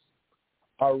things: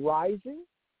 a rising,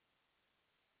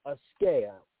 a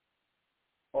scab,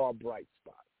 or a bright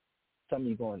spot. Some of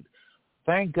you going,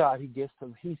 thank God he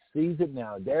sees it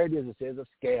now. There it is. It says a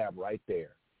scab right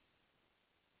there.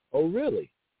 Oh,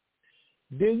 really?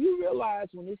 Do you realize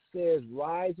when it says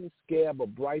rising, scab, or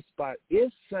bright spot,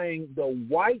 it's saying the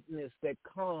whiteness that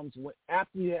comes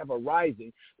after you have a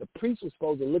rising? The priest was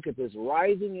supposed to look at this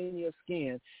rising in your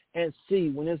skin and see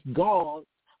when it's gone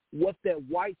what that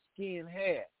white skin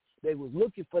had. They was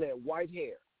looking for that white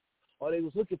hair, or they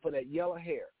was looking for that yellow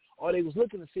hair, or they was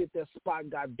looking to see if that spot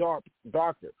got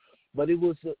darker. But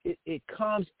it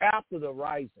comes after the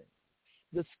rising.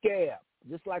 The scab,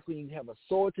 just like when you have a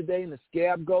sword today and the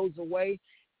scab goes away,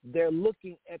 they're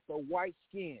looking at the white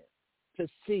skin to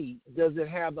see, does it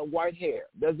have the white hair?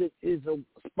 Is a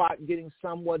spot getting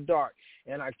somewhat dark?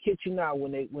 And I kid you not,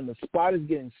 when the spot is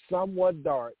getting somewhat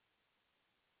dark,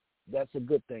 that's a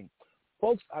good thing.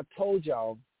 Folks, I told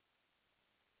y'all,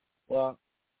 well,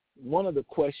 one of the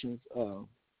questions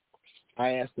I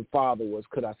asked the Father was,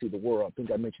 could I see the world? I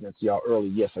think I mentioned that to y'all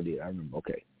earlier. Yes, I did. I remember.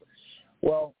 Okay.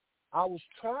 Well, I was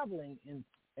traveling, and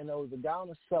there was a guy on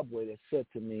the subway that said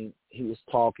to me, he was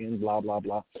talking, blah, blah,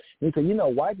 blah. And he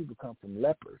said, white people come from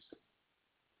lepers.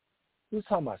 He was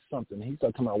talking about something. He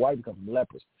started talking about white people come from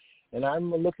lepers. And I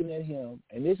remember looking at him,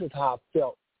 and this is how I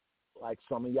felt like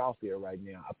some of y'all feel right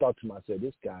now. I thought to myself,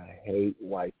 this guy hates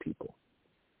white people.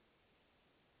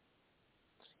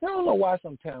 I don't know why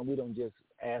sometimes we don't just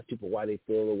ask people why they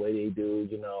feel the way they do,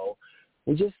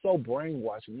 We're just so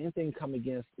brainwashed. When anything come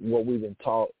against what we've been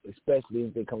taught, especially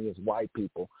anything come against white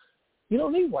people, you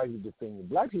don't need white people to defend you.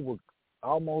 Black people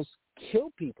almost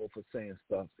kill people for saying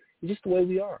stuff. It's just the way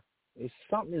we are. It's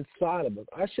something inside of us.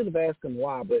 I should have asked him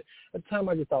why, but at the time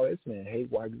I just thought, this man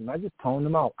hates white people. And I just toned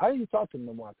him out. I didn't talk to him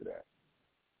no more after that.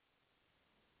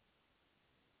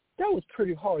 That was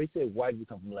pretty hard. He said white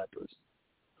people come from lepers.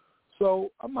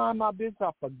 So I mind my business. I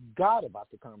forgot about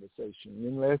the conversation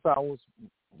unless I was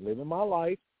living my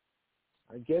life.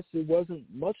 I guess it wasn't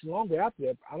much longer after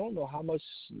that. I don't know how much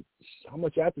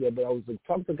after that, but I was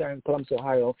talking to a guy in Columbus,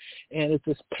 Ohio, and it's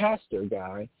this pastor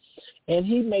guy, and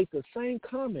he made the same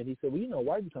comment. He said, well,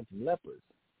 white people come from lepers.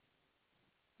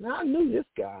 Now, I knew this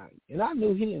guy, and I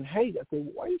knew he didn't hate it. I said,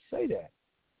 why do you say that?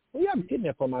 Well, yeah, I'm getting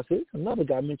that from. I said, another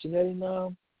guy mentioned that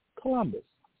in Columbus.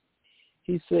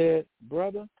 He said,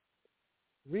 brother,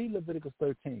 read Leviticus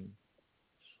 13.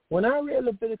 When I read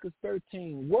Leviticus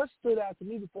 13, what stood out to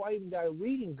me before I even got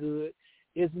reading good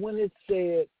is when it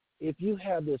said, if you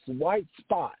have this white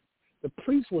spot, the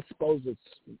priest was supposed to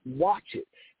watch it.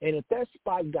 And if that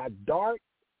spot got dark,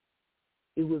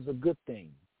 it was a good thing.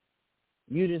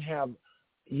 You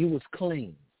was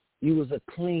clean. You was a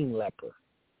clean leper.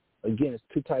 Again, it's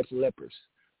two types of lepers,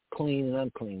 clean and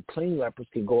unclean. Clean lepers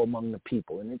can go among the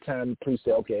people. Anytime the priest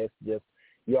said, okay, it's just,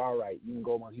 you're all right. You can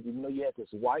go among people. Even though you had this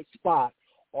white spot,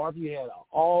 or if you had an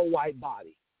all-white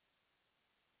body,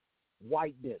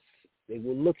 whiteness, they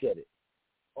will look at it,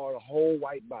 or the whole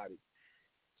white body.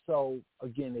 So,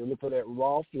 again, they look for that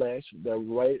raw flesh, the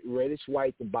reddish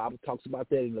white. The Bible talks about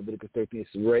that in Leviticus 13.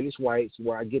 It's reddish white. It's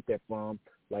where I get that from.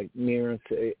 Like Aaron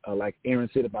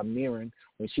said about Miriam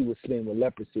when she was smitten with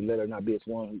leprosy, let her not be as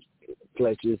one whose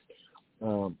flesh is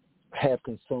have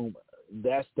consumed.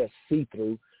 That's that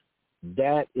see-through.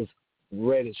 That is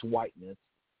reddish whiteness.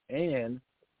 And,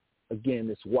 again,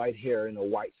 this white hair in a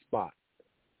white spot.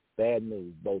 Bad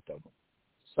news, both of them.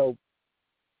 So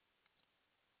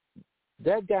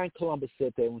that guy in Columbus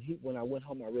said that when I went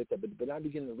home, I read that. But I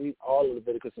began to read all of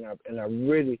Leviticus, and I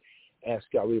really asked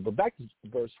y'all to read. But back to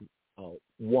verse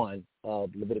 1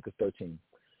 of Leviticus 13.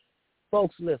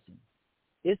 Folks, listen.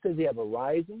 It says you have a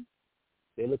rising,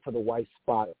 they look for the white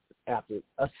spot after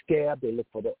a scab. They look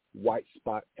for the white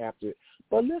spot after it.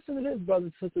 But listen to this,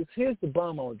 brothers and sisters. Here's the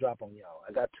bomb I'm going to drop on y'all.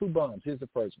 I got two bombs. Here's the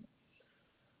first one.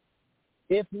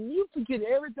 If you forget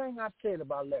everything I said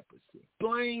about leprosy,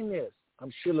 blame this.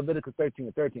 I'm sure Leviticus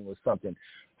 13:13 was something,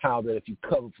 how that if you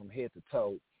cover from head to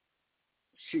toe,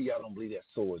 sure y'all don't believe that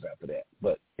sores after that.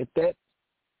 But if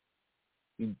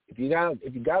you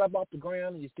got up off the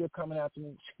ground and you're still coming after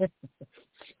me,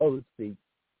 so to speak.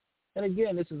 And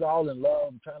again, this is all in love.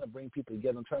 I'm trying to bring people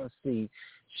together. I'm trying to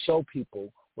show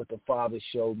people what the Father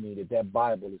showed me, that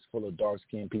Bible is full of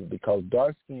dark-skinned people, because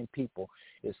dark-skinned people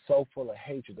is so full of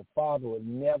hatred. The Father will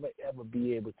never, ever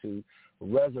be able to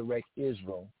resurrect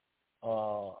Israel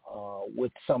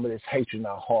with some of this hatred in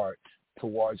our heart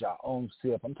towards our own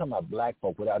self. I'm talking about black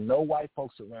folk. Without no white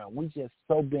folks around, we just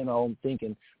so bent on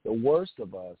thinking the worst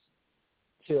of us.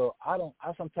 Till I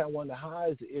sometimes wonder,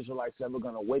 how is the Israelites ever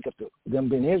going to wake up to them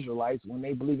being Israelites when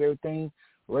they believe everything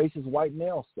racist white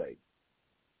males say?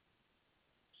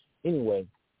 Anyway,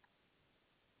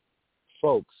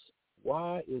 folks,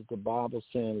 why is the Bible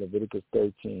saying Leviticus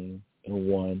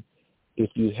 13:1, if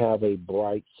you have a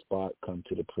bright spot, come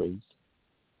to the priest?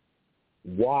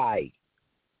 Why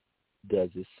does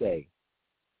it say,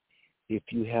 if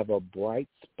you have a bright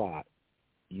spot,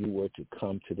 you were to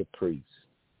come to the priest?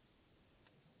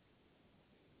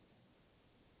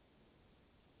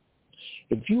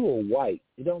 If you are white,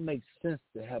 it don't make sense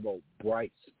to have a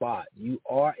bright spot. You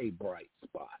are a bright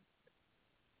spot.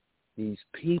 These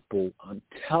people, I'm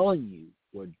telling you,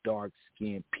 were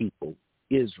dark-skinned people,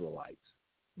 Israelites.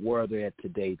 Where are they at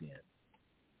today then?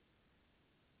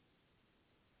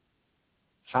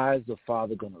 How is the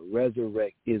Father going to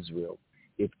resurrect Israel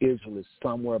if Israel is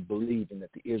somewhere believing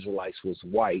that the Israelites was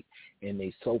white and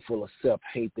they so full of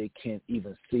self-hate they can't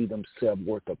even see themselves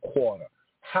worth a quarter?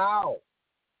 How?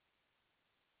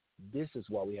 This is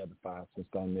why we have the 5 Cent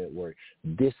Stone Network.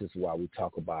 This is why we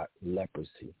talk about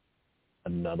leprosy.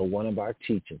 Another one of our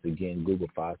teachings, again, Google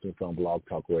 5 Cent Stone Blog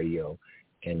Talk Radio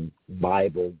and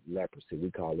Bible leprosy.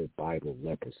 We call it Bible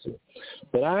leprosy.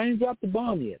 But I ain't dropped the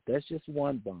bomb yet. That's just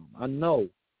one bomb. I know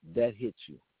that hits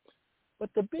you. But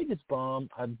the biggest bomb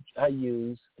I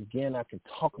use, again, I can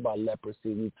talk about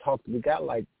leprosy. We got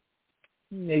like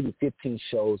maybe 15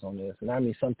 shows on this. And I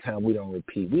mean, sometimes we don't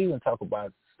repeat. We even talk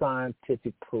about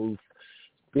scientific proof,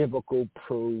 biblical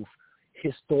proof,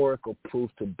 historical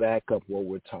proof to back up what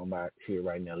we're talking about here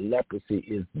right now. Leprosy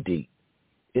is deep.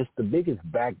 It's the biggest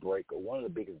backbreaker, one of the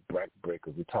biggest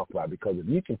backbreakers we talk about, because if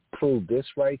you can prove this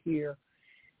right here,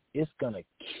 it's going to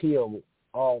kill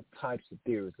all types of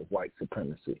theories of white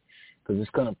supremacy, because it's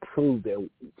going to prove that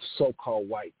so-called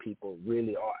white people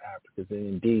really are Africans and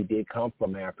indeed did come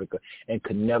from Africa and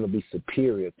could never be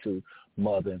superior to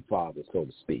mother and father, so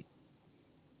to speak.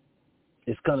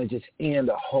 It's going to just end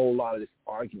a whole lot of this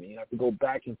argument. You have to go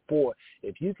back and forth.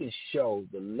 If you can show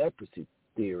the leprosy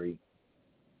theory,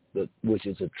 which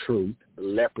is a truth,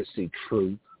 leprosy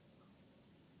truth,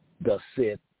 thus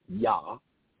said Yah,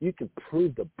 you can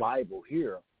prove the Bible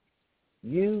here,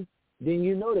 then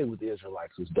you know that the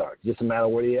Israelites was dark. Just a matter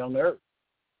of where they are on the earth.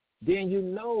 Then you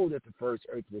know that the first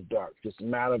earth was dark. Just a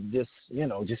matter of just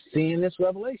seeing this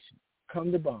revelation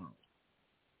come to bomb.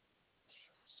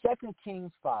 2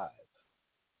 Kings 5.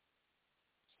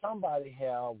 Somebody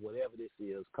have whatever this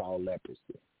is called leprosy.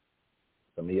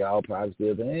 Some of y'all probably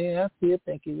still think, I still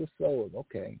think he was sold.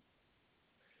 Okay.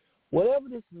 Whatever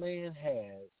this man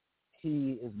has,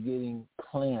 he is getting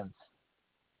cleansed.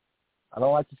 I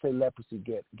don't like to say leprosy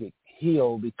get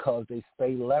healed, because they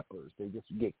stay lepers. They just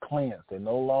get cleansed. They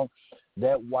no longer,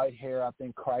 that white hair, I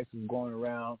think Christ is going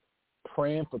around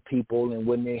praying for people, and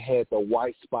when they had the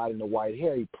white spot in the white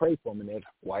hair, he prayed for them, and that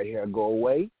white hair go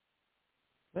away.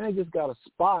 Then they just got a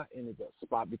spot, and if the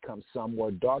spot becomes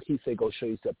somewhat dark, he said, go show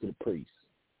yourself to the priest.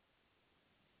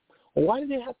 Well, why did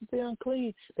they have to stay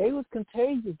unclean? They was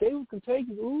contagious.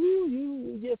 Ooh,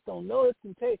 you just don't know it's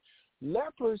contagious.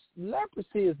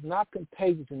 Leprosy is not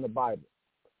contagious in the Bible.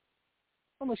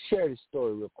 I'm going to share this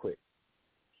story real quick.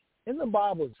 In the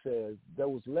Bible, it says there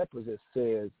was lepers that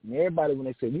says, and everybody, when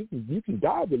they say, you can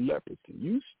die with leprosy,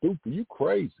 you stupid, you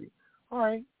crazy. All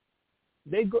right.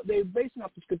 They're basing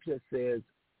off the scripture that says,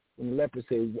 when the leper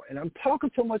says, and I'm talking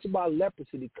so much about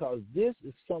leprosy because this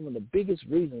is some of the biggest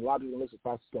reasons a lot of people listen to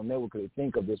Pastor Stone Network, because they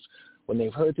think of this when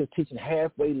they've heard this teaching,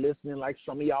 halfway listening, like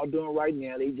some of y'all doing right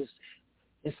now. They just,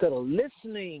 instead of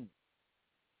listening,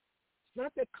 it's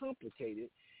not that complicated.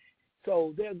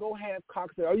 So they'll go have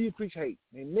cocks say, oh, you preach hate.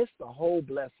 They miss the whole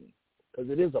blessing, because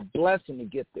it is a blessing to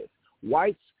get this.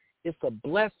 Whites, it's a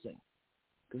blessing,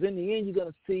 because in the end you're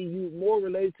going to see you more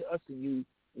related to us than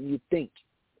you think.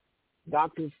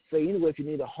 Doctors say anyway, if you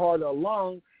need a heart or a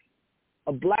lung,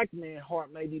 a black man's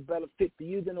heart may be better fit for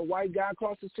you than a white guy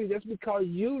across the street. That's because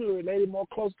you're related more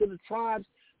close to the tribes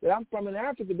that I'm from in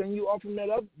Africa than you are from that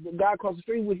other the guy across the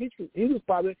street. He was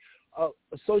probably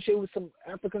associated with some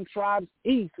African tribes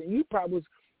east, and your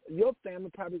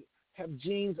family probably have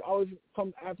genes always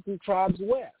from African tribes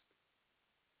west.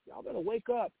 Y'all better wake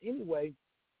up. Anyway,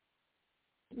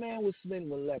 the man was smitten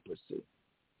with leprosy.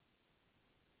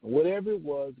 And whatever it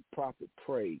was, the prophet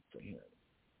prayed for him.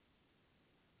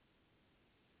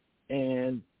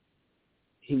 And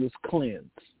he was cleansed.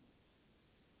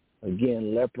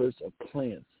 Again, lepers are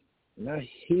cleansed. Not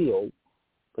healed,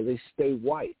 because they stay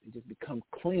white. They just become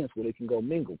cleansed where they can go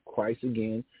mingle. Christ,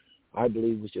 again, I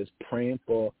believe, was just praying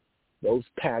for those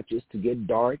patches to get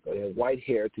dark, or their white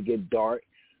hair to get dark.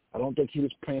 I don't think he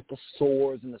was praying for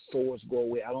sores and the sores go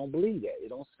away. I don't believe that. It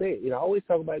don't say it. It always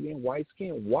talk about being white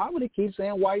skin. Why would it keep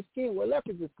saying white skin where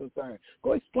leprosy is concerned?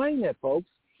 Go explain that, folks.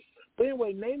 But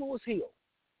anyway, Naaman was healed.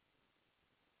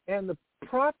 And the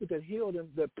prophet that healed him,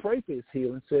 that prayed for his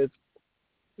healing, says,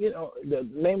 the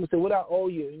Naaman said, what I owe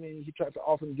you, I mean, he tried to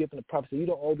offer him a gift, and the prophet said, you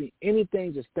don't owe me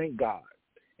anything, just thank God.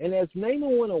 And as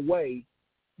Naaman went away,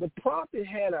 the prophet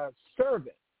had a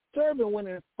servant. Servant went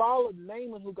and followed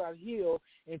Naaman, who got healed,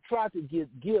 and tried to give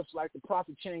gifts, like the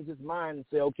prophet changed his mind and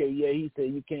said, okay, yeah, he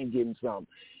said you can't give him something.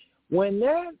 When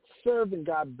that servant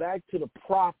got back to the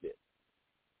prophet,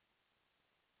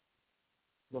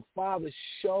 the father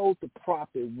showed the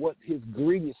prophet what his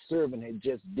greedy servant had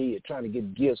just did, trying to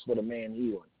get gifts for the man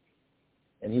healing.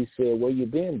 And he said, where you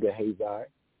been, Gehazi?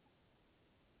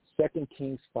 2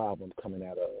 Kings 5, I'm coming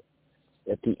out of,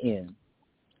 at the end.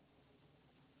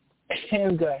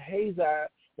 And Gehazi,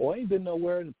 ain't been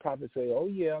nowhere. And the prophet said, oh,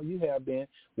 yeah, you have been.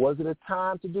 Was it a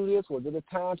time to do this? Was it a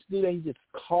time to do that? He just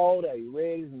called out. He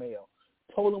read his mail,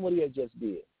 told him what he had just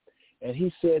did. And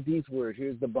he said these words.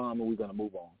 Here's the bomb, and we're going to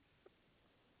move on.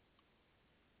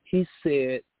 He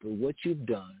said, for what you've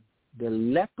done, the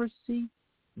leprosy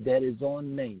that is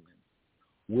on Naaman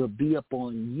will be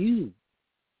upon you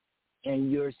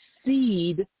and your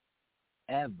seed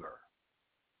ever.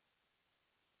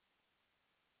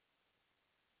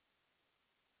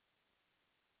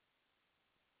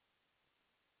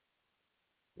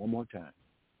 One more time.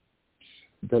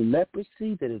 The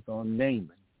leprosy that is on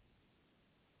Naaman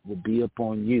will be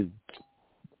upon you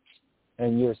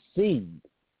and your seed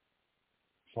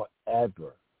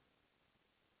forever.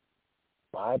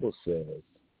 Bible says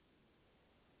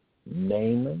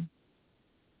Naaman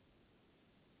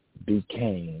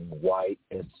became white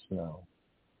as snow.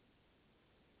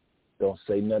 Don't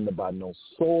say nothing about no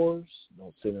sores.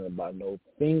 Don't say nothing about no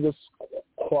fingers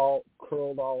curled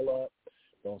all up.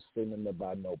 Don't say nothing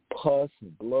about no pus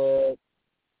and blood.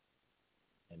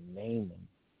 And Naaman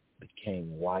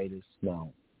became white as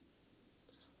snow.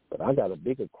 But I got a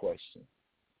bigger question.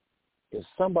 If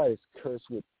somebody's cursed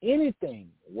with anything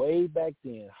way back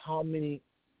then, how many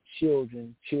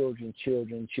children,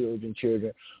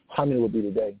 how many would be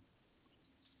today?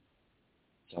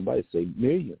 Somebody say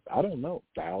millions. I don't know,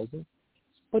 thousands.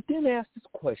 But then ask this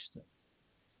question.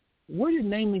 Where did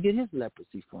Naaman get his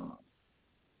leprosy from?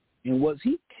 And was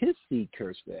his seed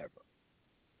cursed forever?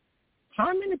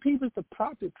 How many people is the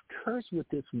prophet cursed with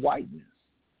this whiteness?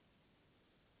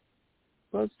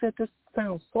 Brother said, this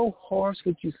sounds so harsh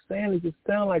what you're saying. It just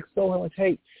sounds like so much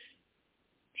hate.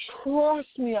 Trust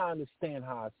me, I understand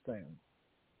how it sounds.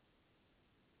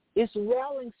 It's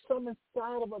rallying some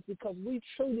inside of us because we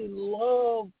truly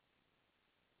love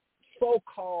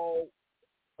so-called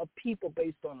a people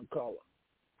based on a color.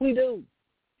 We do.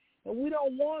 And we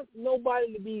don't want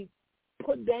nobody to be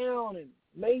put down and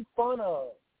made fun of.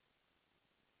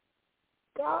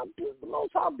 God, the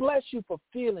Most High bless you for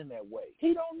feeling that way.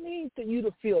 He don't need you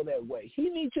to feel that way. He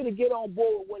needs you to get on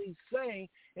board with what he's saying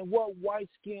and what white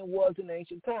skin was in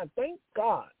ancient times. Thank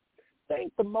God.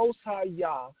 Thank the Most High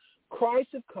Yah. Christ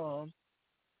has come.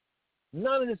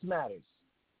 None of this matters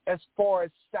as far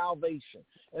as salvation,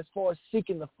 as far as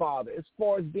seeking the Father, as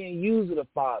far as being used of the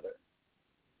Father.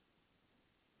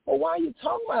 Well, why are you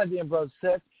talking about it then, Brother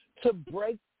Seth? To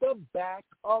break the back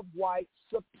of white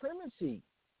supremacy.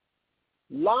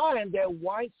 Lying that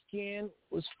white skin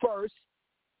was first,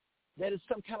 that is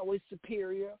some kind of way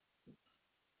superior.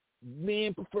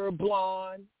 Men prefer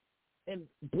blonde. And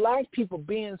black people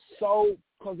being so,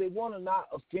 because they want to not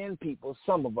offend people,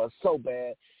 some of us, so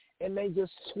bad, and they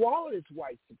just swallow this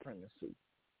white supremacy.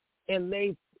 And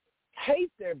they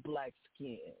hate their black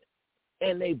skin,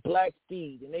 and they black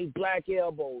feet, and they black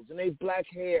elbows, and they black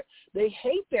hair. They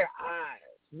hate their eyes,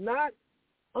 not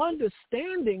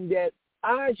understanding that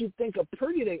eyes you think are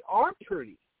pretty, they are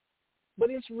pretty, but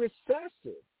it's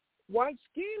recessive. white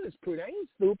skin is pretty. I ain't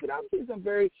stupid. I've seen some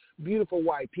very beautiful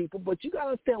white people, but you got to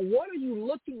understand, what are you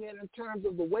looking at in terms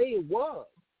of the way it was?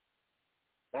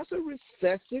 That's a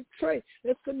recessive trait.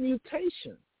 It's a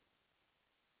mutation.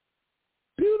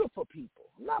 Beautiful people.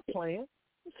 I'm not playing.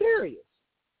 I'm serious.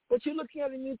 But you're looking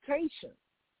at a mutation.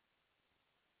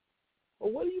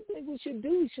 Well, what do you think we should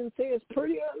do? We shouldn't say it's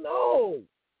pretty. No.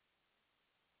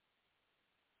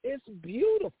 It's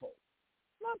beautiful.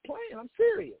 I'm not playing. I'm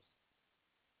serious.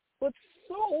 But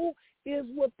so is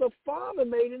what the Father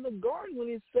made in the garden when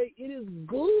he said it is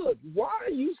good. Why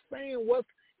are you saying what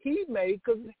he made?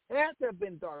 Because it had to have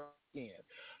been dark skinned.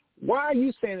 Why are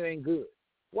you saying it ain't good?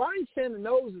 Why are you saying the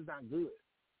nose is not good?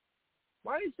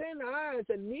 Why are you saying the eyes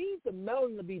that need the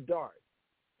melanin to be dark?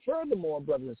 Furthermore,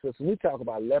 brothers and sisters, we talk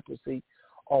about leprosy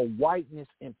or whiteness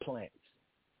in plants.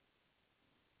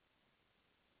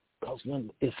 Because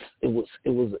when it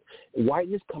was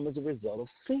whiteness comes as a result of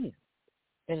sin.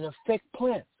 And it affects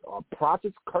plants. Are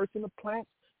prophets cursing the plants?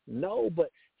 No,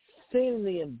 but sin in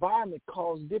the environment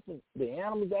causes the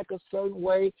animals act a certain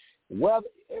way. Well,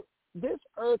 this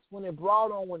earth, when it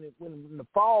brought on, when the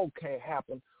fall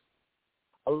happened,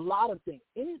 a lot of things,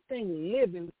 anything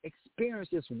living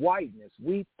experiences whiteness.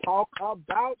 We talk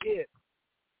about it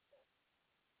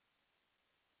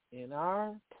in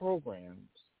our programs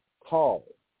called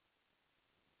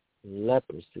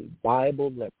leprosy,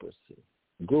 Bible leprosy.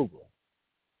 Google,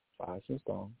 Fires and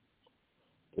Stone,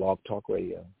 Blog Talk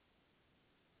Radio,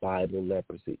 Bible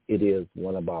leprosy. It is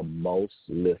one of our most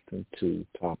listened to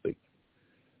topics.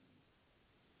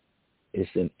 It's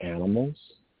in animals.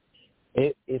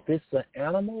 If it's an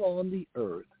animal on the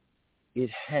earth, it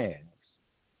has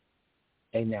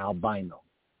an albino.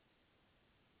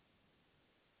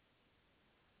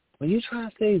 When you try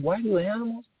to say, why do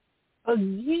animals?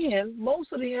 Again,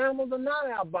 most of the animals are not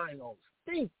albinos.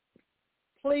 Think,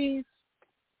 please.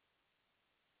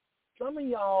 Some of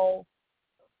y'all,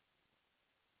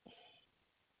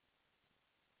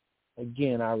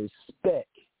 again, I respect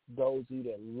those of you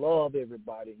that love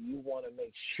everybody. You want to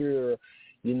make sure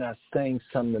you're not saying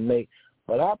something to make.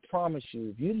 But I promise you,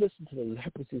 if you listen to the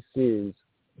leprosy series,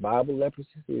 Bible leprosy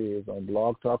series on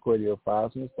Blog Talk Radio,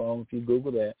 Fires and Stone, if you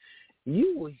Google that,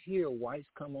 you will hear whites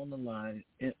come on the line.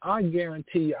 And I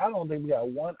guarantee you, I don't think we got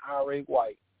one irate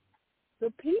white.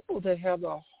 The people that have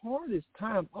the hardest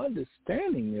time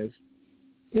understanding this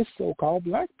is so-called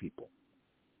black people.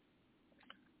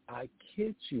 I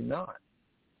kid you not.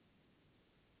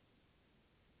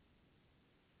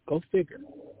 Go figure.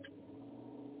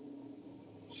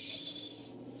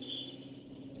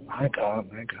 My God,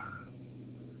 my God.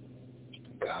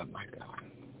 God, my God.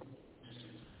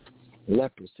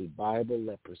 Leprosy, Bible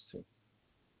leprosy.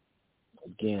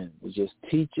 Again, we just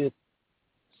teach it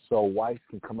so whites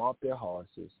can come off their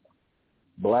horses,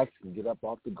 blacks can get up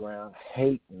off the ground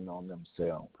hating on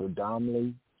themselves.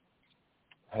 Predominantly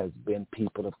has been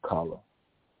people of color.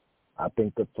 I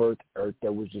think the first earth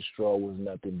that was destroyed was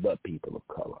nothing but people of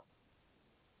color.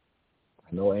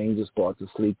 I know angels started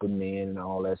to sleep with men and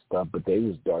all that stuff, but they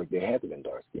was dark. They had to have been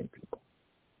dark-skinned people.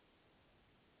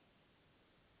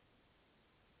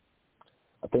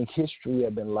 I think history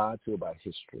had been lied to about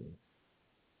history.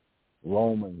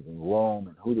 Romans and Rome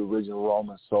and who the original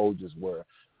Roman soldiers were.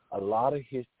 A lot of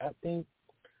history. I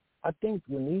think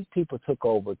when these people took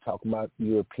over, talking about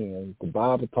Europeans, the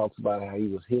Bible talks about how he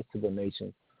was his to the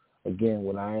nations. Again,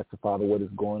 when I asked the Father what is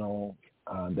going on,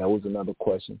 that was another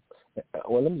question.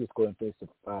 Well, let me just go ahead and finish the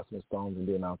Fires and Stones, and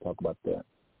then I'll talk about that.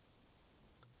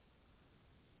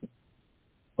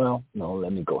 Well, no,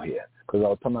 let me go ahead, because I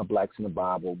was talking about blacks in the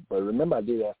Bible. But remember, I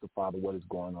did ask the Father what is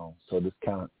going on, so this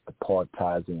kind of part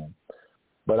ties in.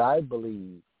 But I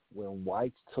believe when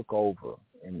whites took over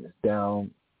and it's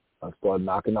down, started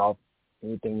knocking off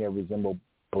anything that resembled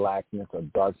blackness or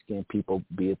dark-skinned people,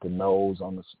 be it the nose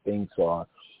on the Sphinx or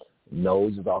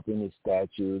noses off any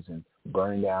statues, and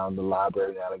burning down the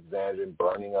library in Alexandria and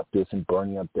burning up this and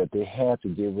burning up that. They had to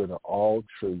get rid of all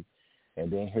truth.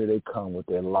 And then here they come with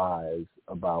their lies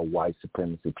about white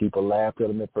supremacy. People laughed at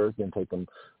them at first, didn't take them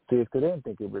serious because they didn't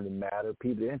think it really mattered.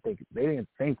 People didn't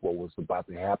think what was about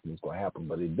to happen was going to happen.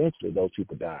 But eventually those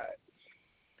people died.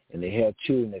 And they had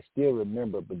children that still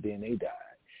remember, but then they died.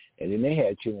 And then they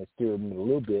had children that still remember a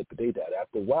little bit, but they died.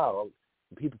 After a while,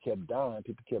 people kept dying.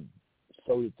 People kept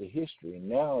sold it to history. And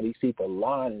now these people are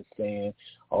lying and saying,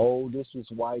 oh, this was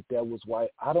white, that was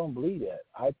white. I don't believe that.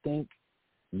 I think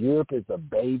Europe is a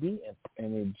baby,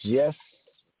 and it just,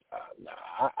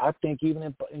 I think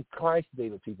even in Christ's day,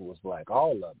 the people was black,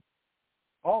 all of them.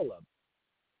 All of them.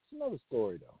 It's another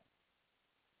story,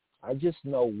 though. I just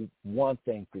know one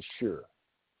thing for sure.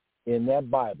 In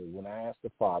that Bible, when I asked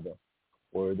the Father,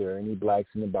 were there any blacks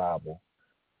in the Bible,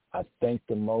 I thank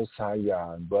the Most High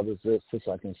Yah, and brothers and sisters,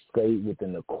 I can say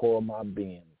within the core of my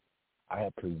being, I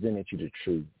have presented you the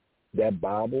truth. That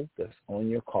Bible that's on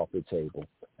your coffee table,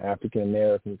 African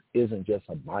Americans, isn't just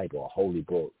a Bible, a holy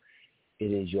book.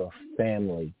 It is your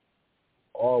family,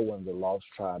 or one of the lost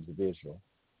tribes of Israel.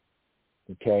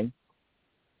 Okay?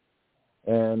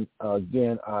 And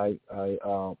again, I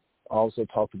also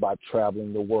talked about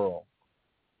traveling the world.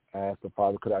 I asked the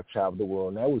Father, could I travel the world?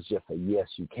 And that was just a yes,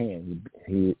 you can.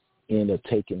 He ended up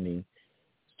taking me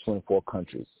to 24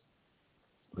 countries.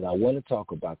 But I want to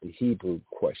talk about the Hebrew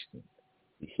question.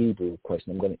 The Hebrew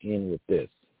question. I'm going to end with this.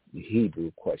 The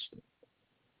Hebrew question.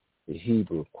 The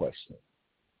Hebrew question.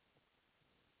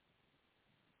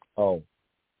 Oh.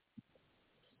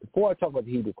 Before I talk about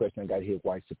the Hebrew question, I got to hit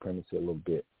white supremacy a little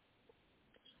bit.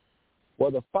 Well,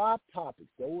 the 5 topics,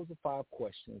 those are 5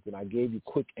 questions, and I gave you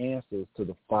quick answers to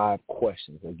the 5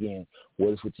 questions. Again,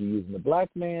 what is what you use in the black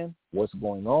man? What's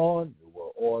going on? The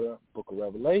world order, Book of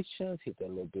Revelations, hit that a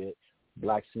little bit.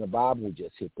 Blacks in the Bible, we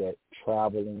just hit that.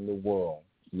 Traveling the world,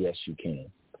 yes, you can.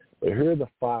 But here are the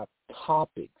 5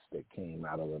 topics that came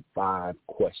out of the 5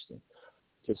 questions.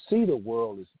 To see the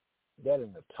world is that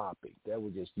in the topic. That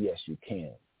was just yes, you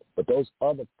can. But those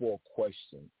other 4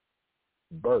 questions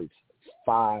birthed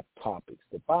 5 topics.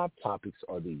 The 5 topics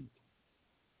are these: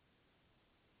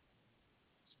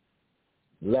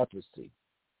 leprosy,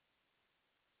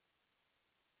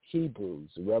 Hebrews,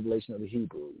 the revelation of the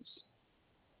Hebrews,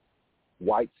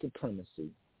 white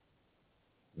supremacy,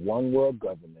 one world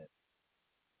government,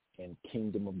 and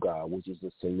kingdom of God, which is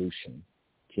the solution.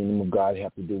 Kingdom of God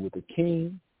have to do with the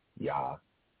king, Yah,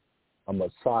 a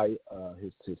Messiah,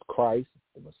 his Christ,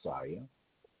 the Messiah,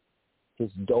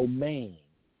 his domain,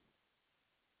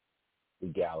 the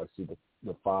galaxy.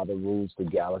 The Father rules the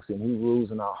galaxy, and he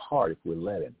rules in our heart if we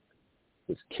let him.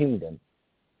 His kingdom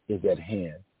is at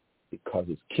hand because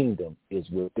his kingdom is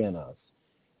within us,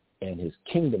 and his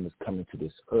kingdom is coming to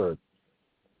this earth.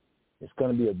 It's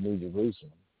going to be a New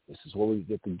Jerusalem. This is where we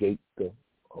get the gate,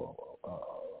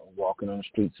 walking on the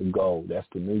streets of gold. That's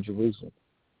the New Jerusalem.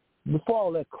 Before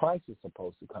all that, Christ is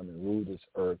supposed to come and rule this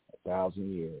earth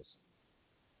 1,000 years.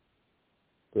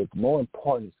 But more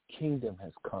important, his kingdom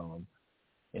has come,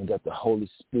 and that the Holy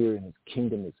Spirit and his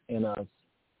kingdom is in us.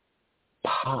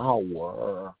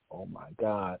 Power, oh my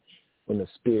God, when the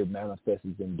Spirit manifests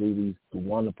and do these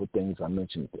wonderful things I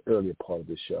mentioned at the earlier part of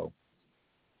the show.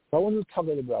 So I want to talk a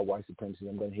little bit about white supremacy.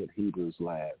 I'm going to hit Hebrews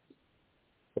last.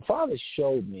 The Father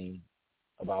showed me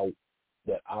about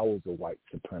that I was a white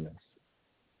supremacist.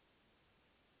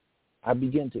 I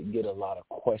began to get a lot of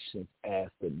questions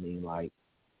asked of me like,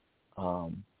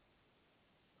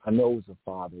 I know as a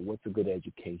father, what's a good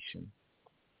education?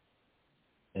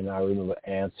 And I remember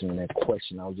answering that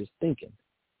question. I was just thinking.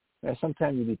 Now,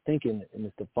 sometimes you be thinking, and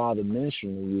it's the Father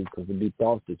ministering to you because there be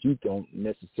thoughts that you don't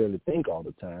necessarily think all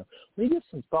the time. When you get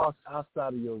some thoughts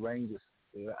outside of your ranges,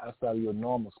 outside of your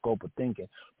normal scope of thinking,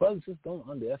 brothers, just don't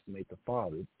underestimate the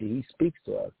Father. He speaks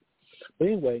to us. But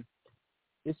anyway,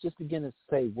 it's just beginning to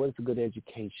say, what is a good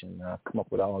education? And I've come up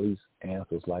with all these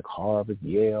answers like Harvard,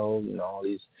 Yale, all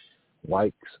these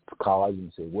white colleges,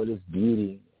 and say, what is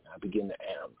beauty? And I begin to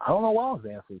answer. I don't know why I was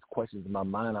answering these questions in my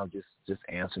mind. I was just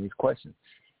answering these questions.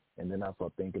 And then I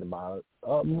started thinking about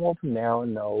more of a narrow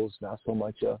nose, not so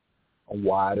much a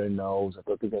wider nose. I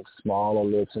thought they got smaller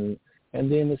lips. And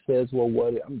then it says,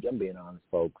 well, I'm being honest,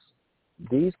 folks.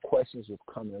 These questions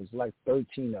were coming. It was like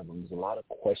 13 of them. There's a lot of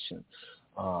questions.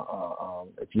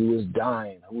 If you was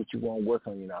dying, who would you want to work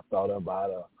on you? And I thought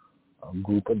about a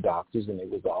group of doctors, and it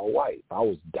was all white. If I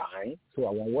was dying, who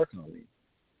I want to work on me?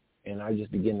 And I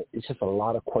just it's just a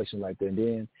lot of questions like that. And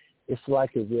then it's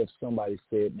like as if somebody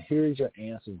said, here's your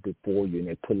answers before you, and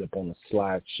they put it up on a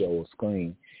slideshow or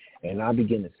screen. And I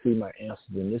begin to see my answers,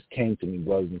 and this came to me,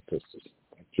 brothers and sisters.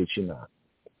 I kid you not.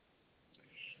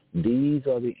 These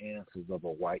are the answers of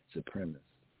a white supremacist.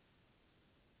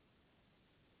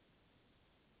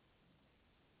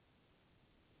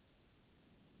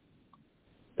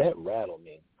 That rattled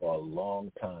me for a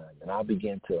long time. And I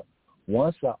began to,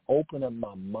 once I opened up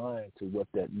my mind to what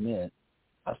that meant,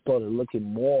 I started looking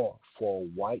more for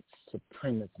white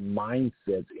supremacist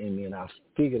mindsets in me, and I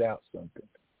figured out something.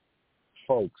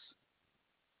 Folks,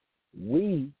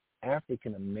 we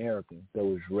African Americans that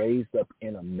was raised up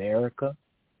in America,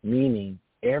 meaning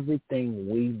everything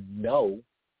we know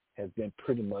has been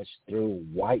pretty much through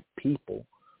white people,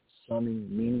 some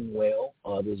meaning well,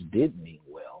 others did mean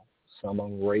well. Some are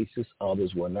racist,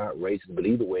 others were not racist, but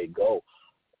either way it go,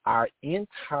 our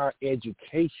entire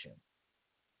education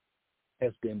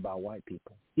has been by white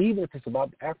people, even if it's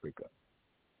about Africa.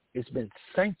 It's been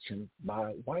sanctioned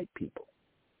by white people.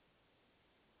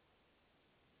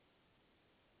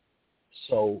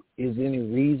 So is there any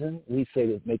reason we say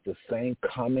to make the same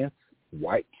comments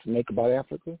whites make about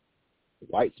Africa,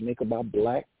 whites make about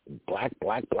black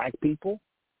people?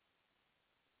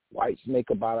 Whites make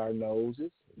about our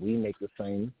noses, we make the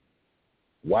same.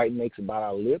 White makes about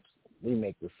our lips, we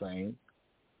make the same.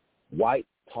 White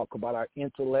talk about our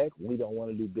intellect, we don't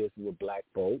want to do business with black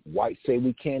folk. White say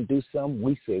we can't do something,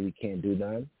 we say we can't do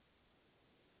none.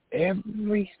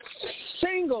 Every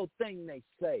single thing they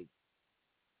say,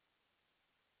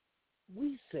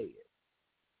 we say it.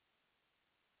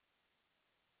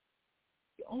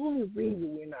 The only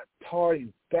reason we're not tarred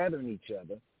and feathering each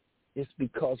other is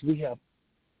because we have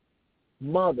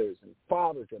mothers and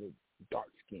fathers that are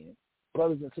dark-skinned,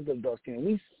 brothers and sisters that are dark-skinned.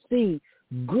 We see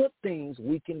good things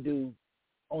we can do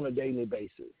on a daily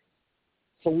basis.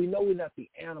 So we know we're not the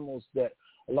animals that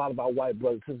a lot of our white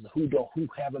brothers and sisters who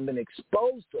haven't been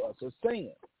exposed to us are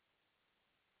saying.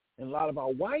 And a lot of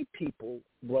our white people,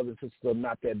 brothers and sisters, are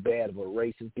not that bad of a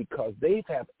racist because they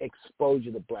have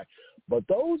exposure to black. But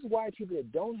those white people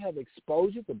that don't have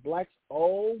exposure to blacks,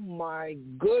 oh my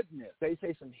goodness, they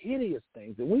say some hideous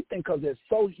things. And we think because they're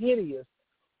so hideous,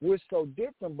 we're so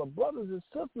different. But brothers and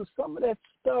sisters, some of that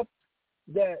stuff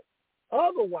that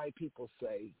other white people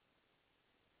say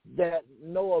that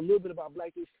know a little bit about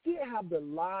black, they still have the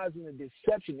lies and the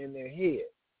deception in their head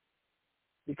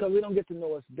because they don't get to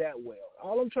know us that well.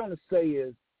 All I'm trying to say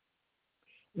is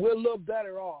we're a little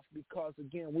better off because,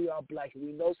 again, we are black and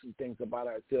we know some things about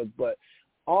ourselves. But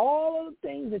all of the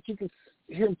things that you can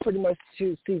hear pretty much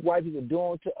see white people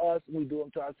doing to us, we do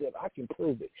them to ourselves. I can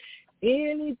prove it.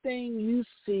 Anything you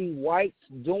see whites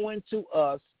doing to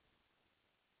us,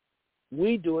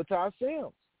 we do it to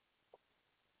ourselves.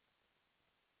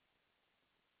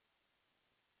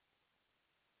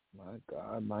 My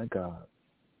God, my God.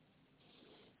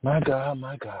 My God,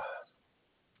 my God.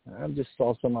 I just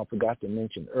saw something I forgot to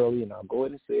mention earlier, and I'll go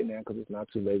ahead and say it now because it's not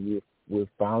too late. We're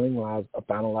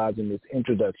finalizing this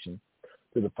introduction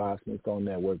to the Five Smith Stone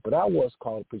Network. But I was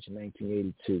called to preach in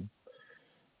 1982,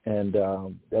 and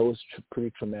that was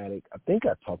pretty traumatic. I think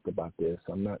I talked about this.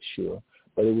 I'm not sure.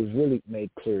 But it was really made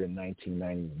clear in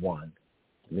 1991.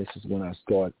 And this is when I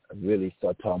really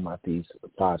start talking about these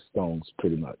five stones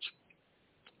pretty much.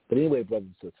 But anyway, brothers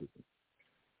and sisters,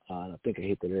 and I think I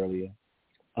hit that earlier.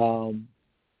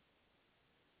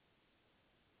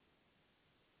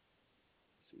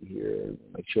 See here,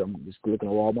 make sure I'm just looking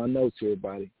at all my notes here,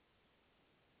 everybody.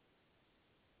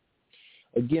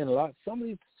 Again, some of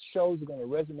these shows are going to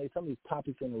resonate. Some of these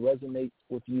topics are going to resonate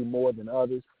with you more than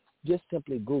others. Just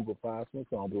simply Google Five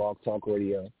Smith on Blog Talk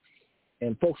Radio.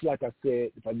 And folks, like I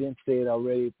said, if I didn't say it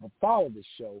already, follow the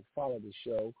show.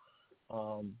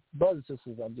 Brothers and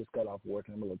sisters, I just got off work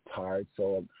and I'm a little tired,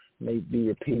 so I may be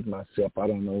repeating myself. I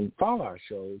don't know. Follow our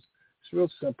shows. It's real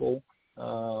simple.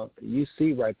 You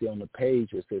see right there on the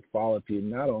page where it says follow. If you're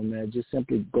not on that, just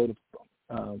simply go to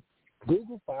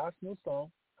Google Five Smith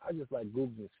Song. I just like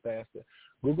Google, it's faster.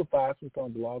 Google Five Smith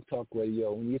on Blog Talk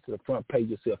Radio. When you get to the front page,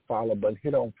 you'll see a follow button.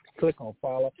 Click on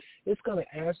follow. It's going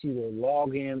to ask you to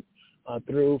log in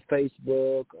through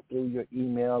Facebook or through your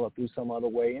email or through some other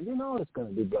way. And then all it's going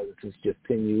to do, brothers, is just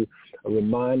send you a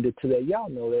reminder to that. Y'all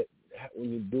know that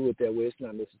when you do it that way, it's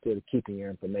not necessarily keeping your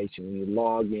information. When you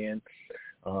log in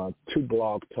to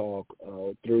Blog Talk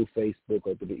through Facebook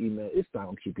or through the email, it's not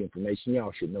going to keep your information.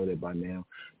 Y'all should know that by now.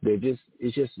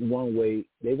 It's just one way.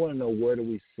 They want to know where do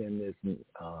we send this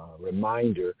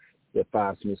reminder that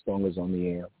Five Smith Stone is on the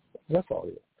air. That's all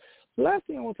it is. The last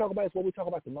thing I want to talk about is what we talk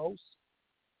about the most,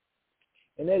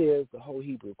 and that is the whole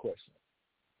Hebrew question.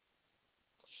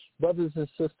 Brothers and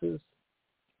sisters,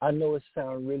 I know it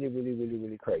sounds really, really, really,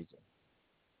 really crazy.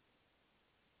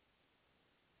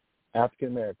 African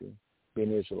American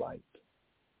being Israelite.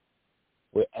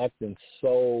 We're acting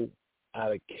so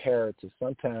out of character,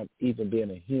 sometimes even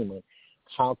being a human.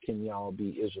 How can y'all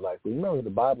be Israelites? Remember, the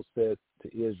Bible says to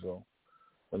Israel,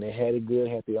 when they had it good,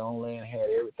 had their own land, had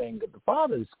everything, the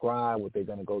Father described what they're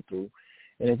going to go through.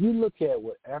 And if you look at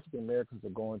what African Americans are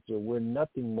going through, we're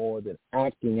nothing more than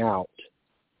acting out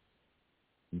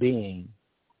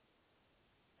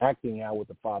what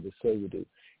the Father said we do.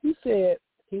 He said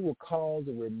he will cause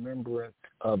the remembrance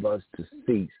of us to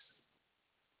cease.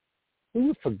 We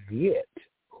will forget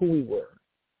who we were.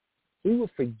 We will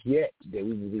forget that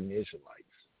we were even Israelites.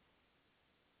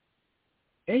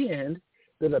 And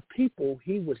that a people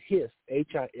he would hiss,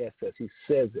 H-I-S-S, he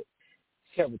says it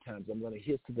several times. I'm going to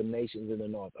hiss to the nations in the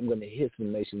north. I'm going to hiss to the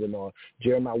nations in the north.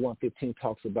 Jeremiah 1:15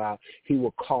 talks about he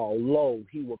will call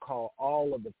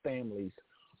all of the families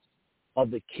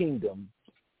of the kingdom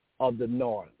of the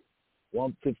north.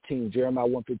 1:15, Jeremiah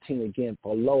 1:15 again.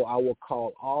 For lo, I will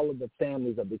call all of the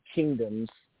families of the kingdoms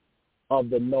of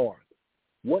the north.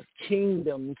 What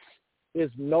kingdoms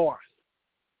is north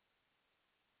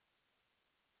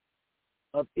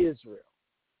of Israel?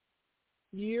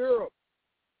 Europe.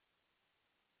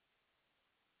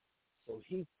 So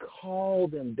he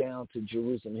called them down to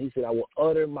Jerusalem. He said, I will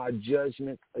utter my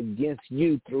judgments against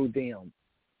you through them.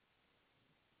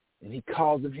 And he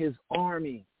calls them his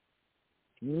army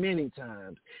many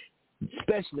times,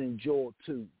 especially in Joel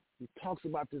 2. He talks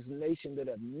about this nation that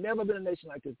have never been a nation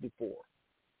like this before.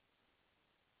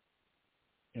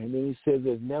 And then he says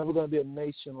there's never going to be a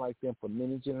nation like them for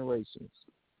many generations.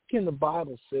 Again, the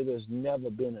Bible says there's never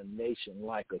been a nation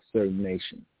like a certain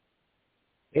nation.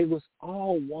 It was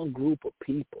all one group of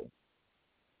people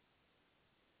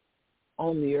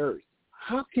on the earth.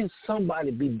 How can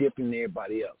somebody be different than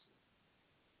everybody else?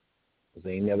 Because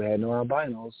they ain't never had no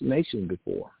albinos nation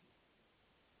before.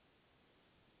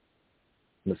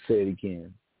 Let's say it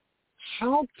again.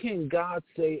 How can God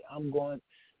say,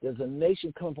 there's a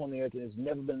nation come upon the earth and there's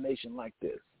never been a nation like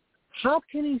this? How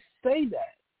can he say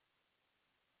that?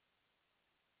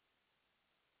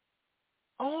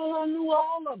 I knew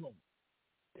all of them.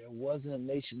 There wasn't a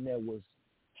nation that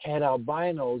had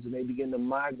albinos and they began to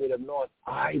migrate up north,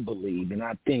 I believe, and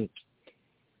I think.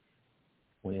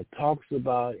 When it talks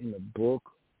about in the book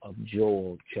of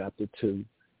Joel, chapter 2,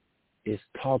 it's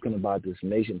talking about this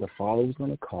nation the Father was going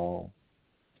to call.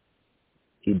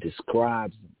 He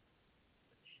describes them.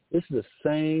 This is the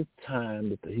same time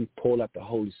that he poured out the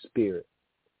Holy Spirit.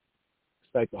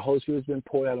 It's like the Holy Spirit's been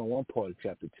poured out on one part of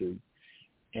chapter 2.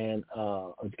 And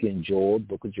again, Joel,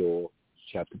 book of Joel,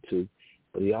 chapter 2.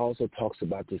 But he also talks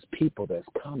about this people that's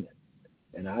coming.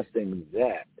 And I think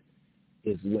that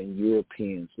is when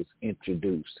Europeans was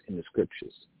introduced in the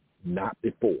scriptures, not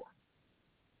before.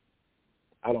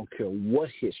 I don't care what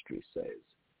history says,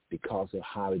 because of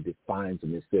how it defines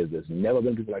them. It says there's never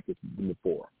been people like this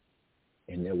before,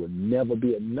 and there will never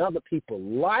be another people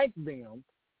like them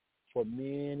for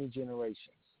many generations.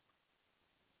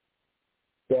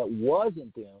 That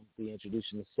wasn't them, the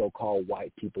introduction of so-called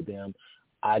white people, them.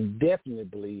 I definitely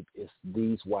believe it's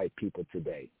these white people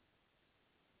today.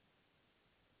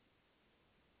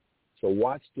 So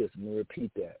watch this. I'm going to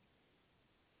repeat that.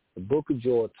 The book of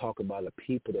Joel talk about a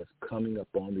people that's coming up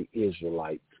on the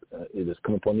Israelites. It is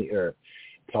coming upon the earth.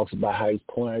 It talks about how he's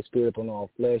pouring his spirit upon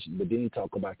all flesh, but then he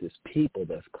talks about this people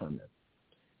that's coming.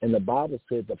 And the Bible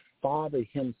says the Father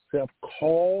himself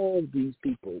called these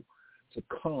people to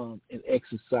come and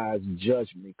exercise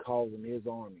judgment. He calls them his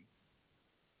army.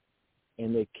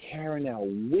 And they're carrying out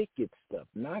wicked stuff,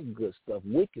 not good stuff,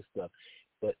 wicked stuff.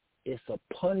 But it's a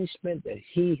punishment that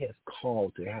he has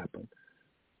called to happen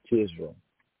to Israel.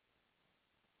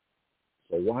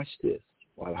 So watch this.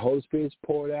 While the Holy Spirit is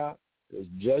poured out, there's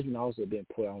judgment also being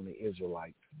poured out on the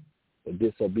Israelites, the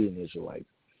disobedient Israelites.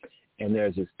 And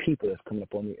there's this people that's coming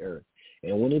up on the earth.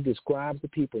 And when it describes the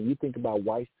people, and you think about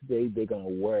whites today, they're going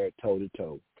to wear it toe to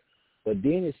toe. But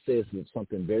then it says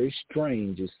something very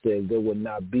strange. It says there will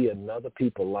not be another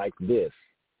people like this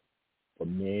for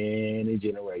many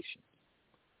generations.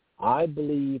 I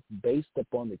believe, based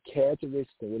upon the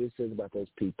characteristics of what it says about those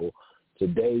people,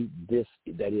 today,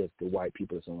 that is the white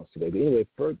people that's on us today. But anyway,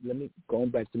 first, going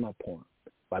back to my point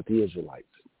about the Israelites.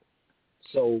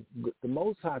 So the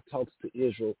Most High talks to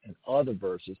Israel in other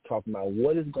verses, talking about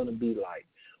what it's going to be like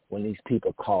when these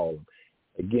people call them.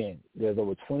 Again, there's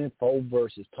over 24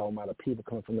 verses talking about a people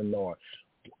coming from the north.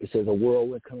 It says a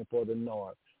whirlwind coming from the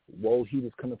north. Woe, heat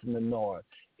is coming from the north.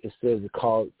 It says it's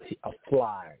called a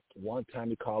fly. One time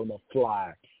he called him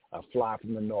a fly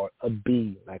from the north, a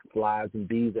bee, like flies and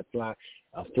bees that fly,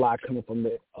 a fly coming from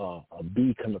a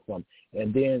bee coming from.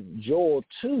 And then Joel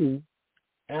 2,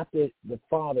 after the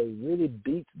Father really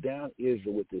beats down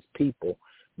Israel with his people,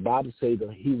 the Bible says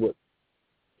that he would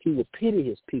pity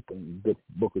his people in the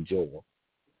book of Joel.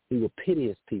 He will pity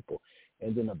his people.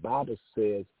 And then the Bible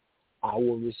says, I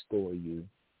will restore you,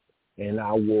 and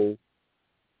I will,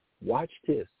 watch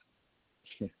this,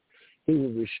 he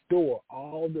will restore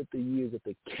all of the years of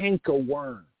the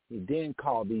cankerworm. He then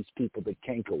called these people the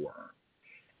cankerworm.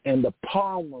 And the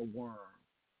palmer worm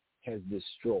has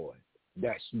destroyed.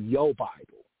 That's your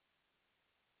Bible.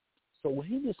 So when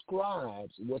he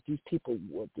describes what these people,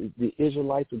 what the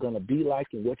Israelites are going to be like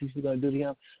and what these people are going to do to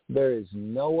him, there is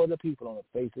no other people on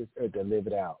the face of this earth that live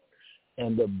it out.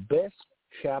 And the best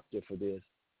chapter for this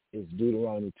is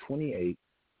Deuteronomy 28.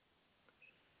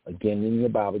 Again, in the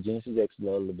Bible, Genesis,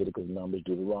 Exodus, Leviticus, Numbers,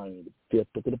 Deuteronomy, the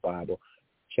fifth book of the Bible,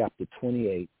 chapter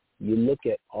 28. You look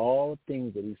at all the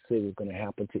things that he said was going to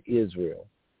happen to Israel.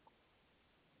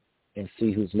 and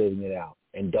see who's living it out.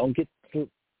 And don't get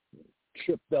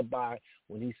tripped up by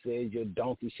when he says your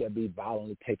donkey shall be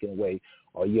violently taken away,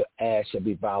 or your ass shall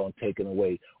be violently taken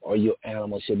away, or your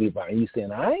animal shall be violently. And you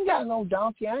saying, I ain't got no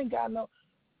donkey, I ain't got no.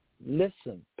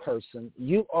 Listen, person,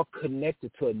 you are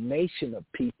connected to a nation of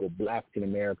people, Black African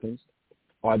Americans,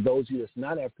 or those of you that's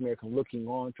not African American looking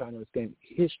on, trying to understand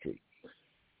history.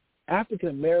 African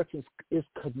Americans is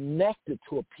connected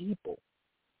to a people.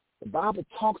 The Bible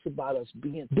talks about us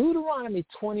being, Deuteronomy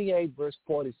 28, verse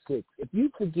 46. If you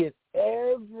could get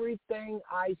everything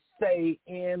I say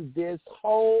in this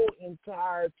whole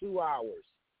entire 2 hours,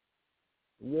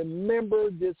 remember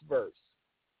this verse.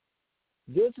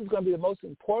 This is going to be the most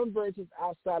important verses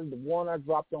outside of the one I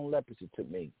dropped on leprosy to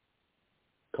me,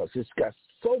 because it's got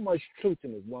so much truth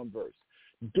in this one verse.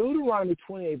 Deuteronomy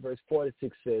 28, verse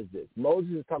 46 says this.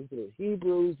 Moses is talking to the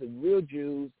Hebrews, the real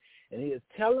Jews, and he is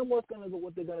telling them what they're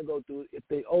going to go through. If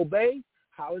they obey,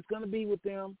 how it's going to be with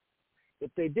them.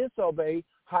 If they disobey,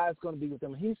 how it's going to be with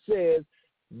them. He says,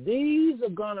 these are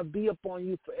going to be upon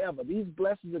you forever. These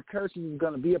blessings and curses are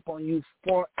going to be upon you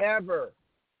forever.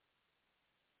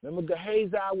 Remember,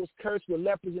 Gehazi was cursed with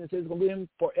leprosy, and it says it's going to be him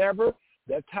forever.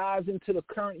 That ties into the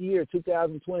current year,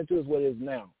 2022 is what it is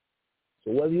now.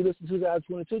 So whether you listen to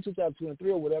 2022,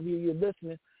 2023, or whatever year you're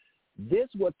listening, this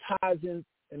what ties in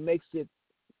and makes it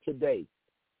today.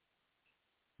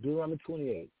 Deuteronomy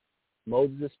 28,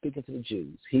 Moses is speaking to the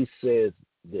Jews. He says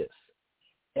this,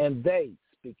 and they,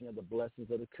 speaking of the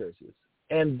blessings of the curses,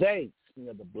 and they,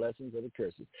 speaking of the blessings of the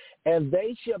curses, and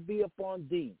they shall be upon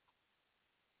thee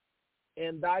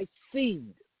and thy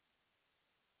seed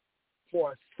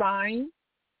for a sign,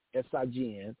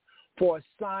 S-I-G-N, for a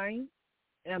sign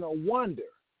and a wonder,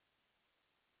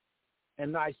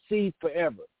 and thy seed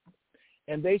forever.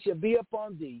 And they shall be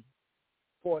upon thee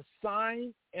for a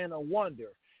sign and a wonder,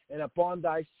 and upon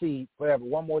thy seed forever.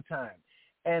 One more time.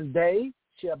 And they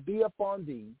shall be upon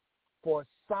thee for a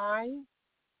sign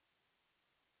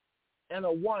and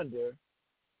a wonder,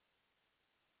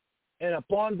 and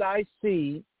upon thy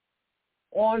seed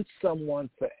on someone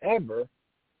forever.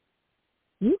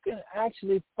 You can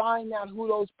actually find out who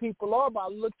those people are by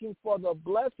looking for the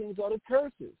blessings or the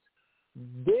curses.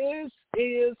 This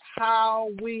is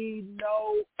how we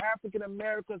know African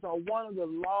Americans are one of the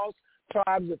lost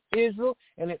tribes of Israel.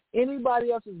 And if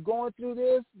anybody else is going through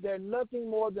this, they're nothing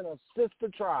more than a sister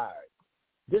tribe.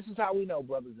 This is how we know,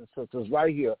 brothers and sisters,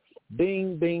 right here.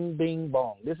 Bing, bing, bing,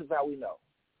 bong. This is how we know.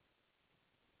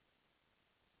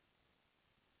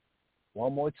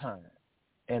 One more time.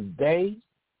 And they,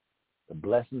 the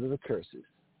blessings of the curses,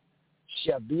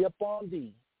 shall be upon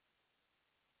thee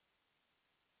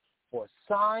for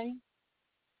a sign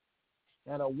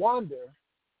and a wonder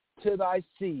to thy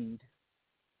seed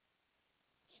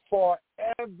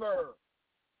forever.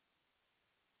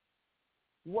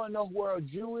 You want to know where a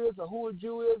Jew is or who a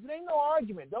Jew is? There ain't no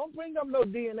argument. Don't bring up no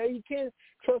DNA. You can't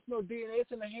trust no DNA.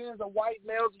 It's in the hands of white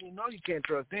males, and you know you can't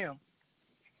trust them.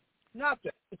 Not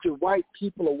that to white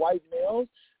people or white males.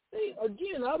 They,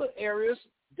 again, other areas,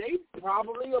 they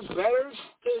probably are better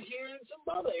to here in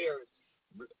some other areas.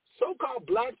 So-called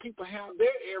black people have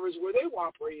their areas where they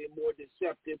operate more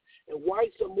deceptive, and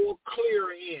whites are more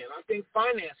clear in. I think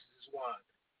finances is one.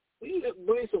 We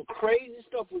bring some crazy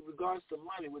stuff with regards to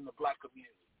money within the black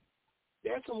community.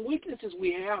 There are some weaknesses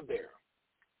we have there.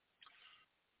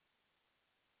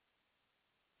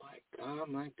 My God,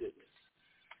 my goodness.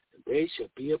 They shall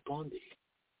be upon thee.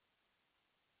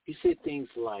 He said things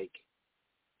like,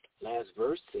 last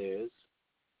verse says,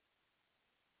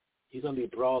 you're going to be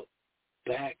brought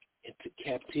back into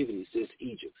captivity. It says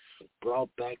Egypt. Brought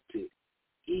back to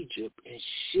Egypt in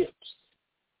ships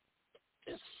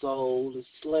and sold as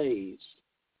slaves.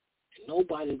 And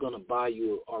nobody's going to buy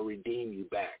you or redeem you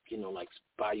back, like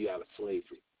buy you out of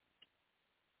slavery.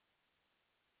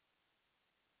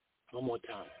 One more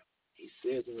time. He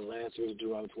says in the last verse of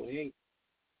Deuteronomy 28,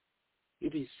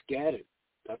 you'll be scattered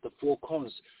at the four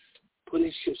corners, put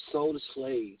in ships, sold as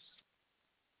slaves,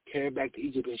 carried back to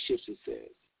Egypt in ships, it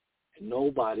says. And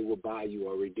nobody will buy you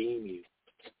or redeem you,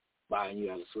 buying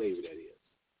you out of slavery, that is.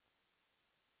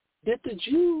 Did the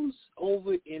Jews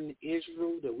over in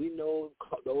Israel that we know,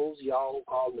 those y'all who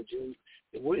call them the Jews,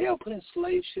 were they ever put in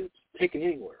slave ships, taken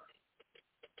anywhere?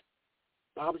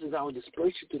 The Bible says, I will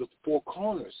disperse you to the four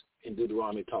corners, in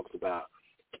Deuteronomy talks about.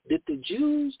 Did the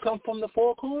Jews come from the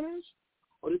four corners,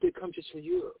 or did they come just from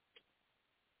Europe?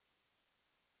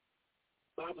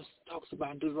 The Bible talks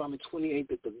about in Deuteronomy 28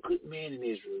 that the good man in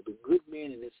Israel, the good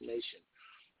man in this nation,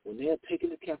 when they are taken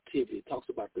to captivity, it talks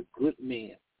about the good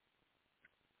man.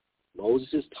 Moses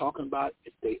is talking about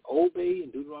if they obey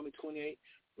in Deuteronomy 28,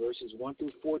 verses 1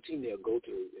 through 14, they'll go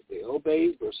through. If they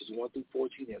obey, verses 1 through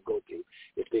 14, they'll go through.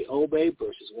 If they obey,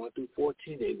 verses 1 through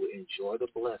 14, they will enjoy the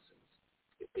blessings.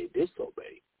 If they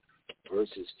disobey,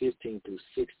 verses 15 through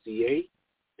 68,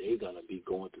 they're going to be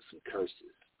going through some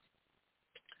curses.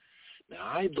 Now,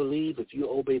 I believe if you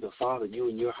obey the Father, you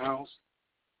and your house,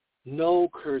 no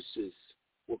curses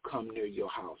will come near your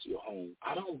house, your home.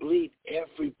 I don't believe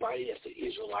everybody that's an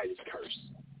Israelite is cursed.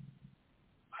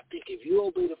 I think if you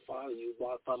obey the Father, you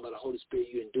are found by the Holy Spirit,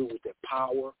 you endure with that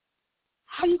power,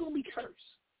 how are you going to be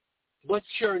cursed? But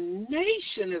your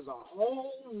nation is a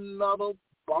whole nother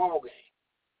ballgame.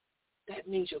 That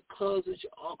means your cousins,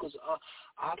 your uncles.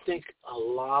 I think a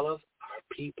lot of our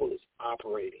people is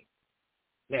operating.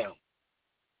 Now,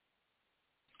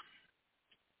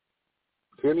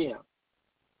 hear me out.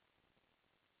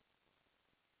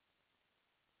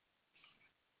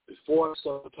 Before I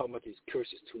start talking about these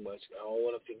curses too much, I don't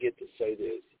want to forget to say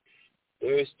this.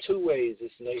 There's two ways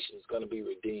this nation is going to be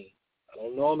redeemed. I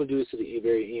don't normally do this to the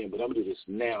very end, but I'm going to do this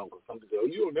now because some people say, oh,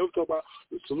 you don't never talk about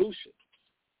the solution.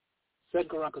 2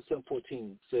 Chronicles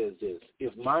 7:14 says this,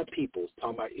 if my people,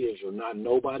 talking about Israel, not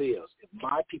nobody else, if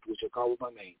my people, which are called by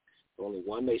my name, only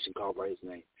one nation called by his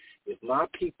name, if my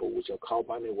people, which are called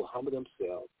by my name, will humble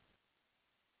themselves,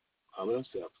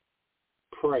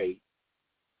 pray,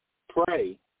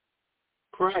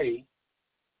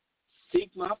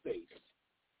 seek my face,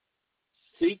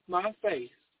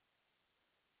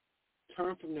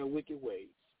 turn from their wicked ways.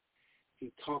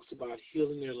 He talks about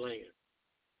healing their land,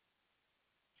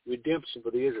 redemption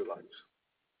for the Israelites.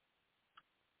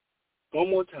 One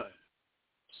more time.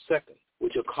 Second,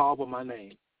 which are called by my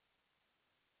name,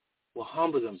 will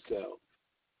humble themselves,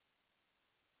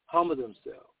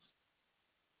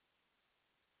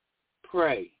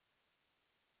 pray,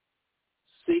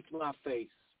 seek my face,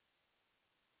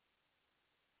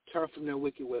 turn from their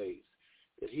wicked ways,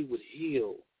 that he would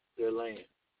heal their land.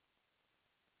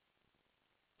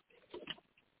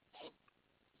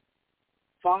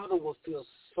 Father will feel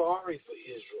sorry for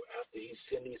Israel after he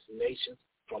sent these nations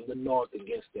from the north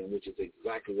against them, which is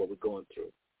exactly what we're going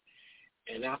through.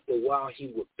 And after a while, he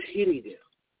will pity them.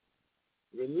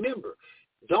 Remember,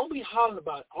 don't be hollering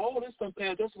about all this done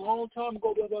passed. That's a long time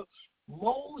ago. Blah, blah.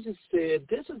 Moses said,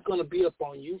 this is going to be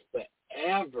upon you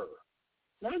forever.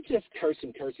 Not just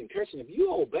cursing. If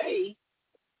you obey,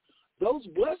 those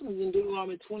blessings in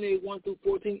Deuteronomy 28, 1 through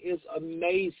 14 is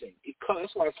amazing.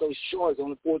 That's why it's so short. It's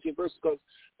only 14 verses, because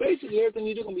basically everything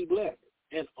you do is going to be blessed.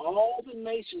 And all the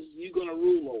nations you're going to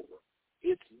rule over.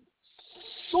 It's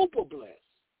super blessed.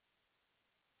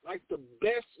 Like the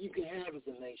best you can have as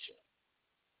a nation.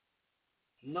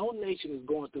 No nation is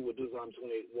going through what Deuteronomy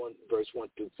 28, verse 1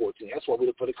 through 14. That's why we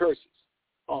look for the curses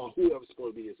on whoever's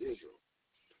supposed to be as Israel.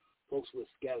 Folks, we're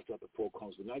scattered throughout the four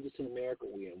corners. We're not just in America.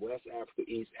 We're in West Africa,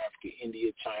 East Africa,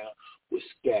 India, China. We're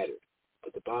scattered.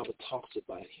 But the Bible talks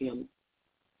about him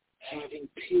having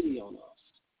pity on us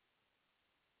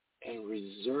and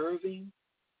reserving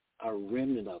a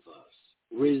remnant of us.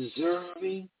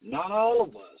 Reserving, not all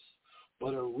of us,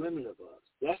 but a remnant of us.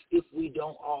 That's if we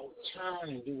don't all turn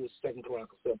and do what 2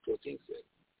 Chronicles 7:14 says.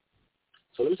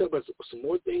 So let me talk about some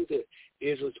more things that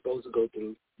Israel is supposed to go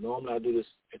through. Normally I do this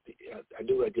I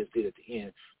do what I just did at the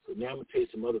end. So now I'm going to tell you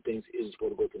some other things Israel's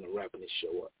supposed to go through and wrapping this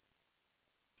show up.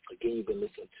 Again, you've been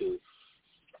listening to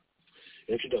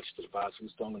Introduction to the Five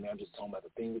Smooth Stone, and I'm just talking about the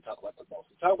thing we talk about the most.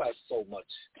 We talk about it so much,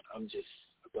 I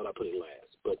thought I'd put it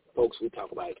last. But, folks, we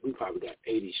talk about it. We probably got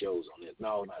 80 shows on this.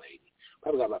 No, not 80.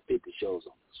 Probably got about 50 shows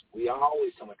on this. We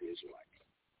always talk about the Israelites.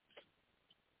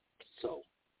 So,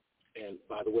 and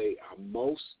by the way,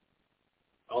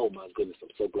 oh my goodness, I'm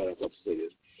so glad I was about to say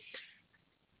this.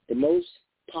 The most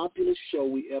popular show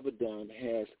we ever done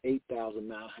has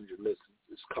 8,900 listens.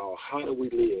 It's called How Do We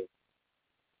Live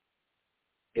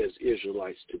as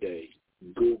Israelites Today.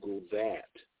 Google that.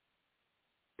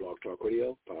 Blog Talk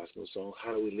Radio, Five Smooth Stone,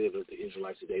 How Do We Live as the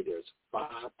Israelites Today? There's 5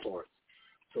 parts.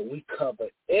 So we cover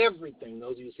everything.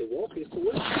 Those of you say, well, okay, so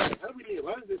what is it? How do we live?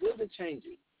 What is it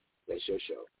changing? That's your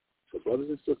show. So brothers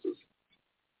and sisters, a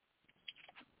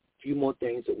few more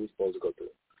things that we're supposed to go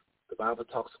through. The Bible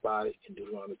talks about it in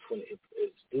Deuteronomy 20.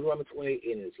 It's Deuteronomy 28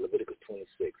 and it's Leviticus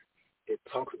 26. It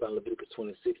talks about Leviticus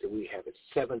 26 that we have it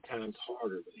 7 times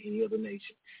harder than any other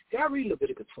nation. See, I read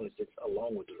Leviticus 26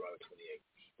 along with Deuteronomy 28.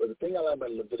 But the thing I like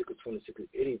about Leviticus 26 is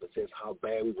it even says how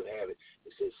bad we would have it.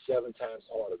 It says 7 times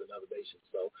harder than other nations.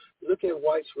 So look at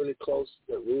whites really close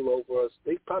that rule over us.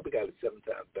 They probably got it 7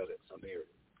 times better in some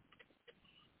areas.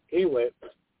 Anyway, I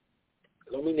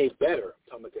don't mean they're better.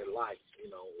 I'm talking about their life,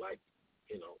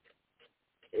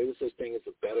 There's such thing as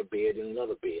a better bed than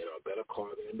another bed, or a better car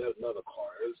than another car.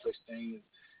 There's such thing as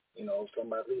You know,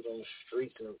 somebody's on the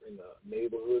streets in the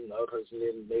neighborhood, and the other person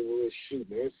in the neighborhood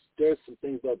shooting. There's some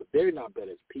things there, but they're not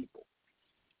better as people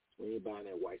when you're buying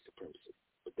that white supremacy.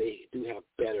 But they do have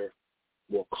better,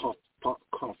 more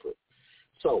comfort.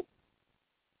 So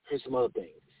here's some other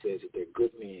things. It says that they're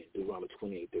good men. Deuteronomy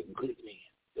 28, they're good men.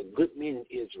 The good men in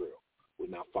Israel will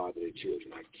not father their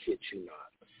children. I kid you not.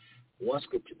 One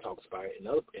scripture talks about it. In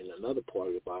another part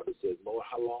of the Bible, it says, Lord,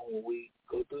 how long will we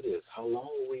go through this? How long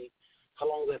do we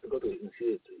have to go through this?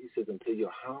 He says, until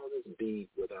your houses be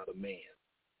without a man.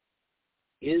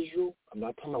 Israel, I'm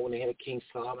not talking about when they had King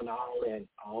Solomon and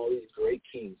all these great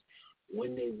kings.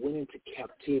 When they went into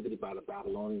captivity by the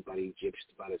Babylonians, by the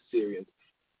Egyptians, by the Syrians,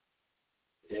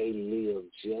 they lived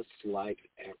just like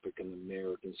African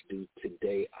Americans do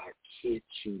today. I kid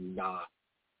you not.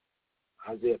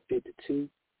 Isaiah 52,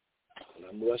 and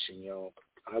I'm rushing, y'all.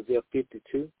 Isaiah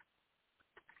 52.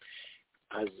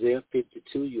 Isaiah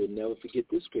 52, you'll never forget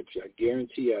this scripture. I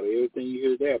guarantee you, out of everything you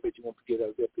hear there, I bet you won't forget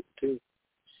Isaiah 52.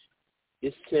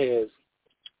 It says,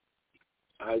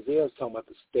 Isaiah is talking about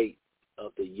the state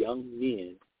of the young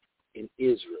men in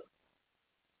Israel.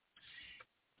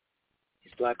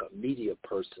 He's like a media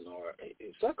person, or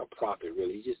it's like a prophet,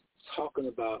 really. He's just talking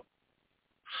about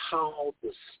how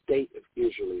the state of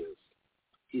Israel is.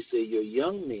 He said, your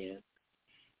young men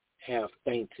have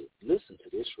fainted. Listen to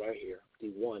this right here, the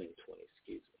 1 and 20,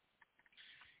 excuse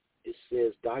me. It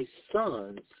says, thy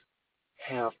sons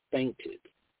have fainted.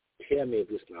 Tell me if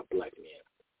this is not black men.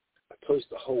 I told you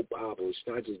the whole Bible. It's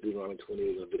not just Deuteronomy 28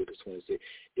 and Leviticus 26.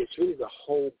 It's really the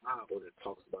whole Bible that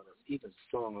talks about us. Even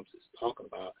Psalms is talking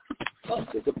about us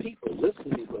as a people.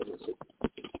 Listen to me, brothers.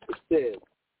 It says,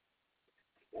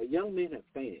 thy young men have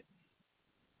fainted.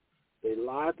 They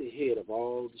lie at the head of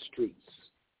all the streets.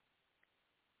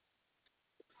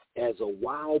 As a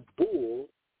wild bull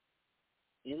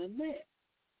in a net.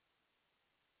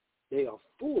 They are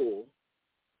full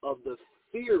of the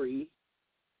fury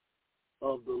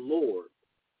of the Lord,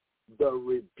 the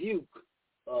rebuke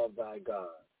of thy God.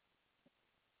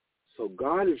 So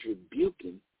God is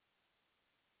rebuking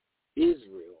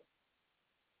Israel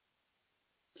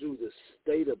through the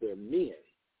state of their men,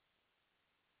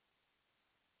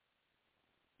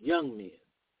 young men.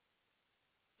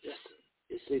 Listen,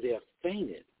 it say they are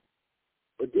fainted.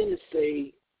 But then it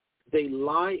say they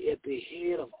lie at the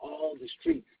head of all the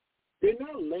streets. They're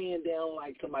not laying down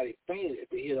like somebody fainted at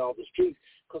the head of all the streets,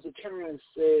 because the term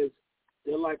says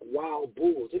they're like wild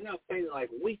bulls. They're not fainting like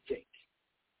we think.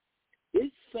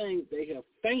 It's saying they have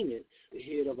fainted at the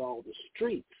head of all the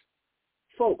streets.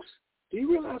 Folks, do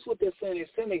you realize what they're saying? They're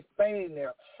saying they fainted in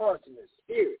their hearts and their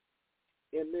spirit.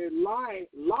 And their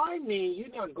lie means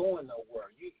you're not going nowhere.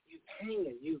 You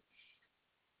hanging.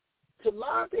 To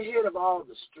lie at the head of all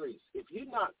the streets, if you're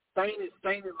not fainting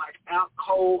like out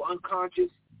cold, unconscious,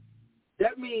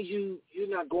 that means you're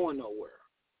not going nowhere.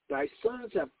 Thy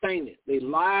sons have fainted. They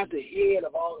lie at the head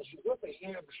of all the streets. What's the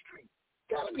head of the street?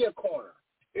 Got to be a corner.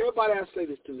 Everybody I say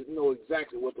this to know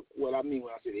exactly what I mean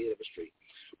when I say the head of the street.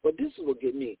 But this is what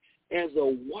get me. As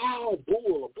a wild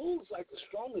bull, a bull is like the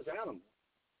strongest animal.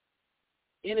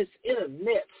 And it's in a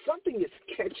net. Something is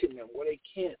catching them where they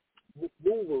can't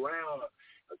move around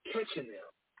or catching them.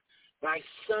 Thy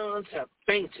sons have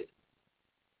fainted.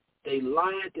 They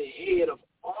lie at the head of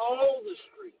all the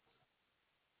streets.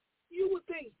 You would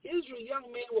think Israel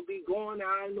young men would be going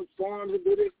out in the farms and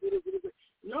do this.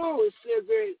 No, it says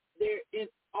they're in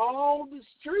all the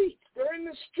streets. They're in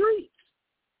the streets.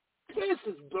 This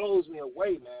just blows me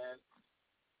away, man.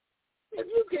 If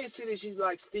you can't see this, she's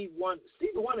like Steve Wonder.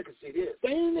 Steve Wonder can see this.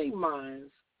 They're in their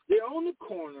minds. They're on the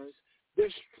corners.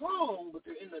 They're strong, but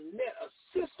they're in the net, a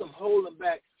system holding them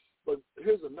back. But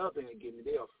here's another thing that gives me.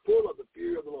 They are full of the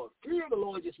fear of the Lord. Fear of the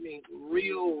Lord just means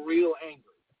real angry.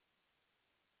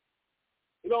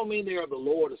 It don't mean they're of the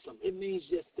Lord or something. It means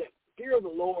just that fear of the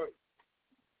Lord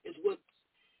is what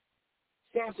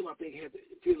Samson, I think, had the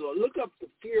fear of the Lord. Look up the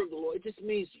fear of the Lord. It just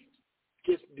means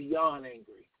just beyond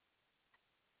angry.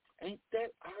 Ain't that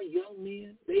our young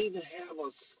men? They even have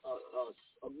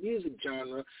a music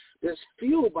genre that's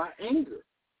fueled by anger.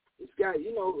 It's got,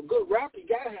 a good rapper, you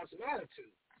got to have some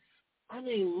attitude. I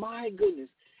mean, my goodness,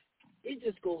 it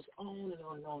just goes on and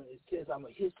on and on. It says, I'm a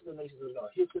history of the nations of the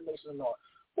north, history of the nations of the north.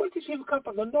 Where did people come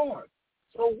from the north?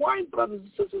 So white brothers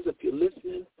and sisters, if you're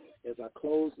listening, as I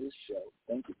close this show,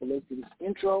 thank you for listening to this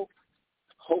intro.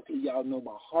 Hopefully y'all know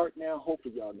my heart now.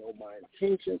 Hopefully y'all know my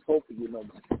intentions. Hopefully you know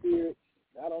my spirit.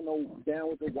 I don't know down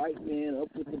with the white man,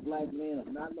 up with the black man.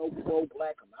 I'm not no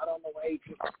pro-black. I'm not on no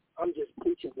hatred. I'm just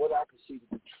preaching what I can see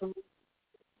to be true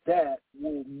that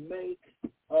will make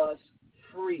us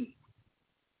free.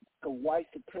 of white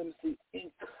supremacy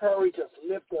encourage us,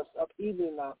 lift us up, even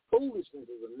in our foolishness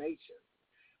as a nation.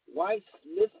 Whites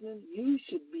listening, you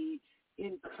should be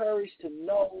encouraged to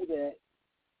know that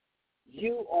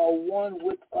you are one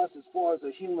with us as far as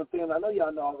a human family. I know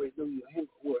y'all already knew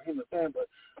we're a human family, but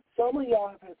some of y'all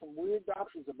have had some weird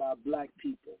doctrines about black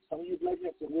people. Some of you black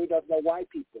people have some weird doctrines about white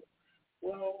people.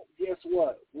 Well, guess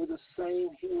what? We're the same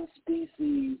human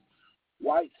species.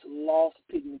 Whites lost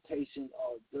pigmentation.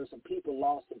 There's some people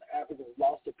lost, some Africans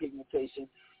lost their pigmentation.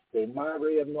 They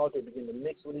migrated up north. They begin to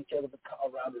mix with each other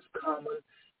around this common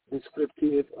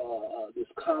descriptive, this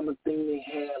common thing they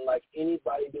had, like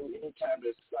anybody do anytime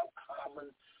there's some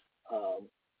common,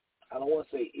 I don't want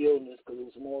to say illness because it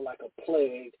was more like a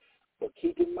plague, but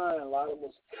keep in mind a lot of them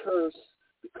was cursed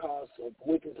because of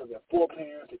weakness of their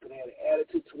foreparents. They could have an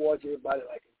attitude towards everybody,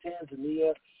 like in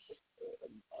Tanzania.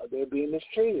 They're being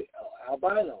mistreated,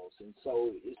 albinos. And so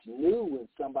it's new when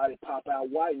somebody pop out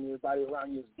white and everybody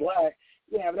around you is black,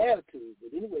 you have an attitude.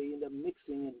 But anyway, you end up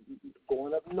mixing and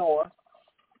going up north.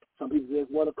 Some people say,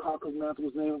 what a Caucasus Mountain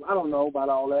was named. I don't know about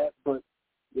all that, but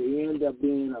they end up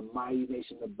being a mighty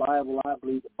nation. The Bible, I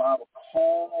believe the Bible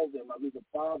called them. I believe the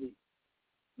Father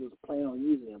was planning on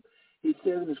using them. He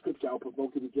says in the scripture, I will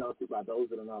provoke you to jealousy by those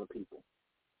that are not a people.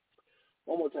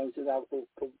 One more time, he says, I will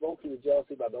provoke you to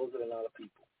jealousy by those that are not a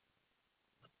people.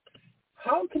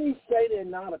 How can he say they're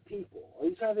not a people? Are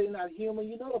you trying to say they're not human?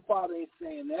 You know the Father ain't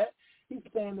saying that. He's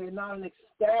saying they're not an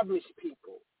established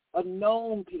people, a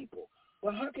known people.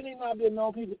 Well, how can they not be a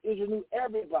known people? Israel knew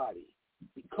everybody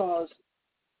because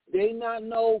they not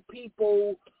know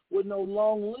people with no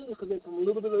long lineage because they're from a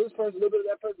little bit of this person, a little bit of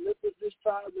that person, a little bit of this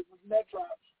tribe, this and that tribe,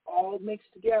 all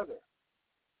mixed together.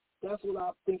 That's what I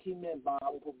think he meant by I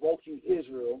will provoke you,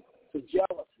 Israel, to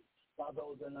jealousy by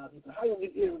those that are not people. How do you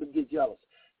get Israel to get jealous?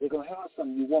 They're going to have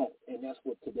something you want, and that's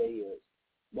what today is.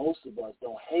 Most of us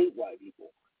don't hate white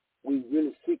people. We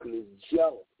really secretly is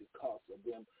jealous because of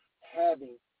them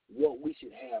having what we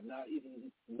should have, not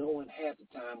even knowing half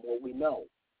the time what we know.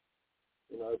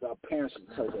 You know, as our parents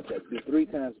would tell us that, be 3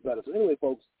 times better. So anyway,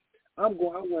 folks, I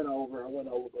went over,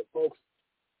 but folks,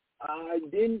 I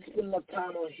didn't spend enough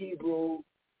time on Hebrew,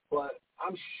 but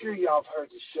I'm sure y'all have heard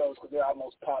the shows because they're our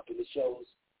most popular shows,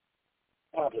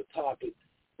 popular topic.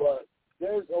 But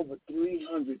there's over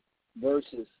 300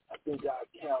 verses, I think I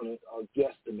counted or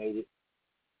guesstimated,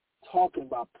 talking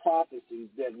about prophecies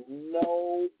that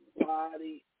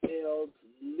nobody else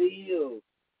lives.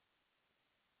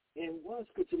 In one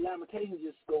scripture, Lamentations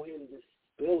just go ahead and just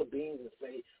spill the beans and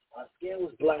say, our skin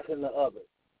was black in the oven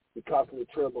because of the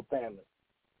terrible famine.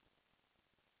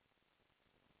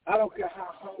 I don't care how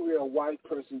hungry a white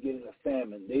person get in a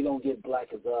famine, they don't get black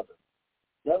as oven.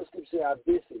 The other scripture say our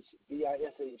visage,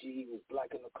 V-I-S-A-G-E, was black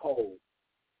in the cold.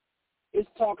 It's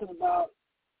talking about,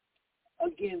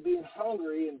 again, being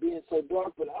hungry and being so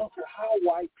dark, but I don't care how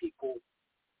white people,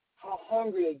 how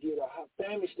hungry they get or how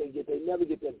famished they get, they never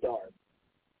get that dark.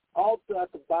 All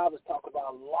throughout the Bible talk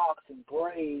about locks and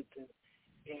braids and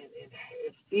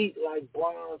feet like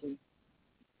bronze. And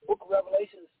Book of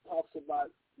Revelation talks about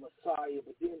Messiah,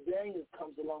 but then Daniel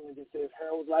comes along and just says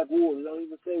hair was like wool. They don't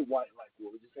even say white like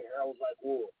wool. They just say hair was like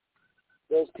wool.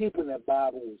 Those people in that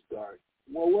Bible was dark.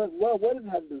 Well, what does it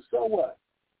have to do? So what?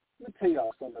 Let me tell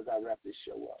y'all something as I wrap this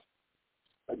show up.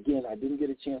 Again, I didn't get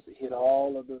a chance to hit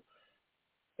all of the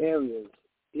areas.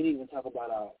 Didn't even talk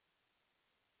about our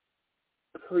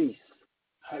priests,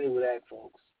 how they would act,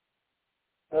 folks.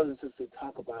 Brothers and sisters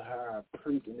talk about how our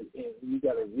priests, and you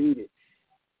got to read it.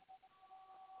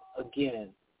 Again,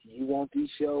 you want these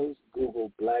shows?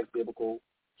 Google Black Biblical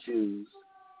Jews,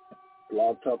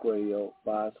 Blog Talk Radio,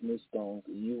 by Smooth Stones,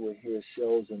 and you will hear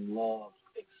shows in love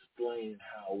explain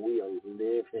how we are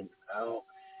living out.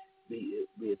 We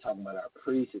are talking about our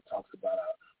priests. We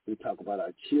talk about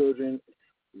our children.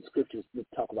 The scriptures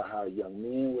talk about how our young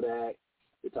men would act.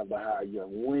 They talk about how our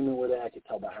young women would act. They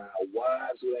talk about how our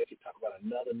wives would act. They talk about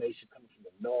another nation coming from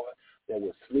the north that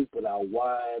would sleep with our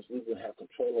wives. We would have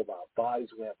control of our bodies.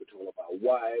 We have control of our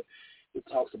wives. It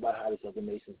talks about how this other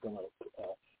nation is going to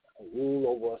rule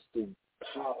over us through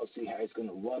policy, how it's going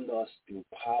to run us through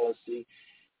policy.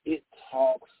 It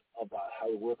talks about how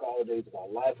we work all the days of our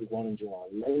life. We want to enjoy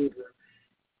our labor.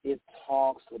 It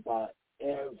talks about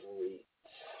every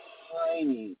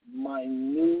tiny,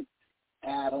 minute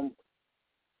atom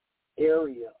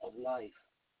area of life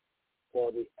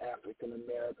for the African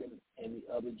American and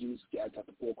the other Jews scattered at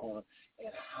the four corners,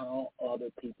 and how other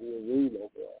people will rule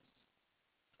over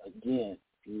us. Again,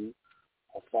 if you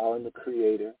are following the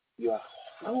Creator, your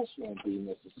house won't be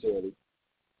necessarily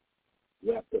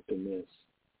wrapped up in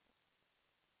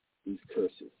these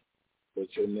curses,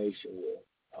 but your nation will.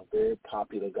 a very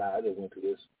popular guy that went through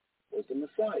this, was the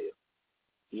Messiah.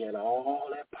 He had all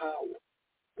that power,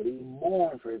 but he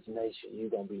mourned for his nation. You're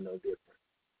going to be no different.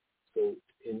 So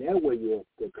in that way,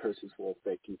 the curses will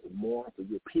affect you to mourn for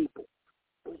your people.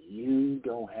 But you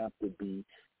don't have to be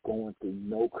going through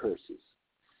no curses,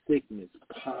 sickness,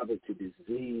 poverty,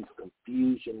 disease,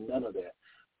 confusion, none of that,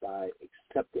 by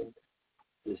accepting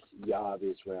this Yah of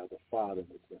Israel, the Father,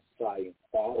 this Messiah, and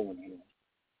following him.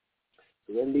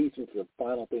 So that leads me to the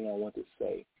final thing I want to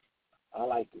say. I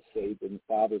like to say the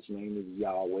Father's name is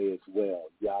Yahweh as well,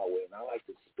 Yahweh. And I like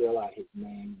to spell out his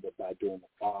name by doing the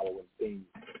following things.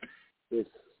 It's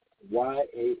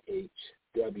Yahweh,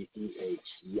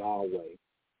 Yahweh.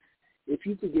 If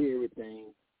you forget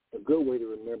everything, a good way to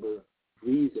remember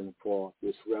reason for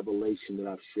this revelation that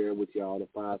I've shared with y'all, the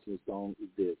 5 songs, is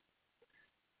this.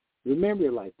 Remember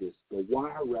it like this. The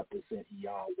Y represents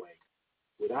Yahweh.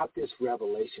 Without this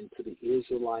revelation to the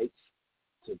Israelites,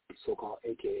 to so-called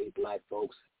AKA black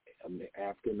folks,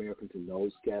 African Americans, and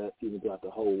those scattered even throughout the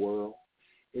whole world,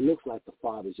 it looks like the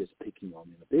Father's just picking on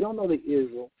them. If they don't know the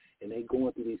Israel and they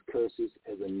going through these curses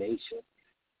as a nation,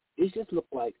 it just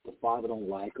looks like the Father don't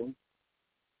like them.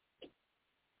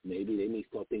 Maybe they may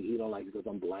start thinking he don't like it because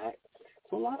I'm black.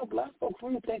 So a lot of black folks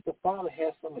really think the Father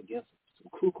has some against some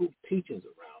cuckoo teachings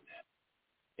around that.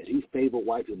 And he favor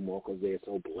white people more because they're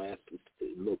so blessed,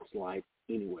 it looks like,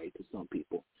 anyway, to some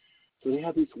people. So they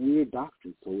have these weird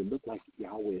doctrines. So it looks like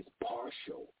Yahweh is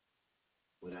partial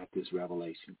without this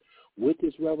revelation. With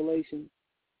this revelation,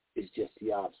 it's just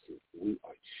the opposite. We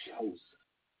are chosen.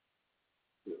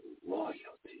 We're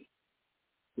royalty.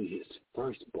 We're his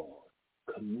firstborn,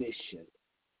 commissioned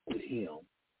with him,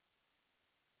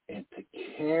 and to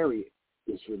carry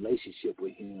this relationship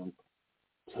with him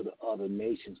to the other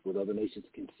nations, where other nations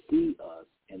can see us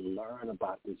and learn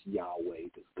about this Yahweh,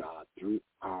 this God, through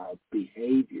our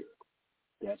behavior.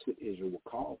 That's what Israel will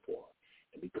call for.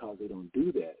 And because they don't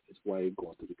do that, it's why they're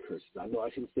going through the curses. I know I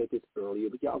should have said this earlier,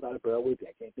 but y'all got to bear with me.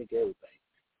 I can't think of everything.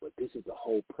 But this is the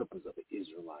whole purpose of the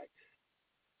Israelite,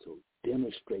 to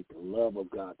demonstrate the love of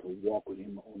God, to walk with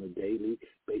him on a daily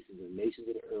basis. The nations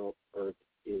of the earth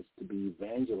is to be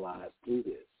evangelized through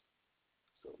this.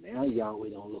 So now Yahweh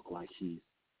don't look like he's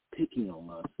picking on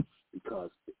us,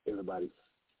 because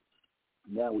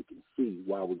now we can see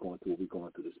why we're going through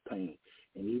this pain.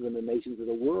 And even the nations of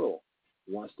the world,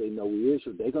 once they know we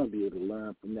Israel, they're going to be able to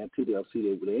learn from that too. They'll see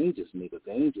that they ain't just niggas,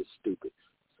 they ain't just stupid.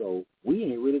 So we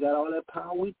ain't really got all that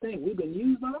power we think. We've been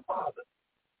used by the Father.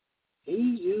 He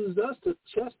used us to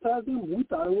chastise them. We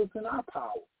thought it was in our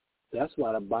power. That's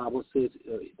why the Bible says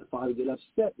the Father get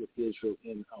upset with Israel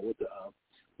and with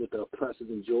the oppressors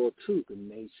in Joel 2. The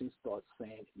nations start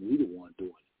saying we the one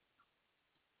doing it.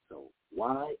 So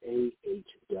Yahweh.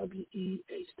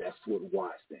 That's what Y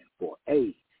stands for.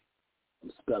 A.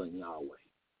 I'm spelling Yahweh.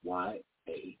 Yahweh.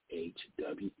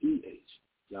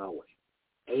 Yahweh.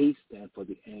 A stands for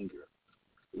the anger.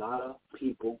 A lot of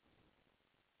people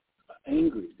are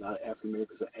angry. A lot of African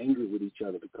Americans are angry with each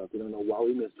other because they don't know why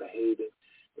we misbehaving.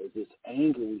 There's this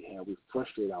anger we have. We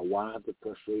frustrate our wives. We're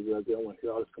frustrated. They don't want to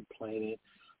hear all this complaining.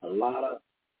 A lot of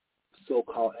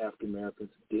so-called African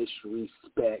Americans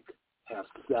disrespect, have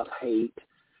self-hate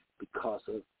because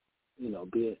of,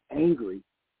 being angry.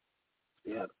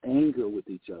 They have anger with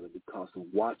each other because of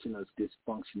watching us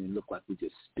dysfunction and look like we're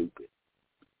just stupid.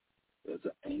 There's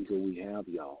an anger we have,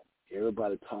 y'all.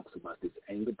 Everybody talks about this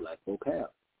anger black folk have.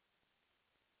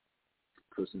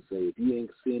 Person say, if you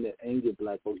ain't seeing that anger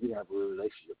black folk, you have a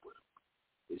relationship with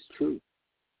them. It's true.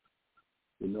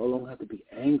 We no longer have to be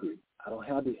angry. I don't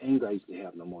have the anger I used to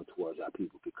have no more towards our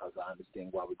people because I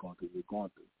understand why we're going through what we're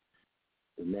going through.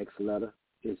 The next letter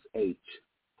is H.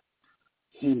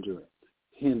 Hindrance.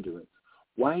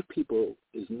 White people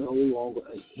is no longer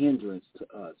a hindrance to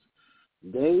us.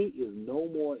 They is no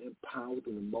more empowered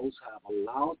than the Most High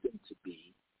allowed them to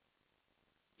be.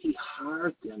 He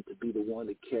hired them to be the one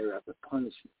to carry out the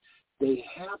punishment. They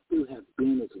have to have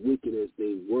been as wicked as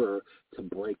they were to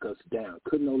break us down.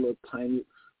 Couldn't no little tiny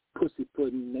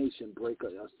pussyfooting nation break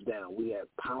us down. We had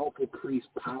powerful priests,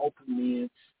 powerful men.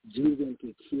 Jews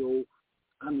can kill.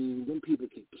 Them people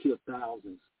can kill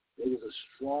thousands. They was a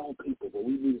strong people, but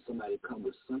we needed somebody to come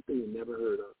with something we never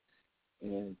heard of.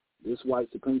 And this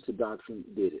white supremacy doctrine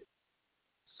did it.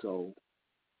 So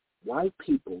white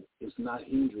people is not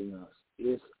hindering us.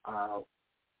 It's our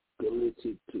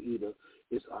ability to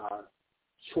it's our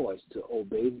choice to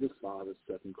obey the Father,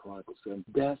 2 Chronicles 7.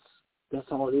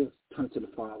 That's all it is. Turn to the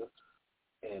Father,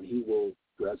 and he will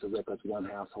resurrect us one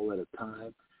household at a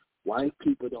time. White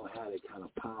people don't have that kind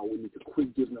of power. We need to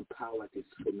quit giving them power like this,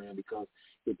 man, because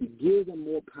if you give them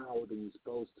more power than you're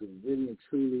supposed to, really and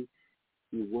truly,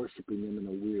 You're worshiping them in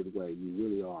a weird way. You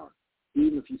really are.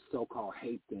 Even if you so-called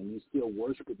hate them, you still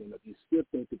worshiping them. If you still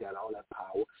think they got all that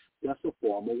power, that's a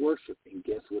form of worship. And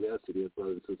guess what else it is,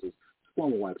 brothers and sisters? It's a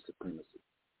form of white supremacy.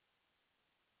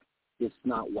 It's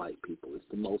not white people. It's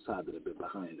the Most High that have been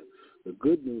behind them. The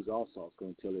good news also I was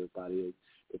going to tell everybody is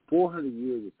the 400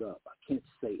 years is up. I can't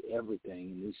say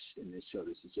everything in this show.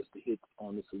 This is just to hit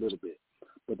on this a little bit.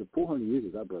 But the 400 years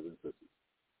is up, brothers and sisters.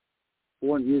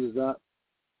 400 years is up.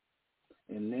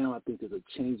 And now I think there's a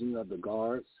changing of the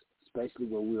guards, especially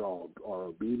where we are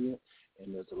obedient.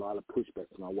 And there's a lot of pushback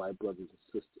from our white brothers and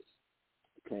sisters.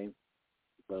 Okay?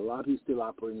 But a lot of people still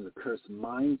operate in the cursed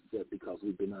mindset because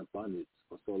we've been in bondage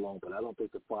for so long. But I don't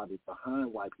think the Father is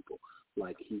behind white people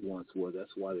like he once was.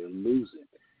 That's why they're losing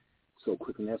so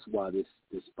quick. And that's why this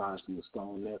Fires from the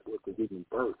Stone Network was even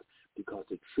birthed, because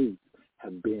the truth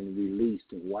have been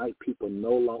released. And white people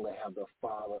no longer have the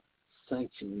Father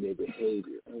sanctioning their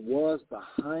behavior. And was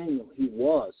behind them. He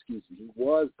was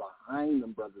behind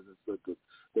them, brothers and sisters.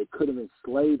 They could have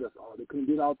enslaved us all. They couldn't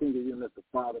do all things they didn't let the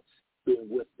Father be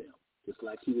with them. Just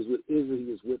like he was with Israel, he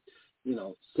was with,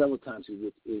 several times he was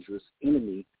with Israel's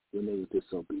enemy when they were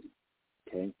disobedient.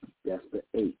 Okay? That's the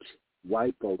H.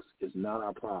 White folks is not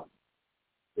our problem.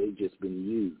 They've just been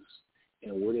used.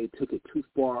 And where they took it too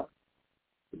far,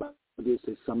 the Bible did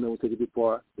say some of them will take it too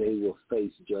far, they will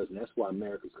face judgment. That's why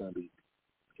America's going to be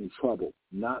in trouble,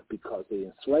 not because they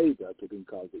enslaved us, but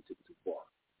because they took it too far.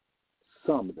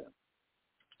 Some of them.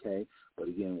 Okay? But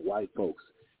again, white folks,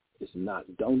 it's not.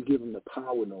 Don't give them the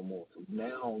power no more. From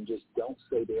now on, just don't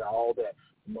say they're all that.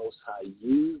 Most High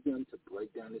used them to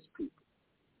break down his people.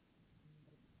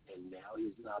 And now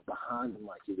he's not behind them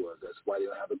like he was. That's why they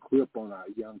don't have a grip on our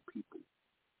young people.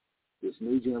 This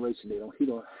new generation, he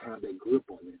don't have that grip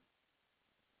on them.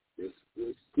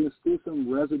 There's still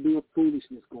some residue of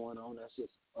foolishness going on. That's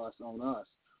just us on us.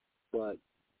 But as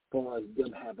far as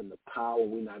them having the power,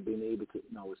 we're not being able to,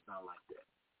 no, it's not like that.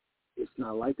 It's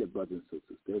not like that, brothers and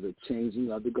sisters. There's a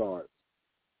changing of the guards.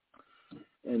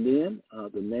 And then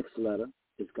the next letter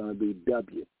is going to be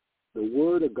W. The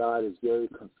word of God is very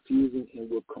confusing and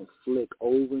will conflict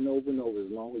over and over and over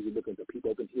as long as you look at the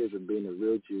people up in Israel being the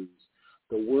real Jews.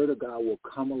 The word of God will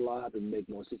come alive and make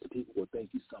more sense. The people will think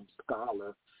you're some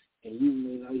scholar, and you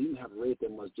may not even have read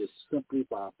that much just simply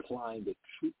by applying the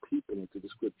true people into the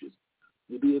scriptures.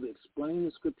 You'll be able to explain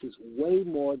the scriptures way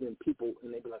more than people,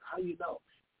 and they'll be like, how you know?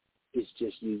 It's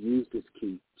just you use this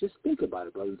key. Just think about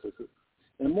it, brothers and sisters.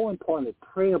 And more importantly,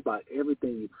 pray about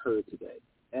everything you've heard today.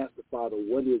 Ask the Father,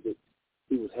 what is it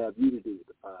he would have you to do with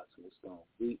the Fires from the Stone?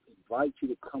 We invite you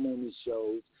to come on these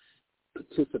shows,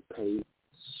 participate,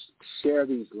 share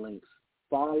these links.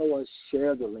 Follow us,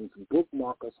 share the links,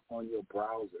 bookmark us on your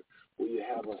browser where you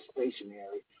have us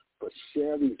stationary. But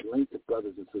share these links to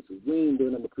brothers and sisters. We ain't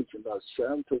doing them a preaching about. Share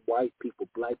them to white people,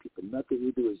 black people. Nothing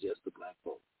we do is just the black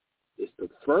folks. It's the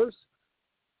first,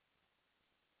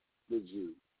 the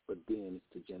Jew, but then it's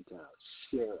the Gentiles.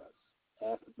 Share us.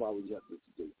 Ask the Father what you have to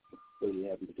do. What you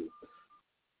have to do.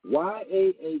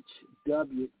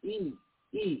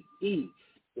 YHWE.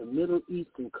 The Middle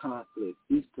Eastern conflict,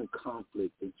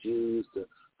 the Jews, the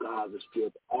Gaza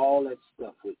Strip, all that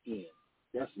stuff would end.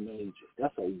 That's major.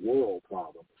 That's a world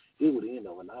problem. It would end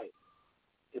overnight.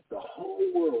 If the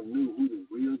whole world knew who the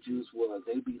real Jews was,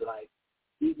 they'd be like,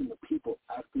 even the people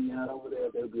acting out over there,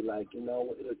 they'll be like,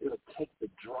 it'll take the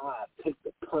drive, take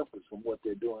the purpose from what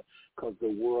they're doing, because the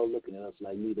world looking at us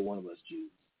like neither one of us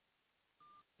Jews.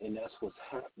 And that's what's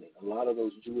happening. A lot of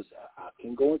those Jews, I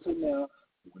can go into now,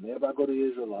 whenever I go to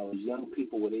Israel, a lot of those young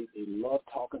people, where they love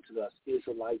talking to us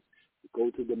Israelites, go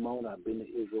to Damon. I've been to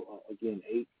Israel, again,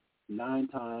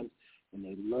 8-9 times, and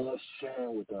they love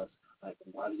sharing with us, like,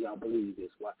 why do y'all believe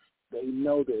this? Why? They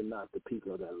know they're not the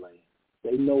people of that land.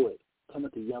 They know it.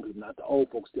 Coming to young people, not the old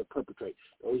folks still perpetrate.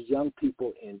 Those young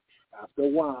people, and after a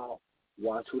while,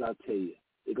 watch what I tell you.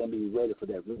 They're going to be ready for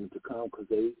that room to come, because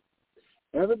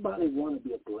everybody want to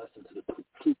be a blessing to the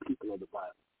true people of the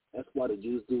Bible. That's why the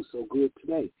Jews do so good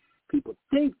today. People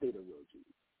think they're the real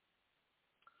Jews.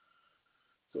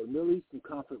 So the Middle Eastern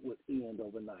conflict would end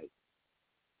overnight.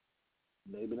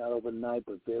 Maybe not overnight,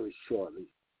 but very shortly.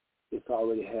 It's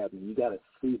already happening. You got to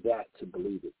see that to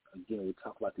believe it. Again, we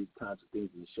talk about these types of things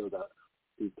in the show,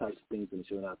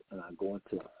 and I go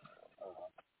into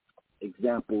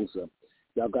examples of.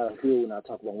 Y'all got to hear when I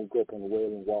talk about when we grew up on the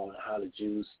Wailing Wall and how the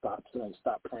Jews stopped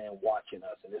playing watching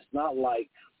us. And it's not like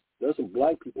there's some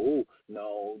black people who,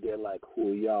 no, they're like,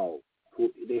 who are y'all?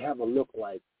 They have a look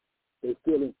like they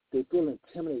feel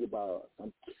intimidated by us.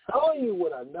 I'm telling you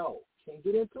what I know. Can't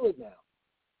get into it now.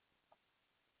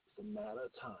 It's a matter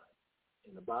of time.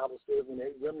 And the Bible says when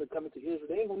they remnant coming to Israel,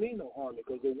 they ain't going to need no army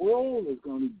because the world is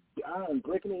going to be dying,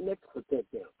 breaking their necks to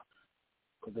protect them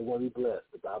because they want to be blessed.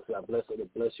 The Bible says, I bless her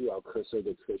that bless you, I'll curse her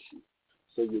that curse you.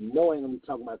 So you know I ain't going to be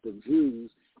talking about the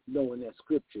Jews knowing that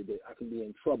scripture that I can be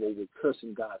in trouble with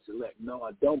cursing God's elect. No,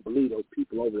 I don't believe those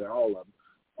people over there, all of them,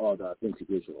 are the authentic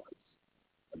Israelites.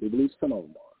 I do believe some of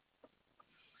them are.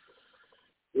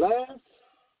 Last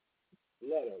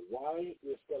letter, Y,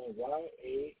 we're spelling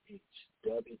Y-A-H-W-E-H.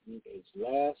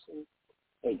 Last one,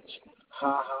 H.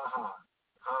 Ha, ha, ha.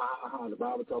 Ha, ha, ha. The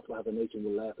Bible talks about how the nation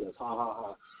will laugh at us. Ha, ha,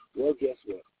 ha. Well, guess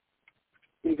what?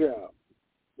 Figure out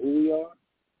who we are,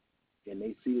 and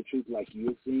they see the truth like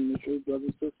you're seeing the truth,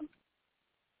 brothers and sisters.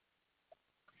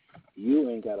 You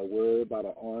ain't got to worry about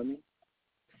an army.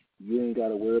 You ain't got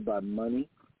to worry about money.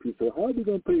 People say, how are we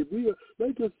going to pay?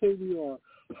 They just say we are.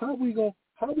 How we going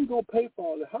to pay for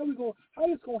all that? How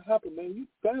it's going to happen, man? You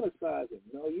fantasizing.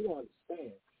 No, you don't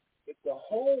understand. If the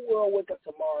whole world wake up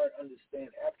tomorrow and understand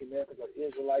African Americans are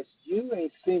Israelites, you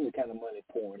ain't seen the kind of money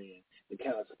pouring in, the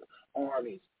kind of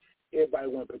armies. Everybody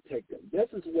want to protect them. This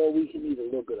is where we can need a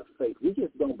little bit of faith. We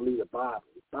just don't believe the Bible.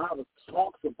 The Bible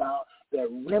talks about that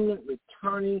remnant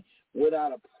returning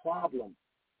without a problem,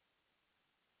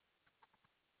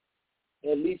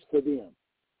 at least for them.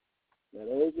 Now,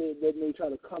 those that may try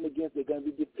to come against, they're going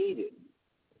to be defeated.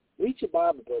 Read your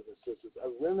Bible, brothers and sisters. A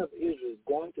remnant of Israel is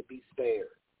going to be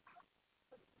spared.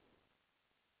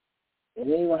 And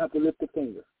you ain't going to have to lift a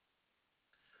finger.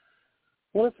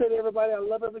 I want to say to everybody, I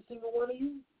love every single one of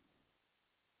you.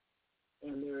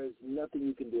 And there is nothing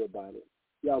you can do about it.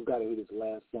 Y'all got to hear this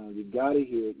last song. You got to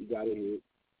hear it. You got to hear it.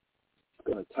 It's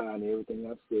going to tie into everything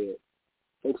I've said.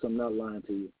 Folks, I'm not lying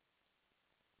to you.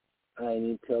 I ain't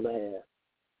even tell the half.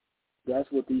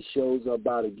 That's what these shows are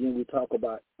about. Again, we talk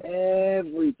about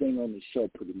everything on the show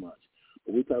pretty much.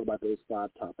 But we talk about those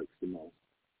 5 topics the most.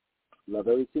 Love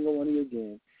every single one of you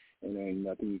again, and there ain't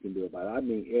nothing you can do about it. I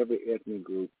mean every ethnic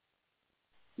group.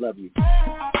 Love you.